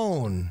game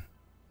phone.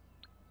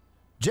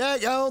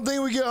 Jack, I don't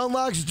think we get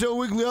unlocked until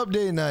weekly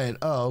update night.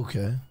 Oh,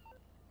 okay.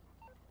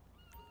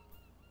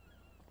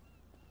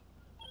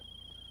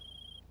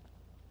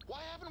 Why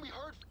haven't we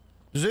heard?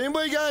 Does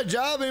anybody got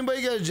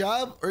a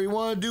job? Or you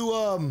want to do,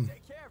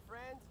 Take care,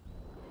 friend.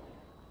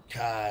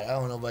 God, I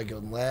don't know if I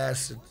can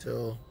last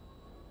until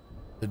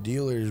the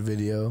dealer's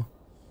video.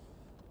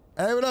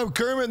 Hey, what up,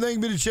 Kermit? Thank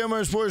you for the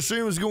Tamarack Sports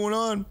stream. What's going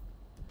on?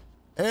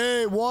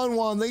 Hey,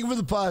 Juan, thank you for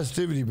the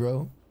positivity,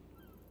 bro.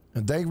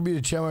 And thank you for being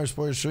the Tamarack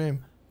Sports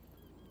stream.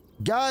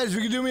 Guys, if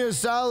you can do me a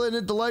solid and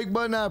hit the like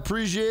button, I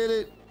appreciate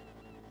it.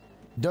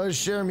 Does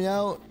share me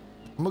out.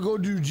 I'm gonna go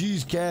do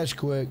G's cash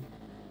quick.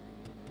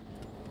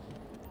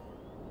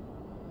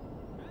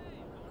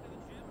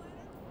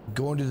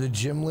 Going to the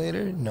gym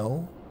later?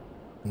 No.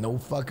 No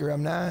fucker,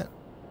 I'm not.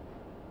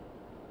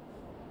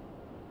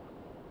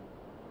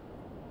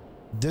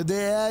 Did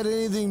they add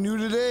anything new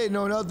today?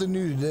 No, nothing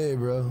new today,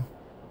 bro.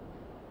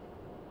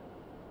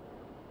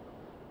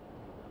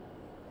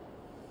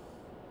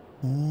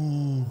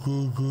 Ooh,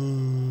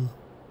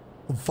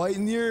 I'm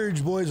fighting the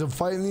urge, boys. I'm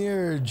fighting the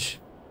urge.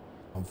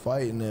 I'm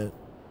fighting it.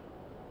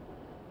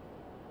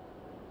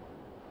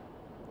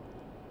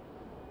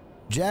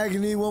 Jack, I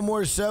need one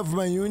more set for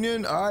my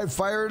union. All right,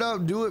 fire it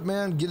up. Do it,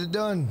 man. Get it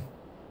done.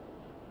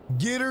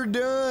 Get her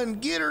done.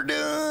 Get her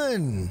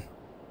done.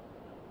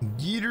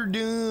 Get her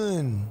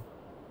done.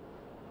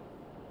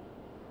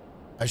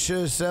 I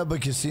should have said,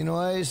 but casino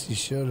ice? You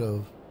should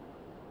have.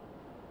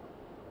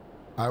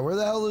 All right, where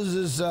the hell is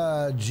this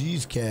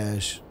G's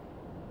cash?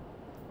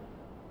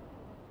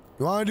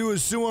 You want to do a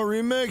sumo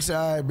remix?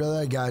 All right, brother,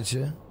 I got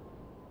you.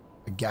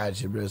 I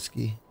got you,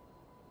 brisky.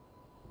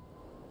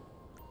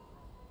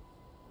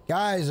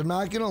 Guys, I'm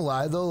not gonna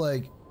lie though,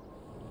 like,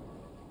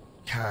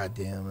 god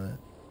damn it.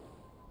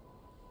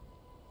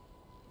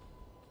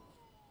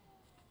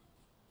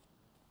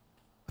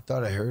 I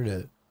thought I heard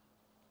it.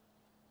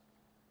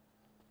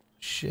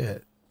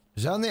 Shit.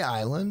 Is that on the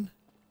island?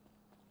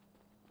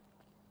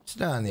 It's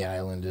not on the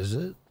island, is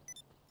it?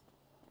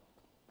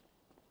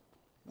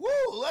 Woo,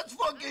 let's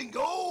fucking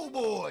go,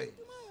 boy.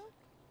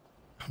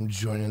 I'm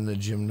joining the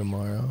gym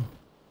tomorrow.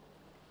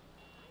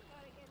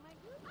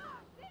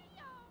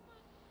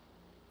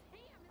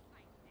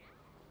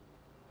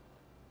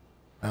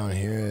 I don't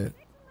hear it.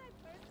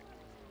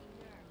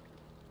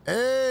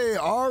 Hey,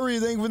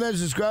 Ari, thank you for that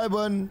subscribe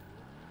button.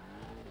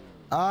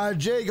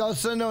 Jake, I'll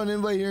send out an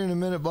invite here in a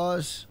minute,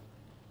 boss.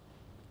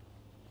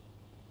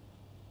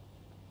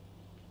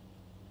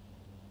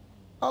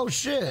 Oh,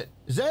 shit.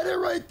 Is that it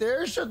right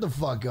there? Shut the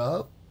fuck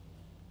up.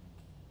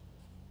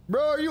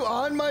 Bro, are you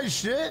on my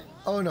shit?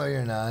 Oh, no,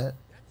 you're not.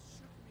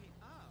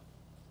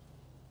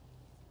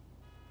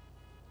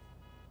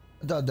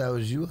 I thought that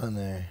was you on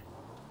there.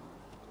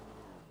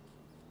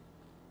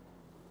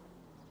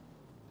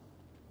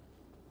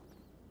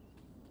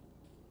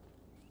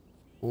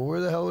 Well, where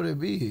the hell would it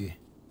be?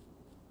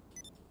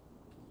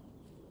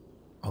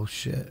 Oh,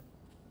 shit.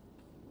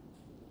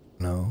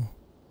 No.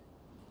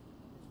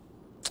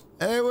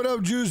 Hey, what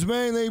up, Juice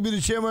Man? Thank you for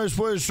the channel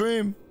for the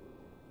stream.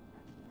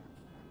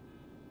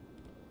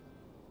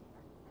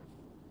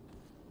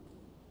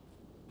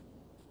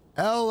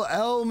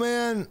 L,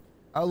 man.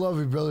 I love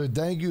you, brother.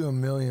 Thank you a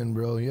million,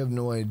 bro. You have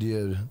no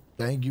idea.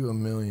 Thank you a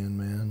million,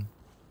 man.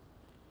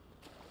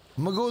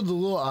 I'm gonna go to the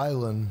little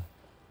island.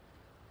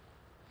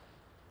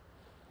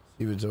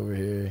 See what's over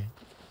here.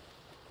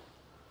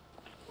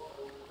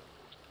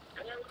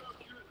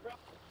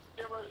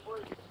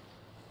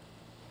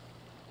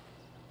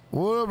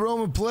 What up,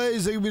 Roman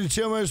Plays? Thank you for the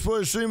channel my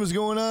sports stream. What's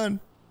going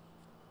on?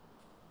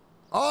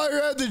 Oh,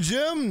 you're at the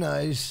gym?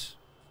 Nice.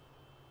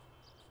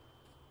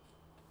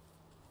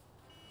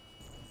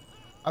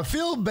 I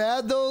feel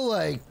bad though,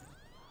 like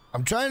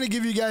I'm trying to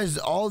give you guys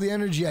all the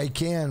energy I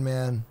can,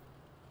 man.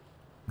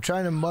 I'm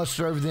trying to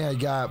muster everything I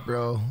got,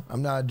 bro.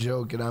 I'm not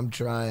joking. I'm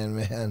trying,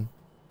 man.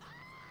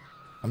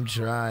 I'm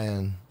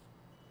trying.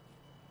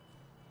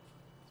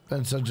 It's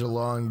been such a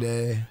long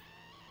day.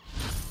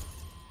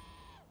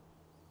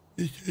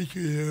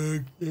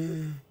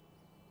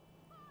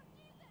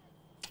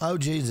 Oh,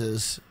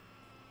 Jesus.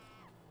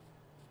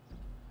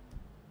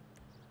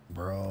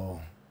 Bro.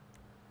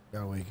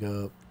 Gotta wake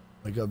up.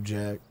 Wake up,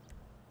 Jack.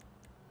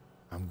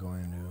 I'm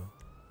going to.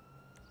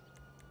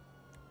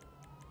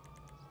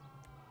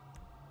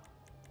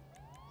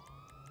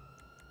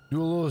 Do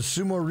a little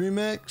sumo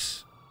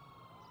remix.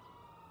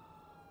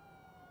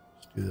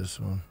 Let's do this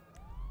one.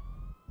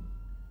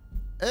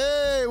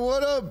 Hey,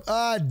 what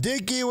up,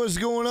 Dickie? What's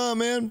going on,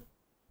 man?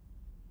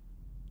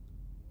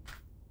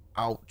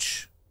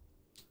 Ouch.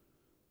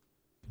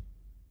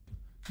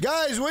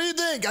 Guys, what do you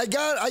think? I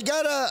got a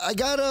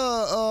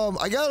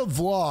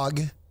vlog.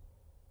 It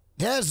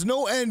has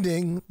no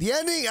ending. The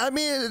ending, I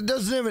mean, it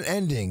doesn't have an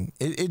ending.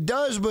 It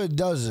does, but it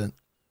doesn't.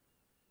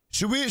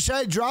 Should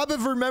I drop it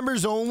for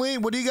members only?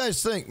 What do you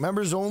guys think?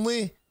 Members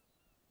only?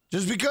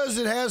 Just because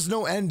it has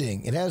no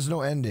ending. It has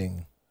no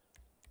ending.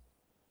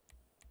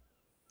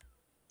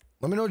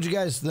 Let me know what you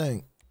guys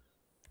think.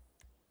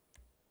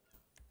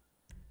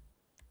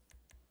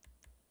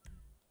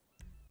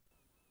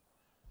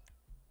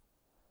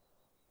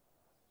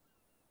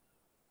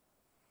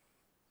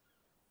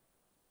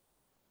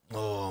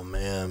 Oh,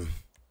 man.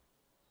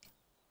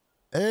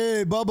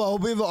 Hey, Bubba.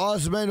 Hope you have an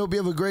awesome night. Hope you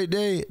have a great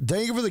day.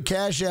 Thank you for the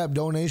Cash App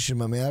donation,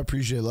 my man. I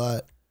appreciate it a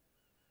lot.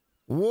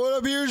 What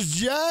up, here's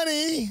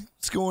Johnny.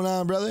 What's going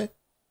on, brother?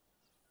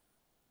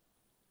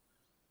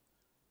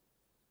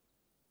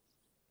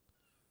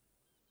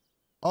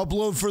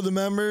 Upload for the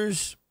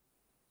members.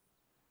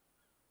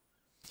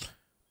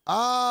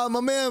 My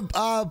man,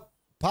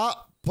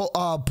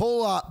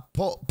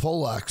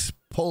 Pollux.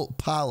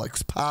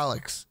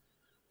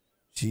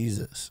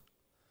 Jesus.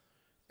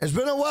 It's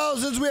been a while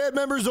since we had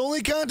members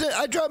only content.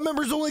 I dropped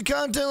members only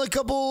content like a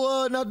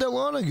couple, not that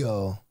long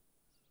ago.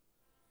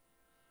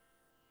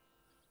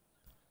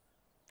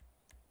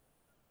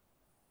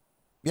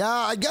 Yeah,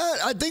 I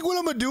think what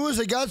I'm gonna do is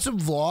I got some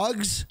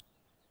vlogs.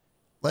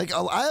 Like,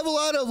 I have a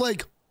lot of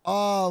like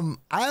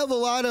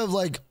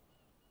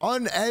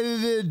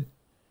unedited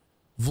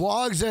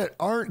vlogs that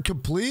aren't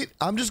complete.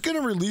 I'm just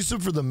gonna release them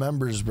for the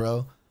members,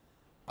 bro.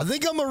 I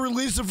think I'm gonna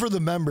release it for the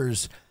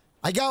members.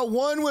 I got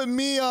one with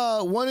me,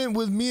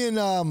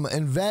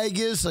 in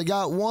Vegas. I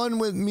got one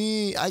with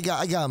me. I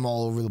got them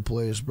all over the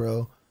place,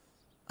 bro.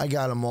 I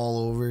got them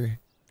all over.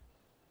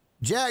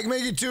 Jack,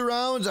 make it 2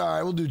 rounds. All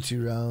right, we'll do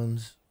 2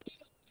 rounds.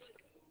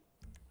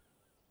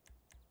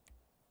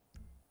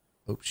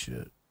 Oh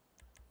shit.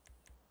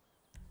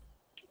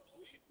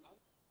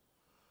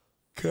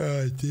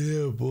 God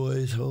damn,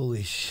 boys.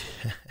 Holy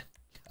shit.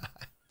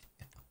 God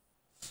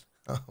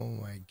damn. Oh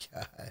my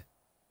God.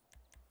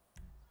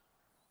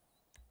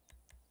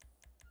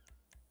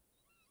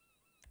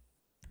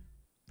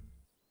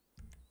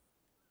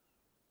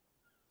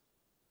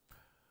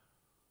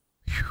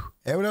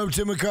 Hey, what up,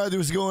 Tim McCarthy?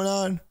 What's going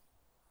on?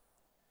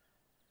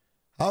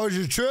 How was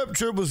your trip?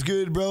 Trip was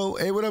good, bro.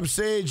 Hey, what up,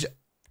 Sage?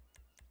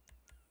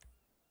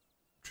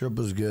 Trip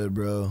was good,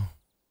 bro.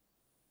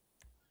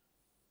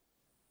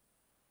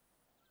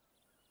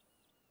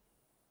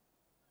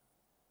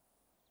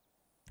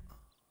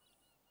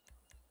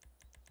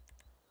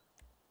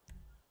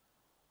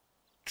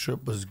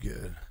 Trip was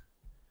good.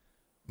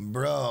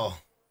 Bro.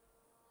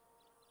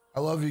 I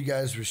love you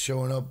guys for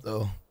showing up,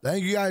 though.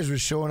 Thank you guys for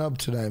showing up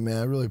tonight, man.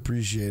 I really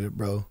appreciate it,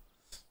 bro.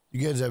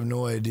 You guys have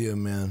no idea,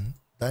 man.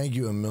 Thank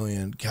you a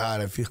million.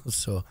 God, I feel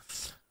so...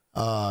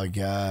 Oh,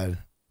 God.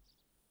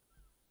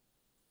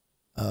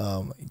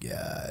 Oh, my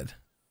God.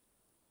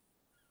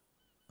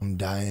 I'm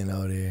dying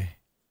out here.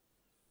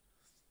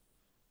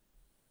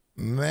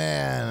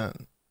 Man.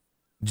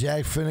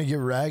 Jack finna get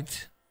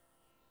wrecked?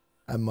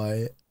 I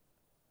might.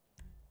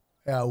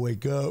 I gotta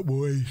wake up,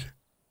 boys.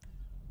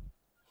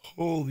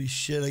 Holy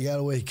shit, I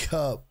gotta wake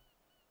up.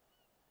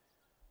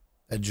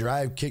 That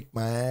drive kicked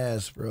my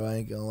ass, bro. I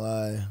ain't gonna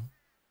lie.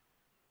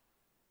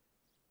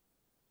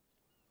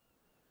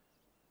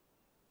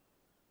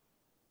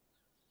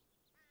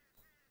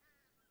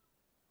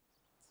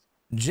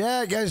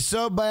 Jack, I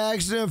subbed by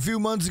accident a few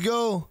months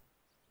ago.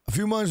 A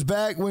few months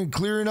back when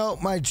clearing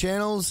out my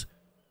channels.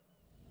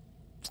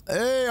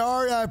 Hey,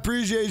 Ari, I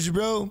appreciate you,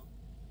 bro.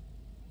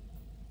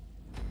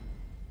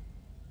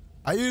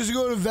 I used to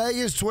go to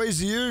Vegas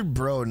twice a year.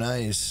 Bro,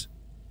 nice.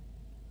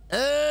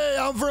 Hey,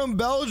 I'm from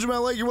Belgium. I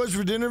like your What's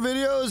for Dinner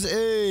videos.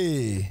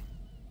 Hey.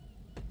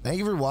 Thank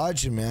you for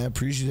watching, man. I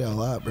appreciate that a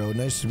lot, bro.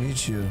 Nice to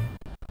meet you.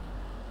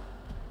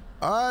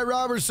 All right,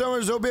 Robert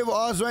Summers. Hope you have an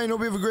awesome night.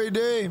 Hope you have a great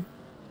day.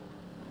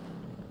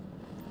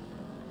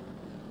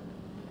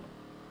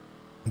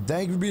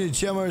 Thank you for being a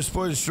channel to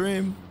support the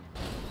stream.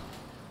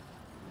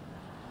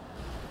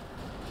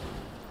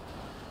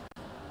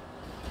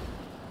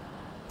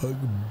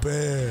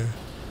 Bear.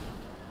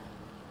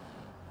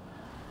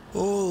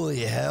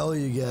 Holy hell,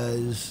 you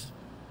guys.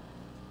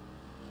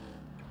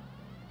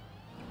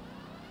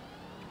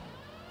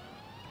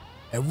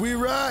 If we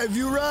ride, if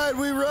you ride,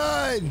 we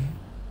ride.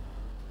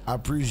 I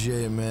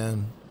appreciate it,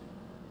 man.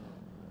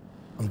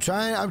 I'm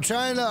trying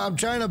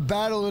to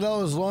battle it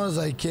out as long as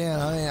I can.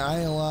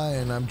 I ain't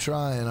lying. I'm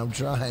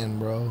trying,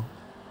 bro.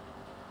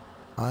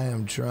 I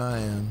am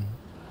trying.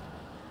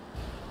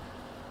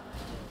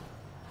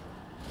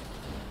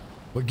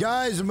 But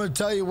guys, I'm gonna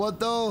tell you what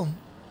though.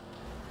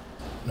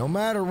 No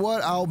matter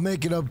what, I'll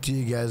make it up to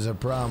you guys. I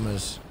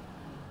promise.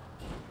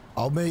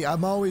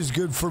 I'm always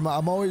good for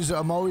I'm always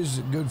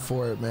good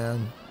for it,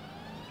 man.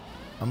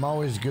 I'm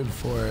always good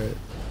for it.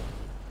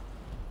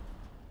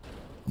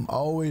 I'm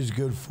always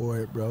good for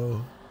it,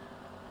 bro.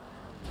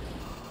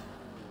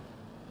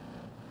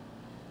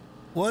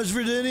 What's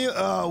for dinner?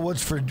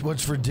 What's for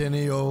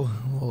dinner? Oh,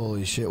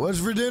 holy shit! What's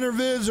for dinner,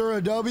 vids or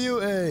a W?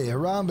 Hey,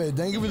 Harambe,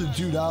 thank you for the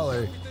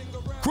 $2.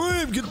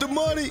 Cream, get the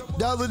money.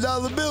 Dollar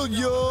bill,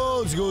 yo.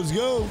 Let's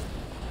go.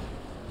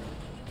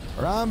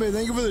 Harambe,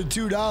 thank you for the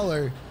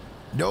 $2.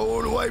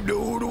 No to wipe.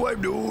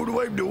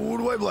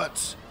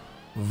 Let's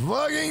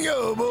fucking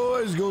go,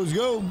 boys.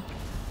 Go.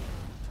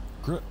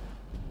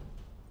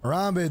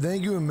 Harambe,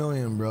 thank you a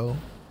million, bro.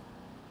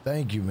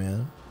 Thank you,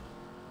 man.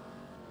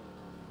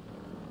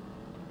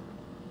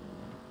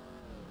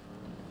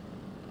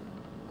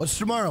 What's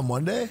tomorrow,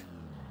 Monday?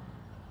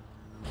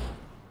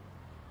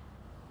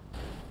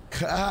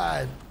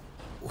 God,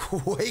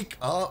 wake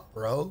up,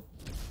 bro.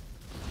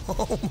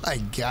 Oh my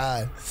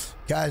God.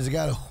 Guys, I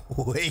gotta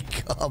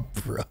wake up,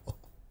 bro.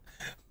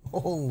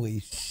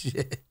 Holy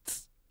shit.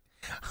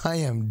 I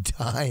am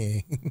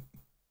dying.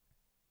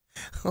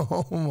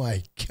 Oh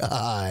my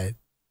God.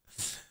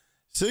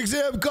 6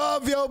 a.m.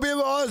 coffee. I hope you have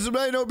an awesome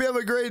night. I hope you have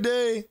a great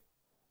day.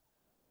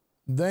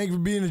 Thank you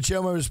for being a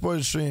channel member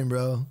sports stream,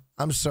 bro.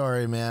 I'm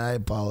sorry, man. I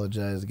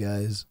apologize,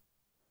 guys.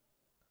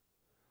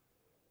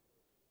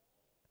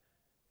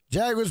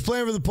 Jack was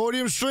playing for the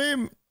podium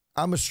stream.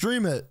 I'ma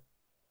stream it.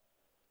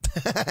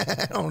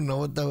 I don't know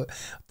what the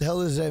hell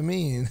does that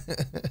mean.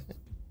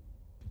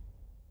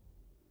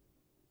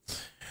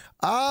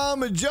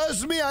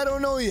 Adjust me. I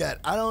don't know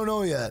yet.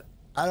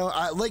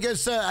 Like I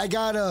said, I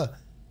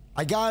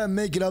gotta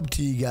make it up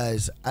to you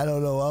guys. I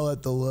don't know. I'll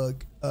have to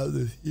look.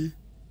 The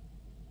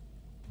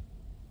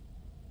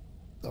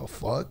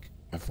fuck?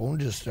 My phone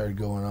just started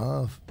going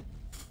off.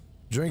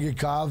 Drink a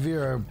coffee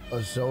or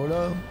a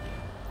soda.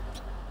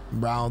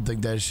 Bro, I don't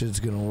think that shit's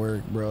gonna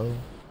work, bro.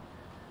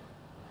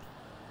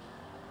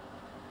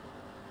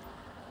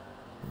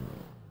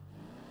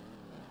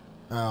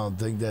 I don't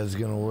think that's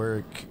gonna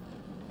work.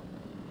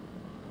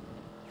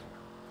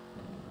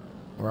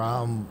 Or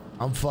I'm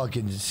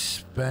fucking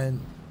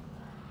spent.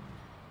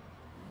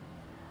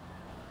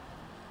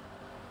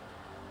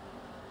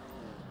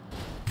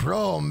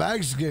 Bro,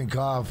 Mexican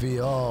coffee,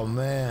 oh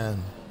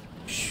man.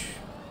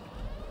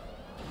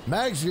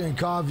 Mexican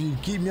coffee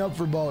keep me up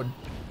for about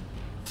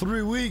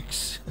 3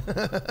 weeks.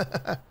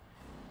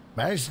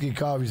 Mexican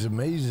coffee's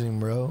amazing,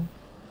 bro.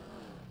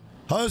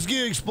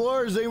 Husky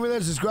Explorers, thank you for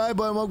that subscribe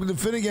button. Welcome to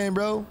Finnegan,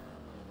 bro.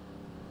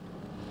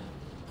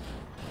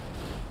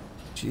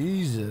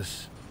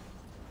 Jesus.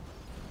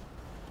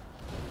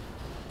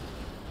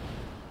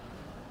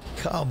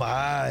 Come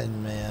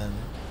on, man.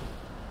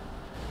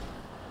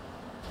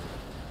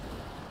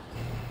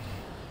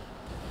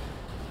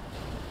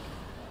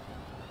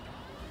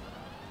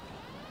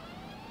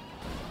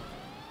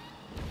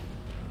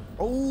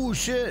 Oh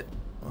shit!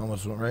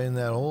 Almost went right in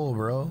that hole,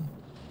 bro.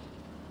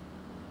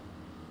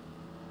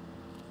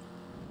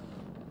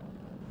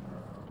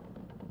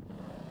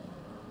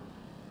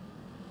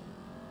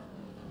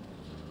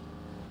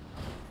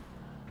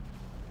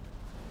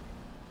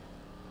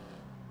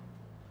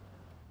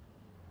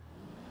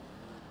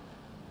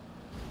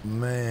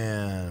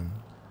 Man,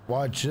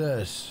 watch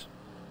this.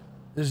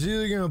 This is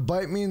either gonna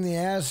bite me in the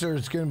ass or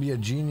it's gonna be a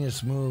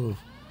genius move.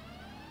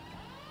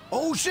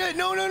 Oh shit!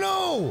 No, no,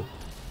 no!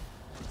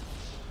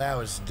 That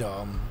was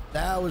dumb.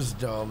 That was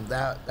dumb.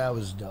 That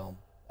was dumb.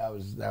 That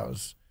was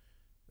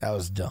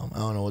dumb. I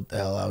don't know what the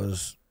hell that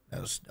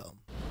was dumb.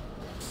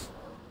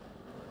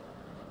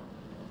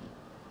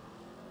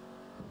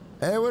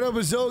 Hey, what up,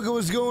 Azoka?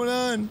 What's going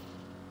on?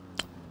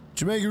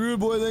 Jamaican Rude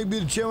Boy, thank you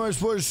for the channel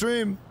Sports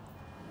stream.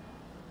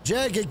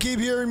 Jack, I keep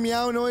hearing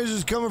meow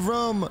noises coming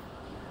from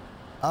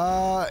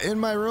in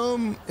my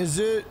room. Is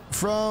it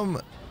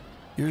from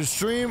your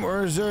stream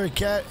or is there a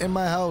cat in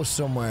my house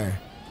somewhere?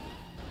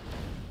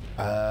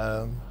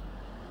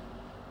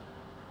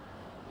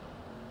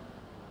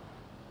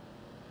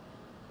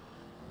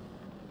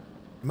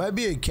 Might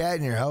be a cat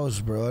in your house,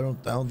 bro.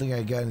 I don't think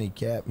I got any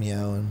cat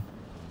meowing.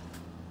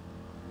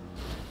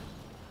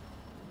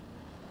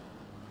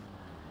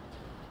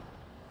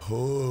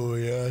 Oh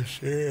yeah,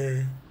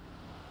 sure.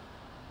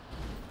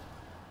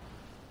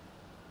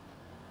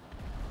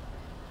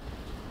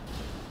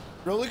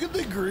 Bro, look at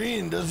the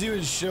green. Doesn't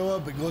even show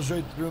up. It goes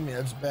right through me.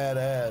 That's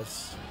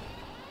badass.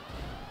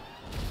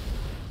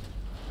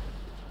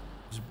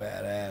 It's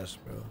badass,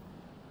 bro.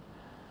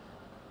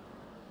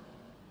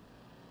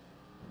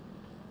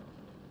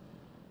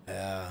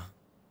 Yeah.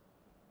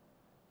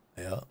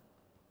 Yeah.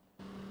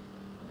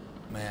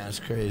 Man, it's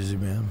crazy,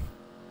 man.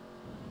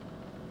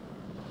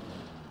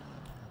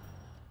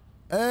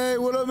 Hey,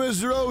 what up,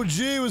 Mr.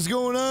 OG? What's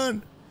going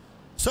on?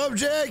 Sup,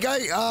 Jack?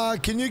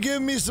 Can you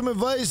give me some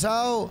advice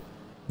how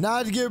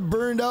not to get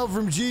burned out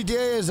from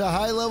GTA as a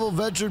high-level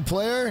veteran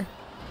player?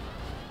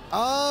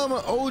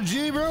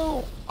 OG,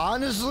 bro,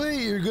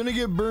 honestly, you're gonna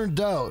get burnt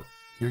out.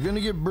 You're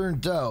gonna get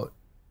burnt out.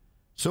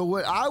 So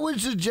what I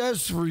would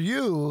suggest for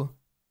you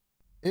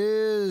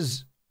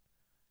is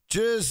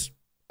just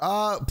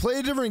play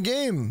a different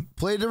game.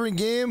 Play a different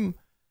game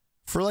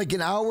for like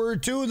an hour or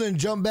two, and then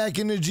jump back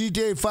into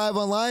GTA 5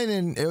 online,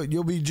 and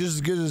you'll be just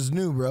as good as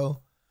new, bro.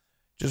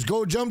 Just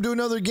go jump to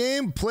another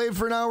game, play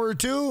for an hour or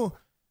two,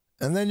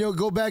 and then you'll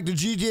go back to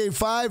GTA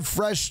 5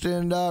 fresh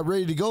and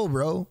ready to go,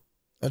 bro.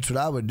 That's what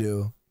I would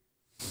do.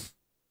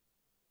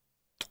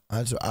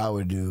 That's what I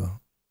would do.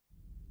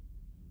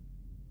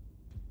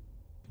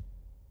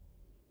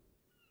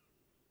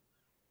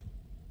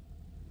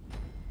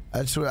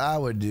 That's what I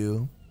would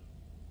do.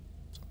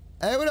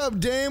 Hey, what up,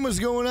 Dame? What's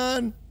going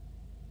on?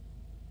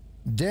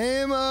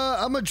 Dame,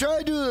 I'm gonna try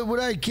to do what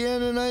I can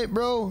tonight,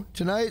 bro.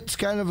 Tonight's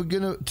gonna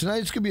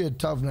be a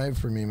tough night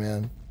for me,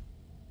 man.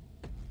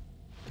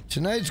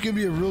 Tonight's gonna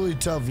be a really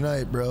tough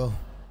night, bro.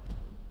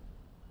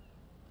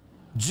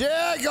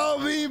 Jack, all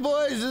me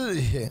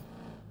boys.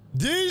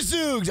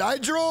 D-Sugs,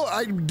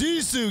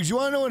 D-Sugs, you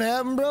wanna know what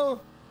happened, bro?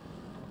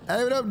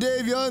 Hey, what up,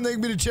 Dave Young? Thank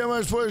you for the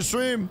channel for the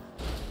stream.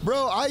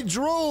 Bro, I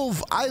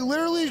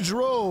literally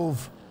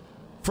drove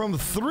from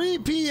 3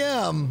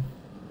 p.m.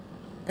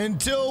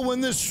 until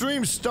when this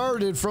stream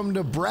started from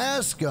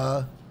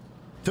Nebraska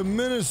to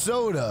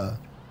Minnesota.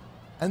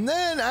 And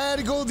then I had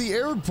to go to the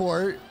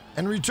airport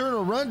and return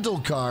a rental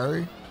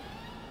car.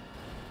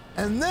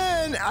 And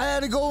then I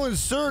had to go and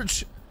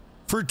search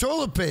for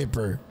toilet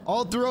paper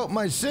all throughout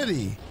my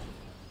city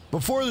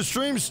before the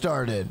stream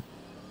started.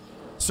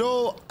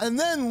 So, and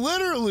then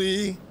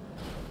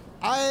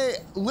I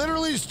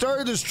literally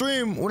started the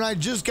stream when I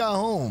just got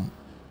home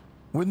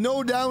with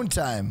no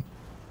downtime.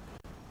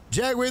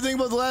 Jack, what do you think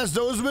about the last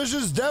Dose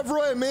missions?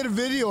 Devroy, I made a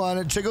video on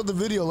it. Check out the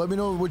video. Let me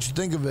know what you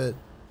think of it.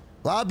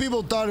 A lot of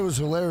people thought it was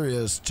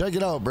hilarious. Check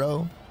it out,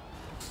 bro.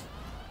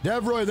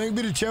 Devroy, thank you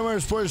for the channel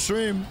sports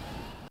stream.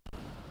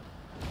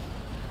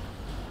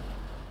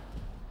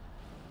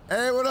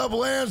 Hey, what up,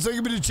 Lance? Thank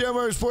you for the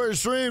channel sports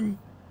stream.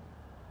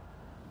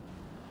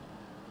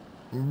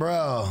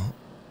 Bro.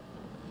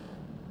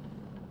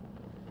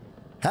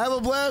 Have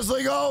a blast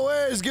like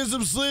always. Get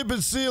some sleep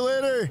and see you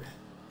later.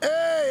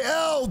 Hey,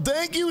 L,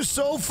 thank you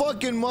so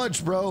fucking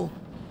much, bro.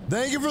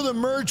 Thank you for the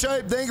merch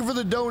hype. Thank you for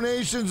the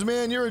donations,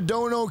 man. You're a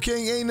dono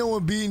king. Ain't no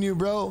one beating you,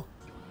 bro.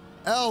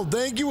 L,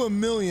 thank you a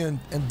million.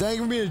 And thank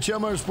you for being a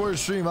Chelmar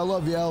Sports stream. I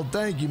love you, L.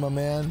 Thank you, my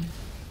man.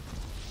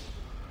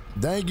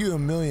 Thank you a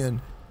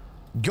million.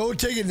 Go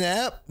take a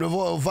nap.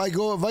 If I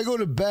go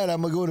to bed,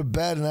 I'm gonna go to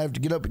bed and I have to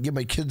get up and get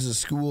my kids to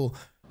school.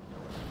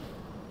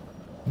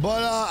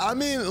 But I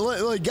mean,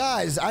 like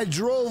guys, I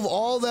drove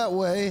all that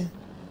way,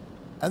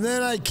 and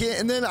then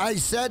I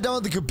sat down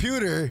at the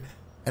computer,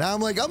 and I'm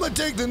like, I'm gonna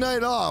take the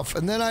night off,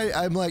 and then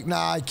I'm like,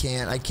 nah, I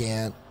can't.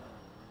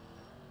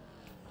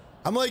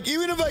 I'm like,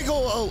 even if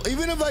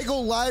I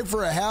go live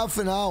for a half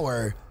an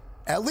hour,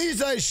 at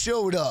least I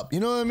showed up.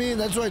 You know what I mean?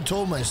 That's what I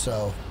told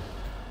myself.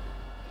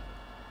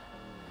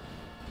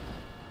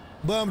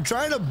 But I'm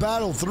trying to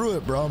battle through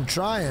it, bro. I'm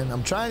trying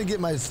to get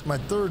my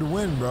third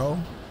win, bro.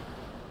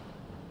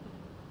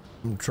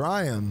 I'm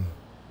trying,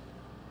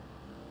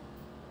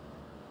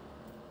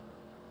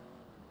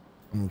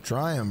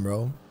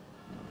 bro.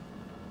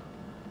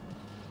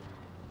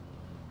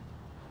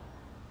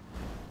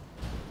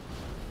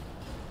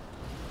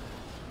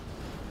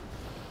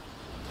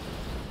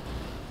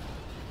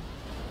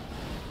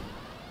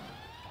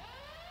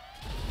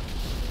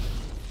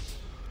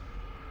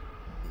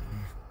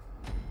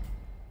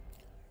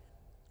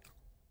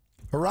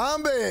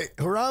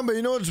 Harambe,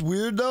 you know what's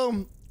weird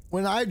though?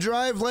 When I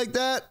drive like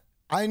that,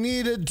 I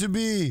need it to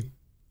be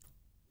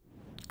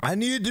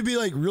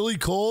like really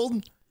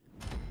cold.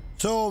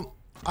 So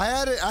I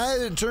had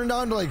it turned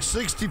down to like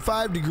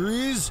 65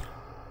 degrees.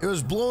 It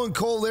was blowing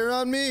cold air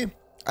on me.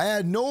 I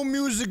had no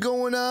music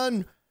going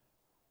on,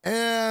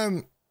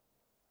 and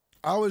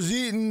I was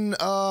eating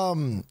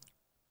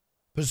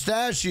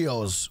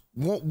pistachios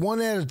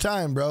one at a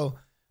time, bro.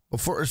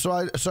 So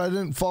I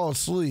didn't fall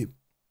asleep.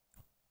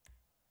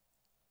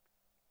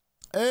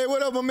 Hey,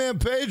 what up, my man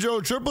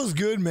Pedro? Triple's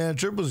good, man.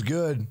 Triple's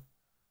good.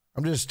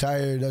 I'm just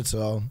tired, that's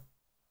all.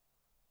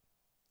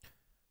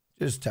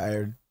 Just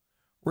tired.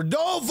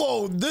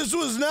 Rodolfo, this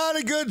was not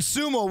a good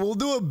sumo. We'll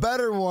do a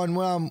better one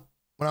when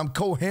I'm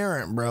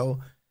coherent, bro.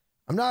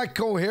 I'm not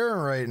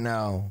coherent right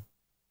now.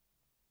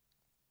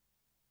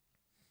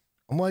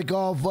 I'm like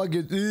all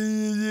fucking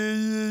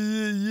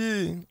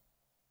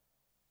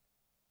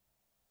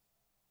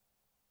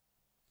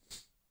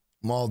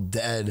I'm all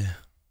dead.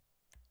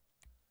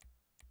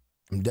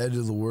 I'm dead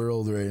to the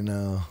world right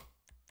now.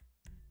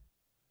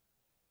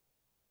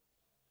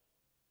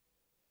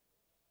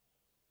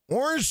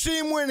 Orange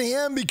team win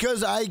ham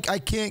because I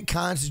can't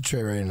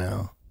concentrate right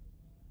now.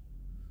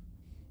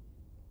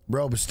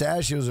 Bro,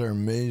 pistachios are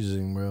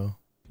amazing, bro.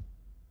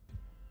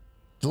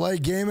 Delay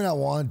gaming, I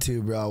want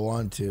to, bro. I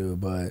want to,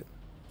 but...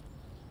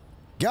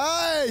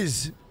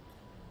 Guys!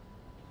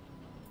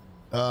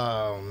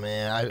 Oh,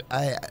 man.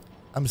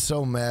 I'm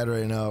so mad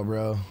right now,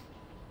 bro.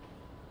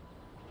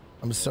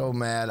 I'm so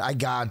mad. I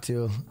got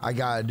to. I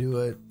gotta do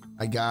it.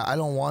 I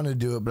don't want to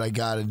do it, but I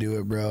gotta do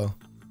it, bro.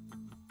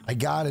 I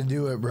gotta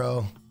do it,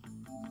 bro.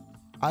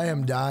 I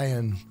am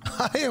dying.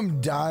 I am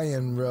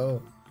dying,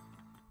 bro.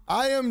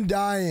 I am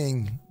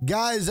dying.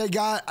 Guys,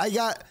 guys,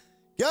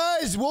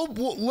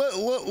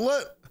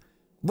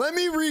 let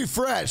me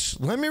refresh.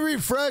 Let me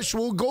refresh.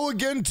 We'll go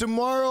again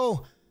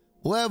tomorrow.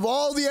 We'll have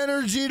all the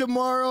energy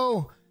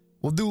tomorrow.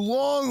 We'll do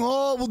long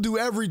haul. We'll do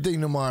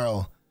everything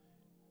tomorrow.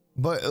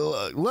 But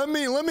let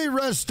me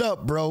rest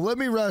up, bro. Let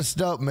me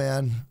rest up,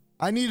 man.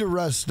 I need to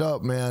rest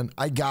up, man.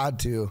 I got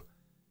to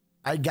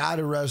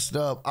rest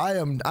up. I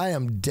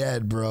am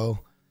dead, bro.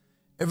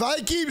 If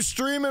I keep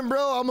streaming,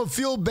 bro, I'm gonna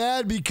feel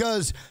bad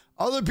because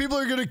other people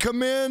are gonna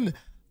come in.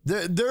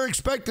 They're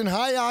expecting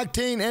high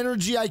octane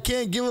energy. I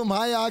can't give them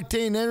high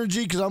octane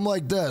energy because I'm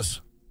like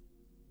this.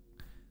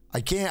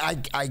 I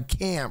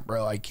can't,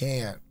 bro. I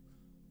can't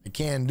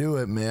do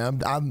it,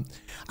 man.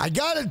 I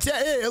gotta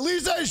tell. Hey, at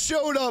least I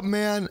showed up,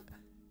 man.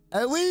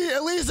 At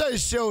least I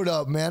showed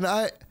up, man.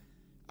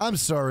 I'm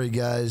sorry,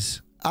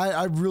 guys.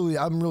 I'm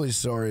really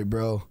sorry,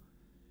 bro.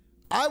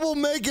 I will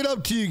make it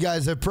up to you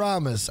guys. I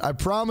promise. I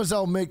promise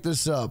I'll make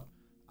this up.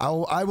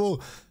 I will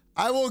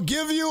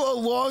give you a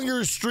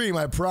longer stream.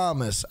 I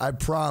promise. I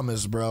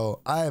promise,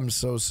 bro. I am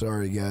so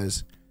sorry,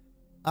 guys.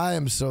 I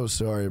am so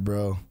sorry,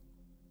 bro.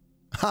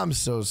 I'm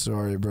so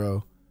sorry,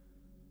 bro.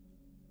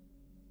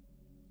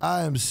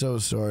 I am so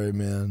sorry,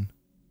 man.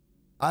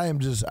 I am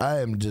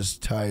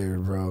just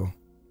tired, bro.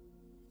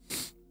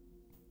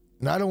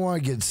 And I don't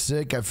want to get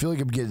sick. I feel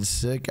like I'm getting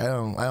sick. I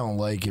don't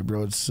like it,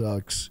 bro. It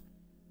sucks.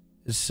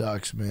 It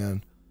sucks,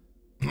 man.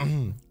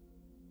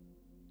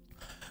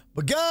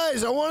 But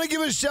guys, I want to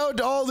give a shout out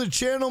to all the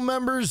channel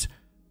members.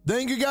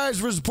 Thank you guys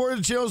for supporting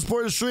the channel,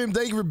 supporting the stream.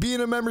 Thank you for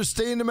being a member,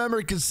 staying a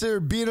member,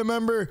 consider being a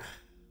member.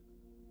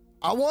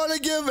 I want to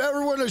give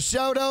everyone a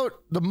shout out.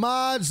 The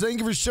mods, thank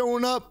you for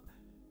showing up.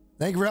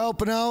 Thank you for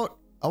helping out.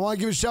 I want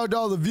to give a shout out to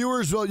all the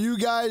viewers. Well, you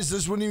guys,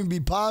 this wouldn't even be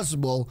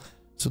possible.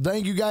 So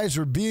thank you guys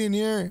for being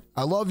here.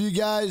 I love you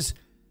guys.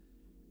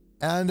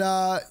 And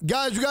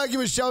guys, we gotta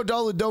give a shout to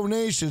all the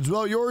donations.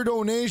 Well, your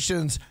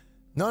donations,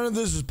 none of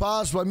this is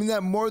possible. I mean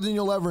that more than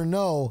you'll ever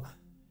know.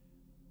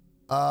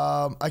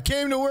 I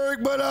came to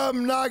work, but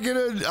I'm not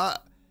gonna.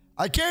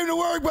 I came to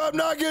work, but I'm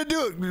not gonna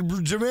do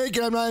it.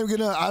 Jamaican, I'm not even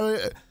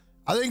gonna.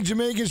 I think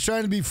Jamaican's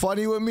trying to be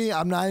funny with me.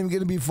 I'm not even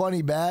gonna be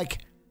funny back.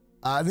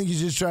 I think he's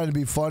just trying to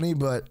be funny,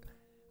 but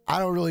I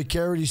don't really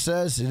care what he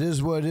says. It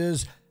is what it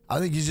is. I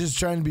think he's just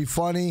trying to be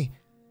funny.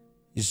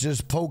 He's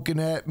just poking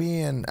at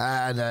me, and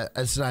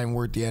that's not even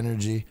worth the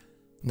energy.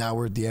 Not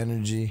worth the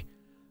energy.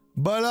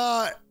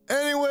 But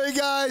anyway,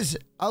 guys,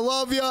 I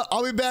love you.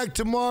 I'll be back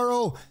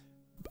tomorrow.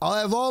 I'll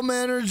have all my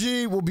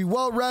energy. We'll be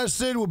well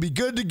rested. We'll be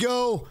good to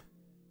go.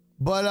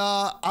 But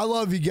I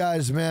love you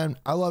guys, man.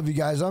 I love you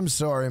guys. I'm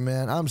sorry,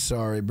 man. I'm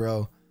sorry,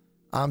 bro.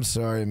 I'm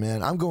sorry,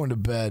 man. I'm going to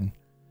bed.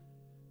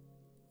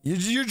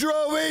 You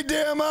drove 8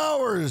 damn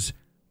hours.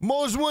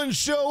 Most wouldn't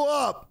show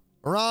up.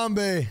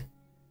 Rambe,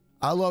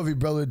 I love you,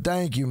 brother.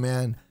 Thank you,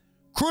 man.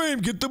 Cream,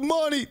 get the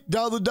money.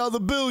 Dollar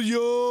bill,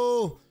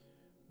 yo.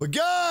 But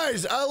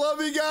guys, I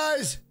love you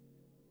guys.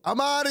 I'm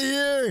out of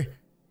here.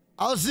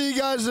 I'll see you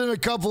guys in a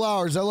couple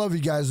hours. I love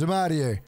you guys. I'm out of here.